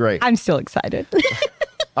 That'd be great. I'm still excited. It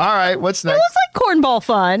All right, what's next? was like cornball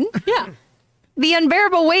fun. yeah. The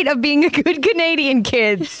unbearable weight of being a good Canadian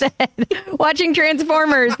kid said, watching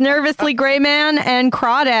Transformers, Nervously Gray Man, and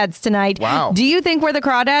Crawdads tonight. Wow. Do you think Where the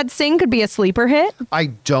Crawdads Sing could be a sleeper hit? I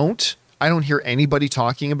don't hear anybody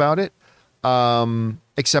talking about it,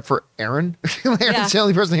 except for Aaron. Aaron's the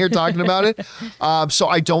only person here talking about it. So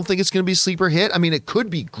I don't think it's going to be a sleeper hit. I mean, it could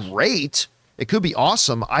be great. It could be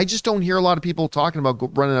awesome. I just don't hear a lot of people talking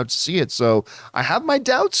about running out to see it. So I have my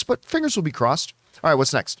doubts, but fingers will be crossed. All right,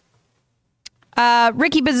 what's next?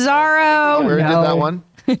 Ricky Bizarro. We already did that one.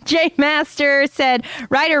 Jay Master said,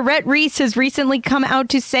 writer Rhett Reese has recently come out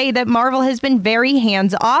to say that Marvel has been very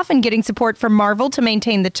hands-off in getting support from Marvel to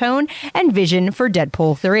maintain the tone and vision for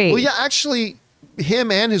Deadpool 3. Well, yeah, actually,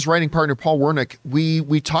 him and his writing partner, Paul Wernick,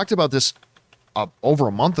 we talked about this over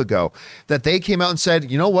a month ago, that they came out and said,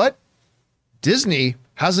 you know what? Disney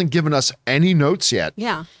hasn't given us any notes yet.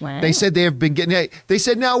 Yeah. Wow. They said they have been getting. They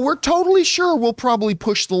said now we're totally sure we'll probably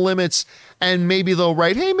push the limits, and maybe they'll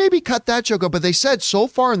write, hey, maybe cut that joke out. But they said so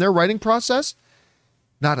far in their writing process,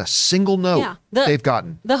 not a single note Yeah. they've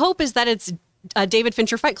gotten. The hope is that it's a David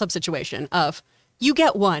Fincher Fight Club situation of you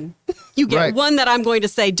get one. You get Right. one that I'm going to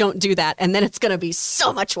say don't do that, and then it's going to be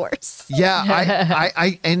so much worse. Yeah,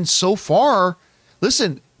 I and so far,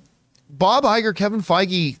 listen, Bob Iger, Kevin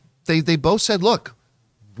Feige, they both said, look,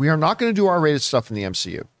 we are not going to do R-rated stuff in the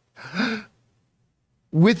MCU.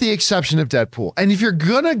 With the exception of Deadpool. And if you're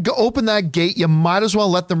going to open that gate, you might as well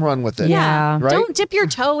let them run with it. Yeah. Right? Don't dip your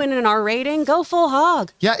toe in an R rating. Go full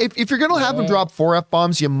hog. Yeah, if you're going to have them drop 4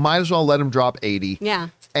 F-bombs, you might as well let them drop 80. Yeah.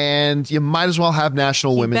 And you might as well have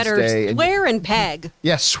National You Women's better Day. And, swear and peg.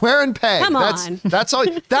 yeah, swear and peg. Come That's on. that's all.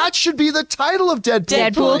 That should be the title of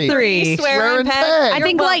Deadpool. Deadpool 3. Swear and peg. peg. I You're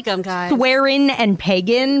think welcome, like guys. swearin and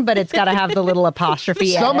pagan, but it's got to have the little apostrophe.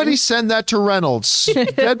 Somebody send that to Reynolds.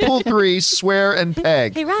 Deadpool 3, swear and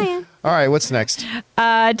peg. Hey, Ryan. All right, what's next?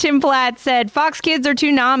 Tim Platt said, Fox Kids or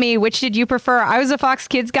Toonami, which did you prefer? I was a Fox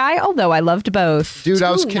Kids guy, although I loved both. Dude, I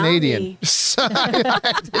was Toonami. Canadian. So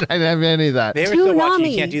I didn't have any of that. They were still watching.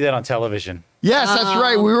 You Toonami. can't do that on television. Yes, that's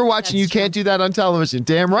right. We were watching. that's You can't do that on television.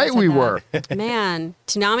 Damn right we were. Man,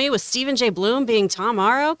 Toonami with Stephen J. Bloom being Tom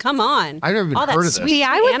Morrow. Come on. I've never even All that heard of this. sweet Yeah,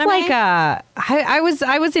 I was anime. like,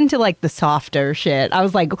 I was into like the softer shit. I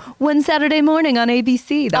was like, one Saturday morning on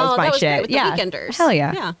ABC. That was my that was shit. great with yeah, the Weekenders. hell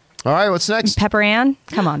yeah. Yeah. All right, what's next? Pepper Ann,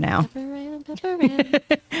 come on now.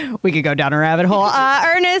 We could go down a rabbit hole.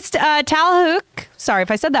 Ernest Talhook sorry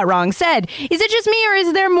if I said that wrong, said, "Is it just me or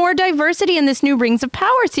is there more diversity in this new Rings of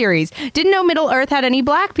Power series? Didn't know Middle Earth had any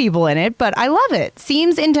black people in it, but I love it.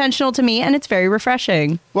 Seems intentional to me and it's very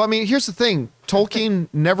refreshing." Well, I mean, here's the thing. Tolkien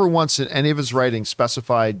never once in any of his writings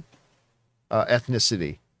specified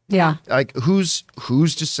ethnicity. Yeah. Like who's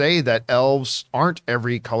to say that elves aren't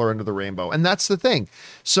every color under the rainbow? And that's the thing.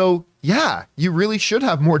 So yeah, you really should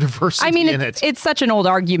have more diversity I mean, in it. It's such an old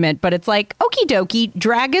argument, but it's like, okie dokie,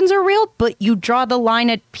 dragons are real, but you draw the line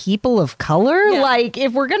at people of color? Yeah. Like,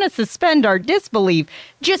 if we're going to suspend our disbelief,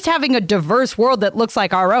 just having a diverse world that looks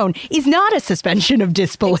like our own is not a suspension of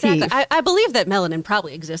disbelief. Exactly. I believe that melanin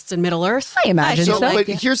probably exists in Middle Earth. I imagine feel so. like-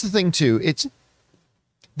 But here's the thing too.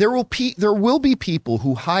 There will be people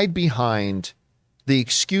who hide behind the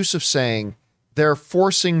excuse of saying they're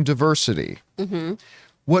forcing diversity. Mm-hmm.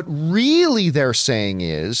 What really they're saying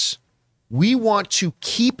is we want to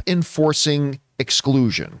keep enforcing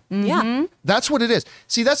exclusion. Yeah. That's what it is.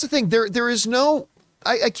 See, that's the thing. There is no.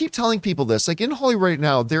 I keep telling people this. Like in Hollywood right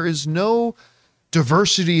now, there is no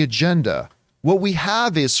diversity agenda. What we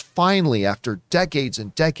have is finally, after decades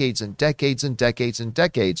and decades and decades and decades and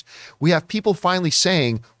decades, we have people finally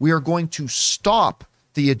saying we are going to stop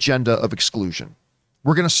the agenda of exclusion.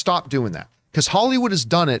 We're going to stop doing that because Hollywood has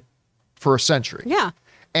done it for a century. Yeah.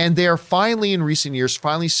 And they are finally, in recent years,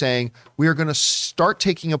 finally saying we are going to start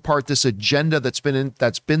taking apart this agenda that's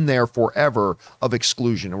been there forever of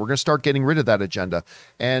exclusion, and we're going to start getting rid of that agenda.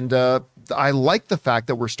 And I like the fact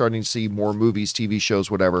that we're starting to see more movies, TV shows,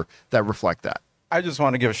 whatever that reflect that. I just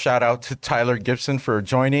want to give a shout out to Tyler Gibson for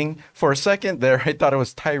joining. For a second there, I thought it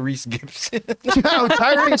was Tyrese Gibson. No,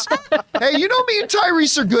 Tyrese. Hey, you know me and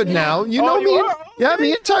Tyrese are good now. You know Oh, you me. are? Yeah,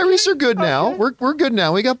 me and Tyrese are good now. We're good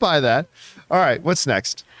now. We got by that. All right, what's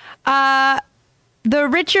next? The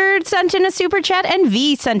Richard sent in a super chat and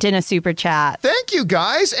V sent in a super chat. Thank you,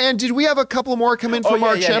 guys. And did we have a couple more come in from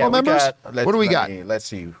our channel members? What do we got? Let's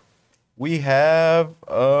see. We have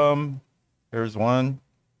there's one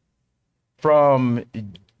from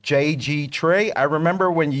JG Trey. I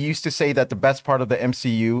remember when you used to say that the best part of the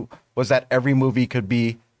MCU was that every movie could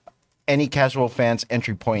be any casual fan's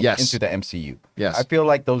entry point Yes. into the MCU. Yes. I feel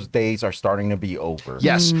like those days are starting to be over.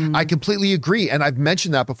 Yes, I completely agree. And I've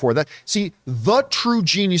mentioned that before. See, the true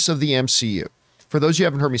genius of the MCU, for those you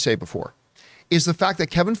haven't heard me say it before, is the fact that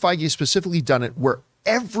Kevin Feige has specifically done it where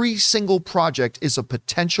every single project is a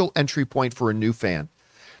potential entry point for a new fan.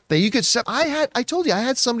 That you could step. I told you, I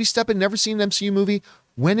had somebody step in, never seen an MCU movie,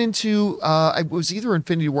 went into, it was either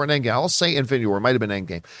Infinity War and Endgame. I'll say Infinity War, it might have been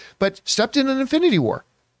Endgame, but stepped in an Infinity War.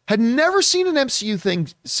 Had never seen an MCU thing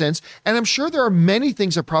since, and I'm sure there are many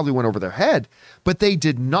things that probably went over their head, but they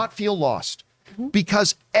did not feel lost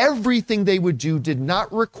because everything they would do did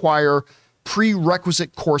not require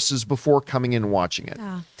prerequisite courses before coming in and watching it.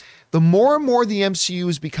 Yeah. The more and more the MCU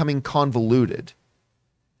is becoming convoluted,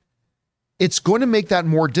 it's going to make that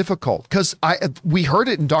more difficult because we heard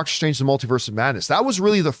it in Doctor Strange: The Multiverse of Madness. That was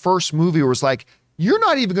really the first movie where it was like, you're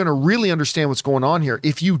not even going to really understand what's going on here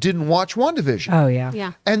if you didn't watch WandaVision. Oh, yeah.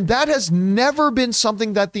 Yeah. And that has never been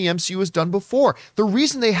something that the MCU has done before. The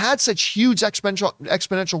reason they had such huge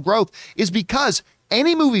exponential growth is because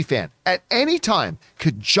any movie fan at any time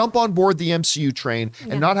could jump on board the MCU train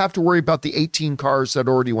and not have to worry about the 18 cars that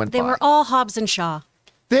already went by. They were all Hobbs and Shaw.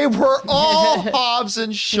 They were all Hobbs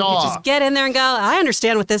and Shaw. Just get in there and go, I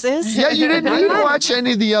understand what this is. Yeah, you didn't need to watch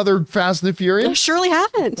any of the other Fast and the I Furious. surely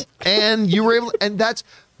haven't. And you were able,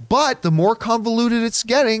 but the more convoluted it's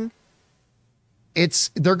getting,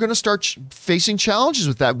 they're going to start facing challenges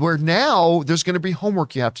with that, where now there's going to be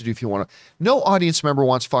homework you have to do if you want to. No audience member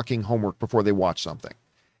wants fucking homework before they watch something.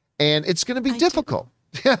 And it's going to be difficult.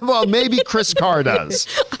 Yeah, well, maybe Chris Carr does.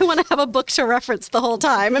 I want to have a book to reference the whole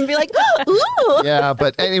time and be like, ooh. Yeah,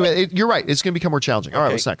 but anyway, you're right. It's going to become more challenging. All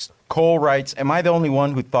right, what's next? Cole writes, am I the only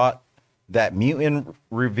one who thought that mutant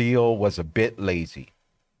reveal was a bit lazy?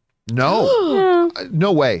 No,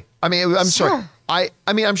 no way. I mean, I'm sorry. I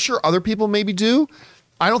mean, I'm sure other people maybe do.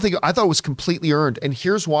 I thought it was completely earned. And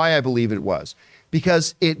here's why I believe it was.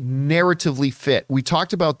 Because it narratively fit. We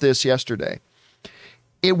talked about this yesterday.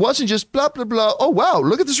 It wasn't just blah, blah, blah. Oh, wow,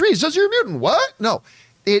 look at this read. It says you're a mutant. What? No,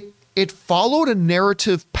 it followed a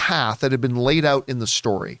narrative path that had been laid out in the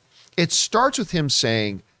story. It starts with him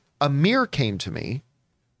saying, Amir came to me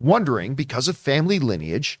wondering, because of family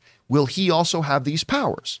lineage, will he also have these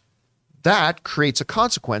powers? That creates a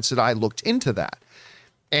consequence that I looked into that.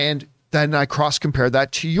 And then I cross-compared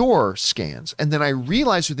that to your scans. And then I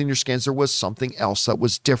realized within your scans there was something else that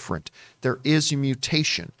was different. There is a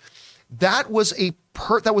mutation. that was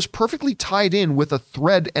that was perfectly tied in with a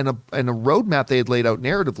thread and a roadmap they had laid out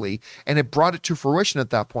narratively, and it brought it to fruition at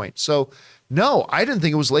that point. So no, I didn't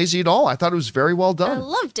think it was lazy at all. I thought it was very well I done.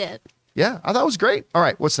 loved it. Yeah, I thought it was great. All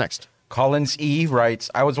right, what's next? Collins E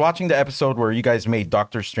writes, I was watching the episode where you guys made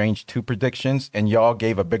Doctor Strange 2 predictions, and y'all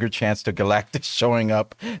gave a bigger chance to Galactus showing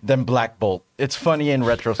up than Black Bolt. It's funny in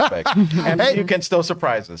retrospect. And you can still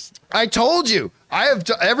surprise us. I told you. I have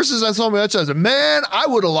ever since I saw my I said, man, I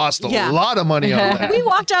would have lost a lot of money on that. We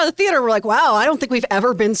walked out of the theater. We're like, wow, I don't think we've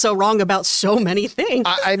ever been so wrong about so many things.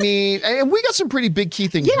 I mean, and we got some pretty big key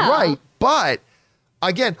things right, but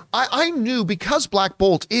again, I knew because Black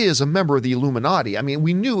Bolt is a member of the Illuminati. I mean,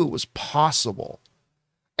 we knew it was possible.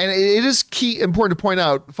 And it is important to point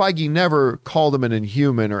out, Feige never called him an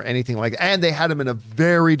Inhuman or anything like that. And they had him in a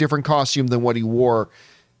very different costume than what he wore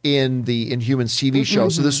in the Inhumans TV show.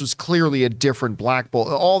 So this was clearly a different Black Bolt,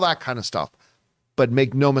 all that kind of stuff. But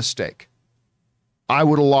make no mistake, I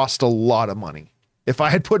would have lost a lot of money. If I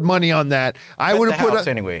had put money on that, I would have put house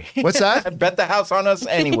anyway. What's that? Bet the house on us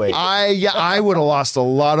anyway. I would have lost a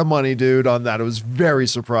lot of money, dude, on that. I was very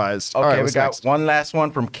surprised. Okay, All right, we got one last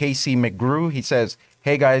one from Casey McGrew. He says,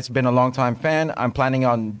 hey guys, been a long time fan. I'm planning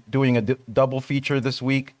on doing a double feature this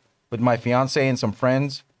week with my fiance and some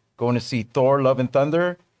friends. Going to see Thor, Love and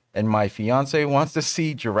Thunder. And my fiance wants to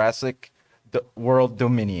see Jurassic World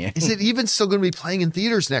Dominion. Is it even still going to be playing in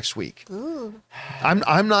theaters next week? Ooh.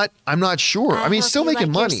 I'm not sure. I mean, it's still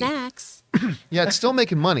making money. Snacks. Yeah, it's still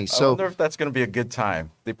making money. So I wonder if that's going to be a good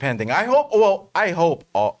time, depending. I hope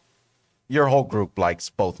your whole group likes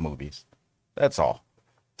both movies. That's all.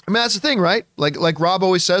 I mean, that's the thing, right? Like Rob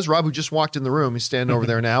always says. Rob, who just walked in the room, he's standing over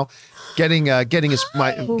there now, getting the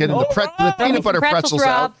peanut butter pretzels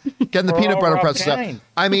out. Getting the peanut butter pretzels out.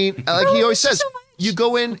 I mean, like he always says, you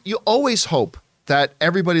go in, you always hope that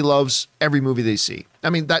everybody loves every movie they see.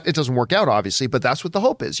 I mean, that it doesn't work out, obviously, but that's what the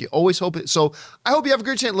hope is. You always hope it. So I hope you have a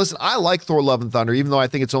great chance. Listen, I like Thor: Love and Thunder, even though I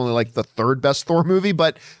think it's only like the third best Thor movie,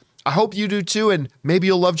 but I hope you do too, and maybe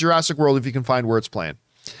you'll love Jurassic World if you can find where it's playing.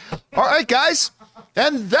 All right, guys,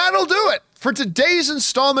 and that'll do it for today's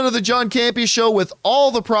installment of the John Campea Show with all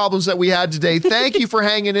the problems that we had today. Thank you for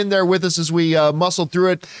hanging in there with us as we muscled through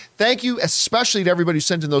it. Thank you especially to everybody who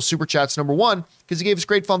sent in those super chats. Number one, because you gave us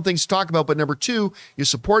great fun things to talk about. But number two, you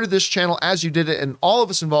supported this channel as you did it, and all of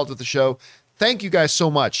us involved with the show. Thank you guys so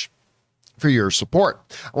much for your support.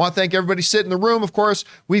 I want to thank everybody sitting in the room. Of course,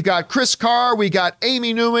 we've got Chris Carr, we got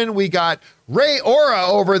Amy Newman, we got Ray Ora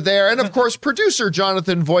over there, and of course, producer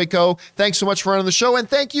Jonathan Voico. Thanks so much for running the show, and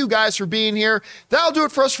thank you guys for being here. That'll do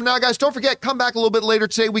it for us for now, guys. Don't forget, come back a little bit later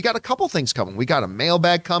today. We got a couple things coming. We got a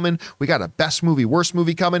mailbag coming. We got a best movie, worst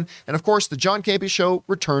movie coming. And of course, the John Campea Show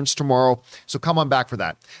returns tomorrow, so come on back for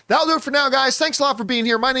that. That'll do it for now, guys. Thanks a lot for being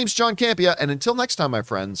here. My name's John Campea, and until next time, my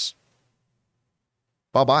friends,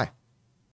 bye-bye.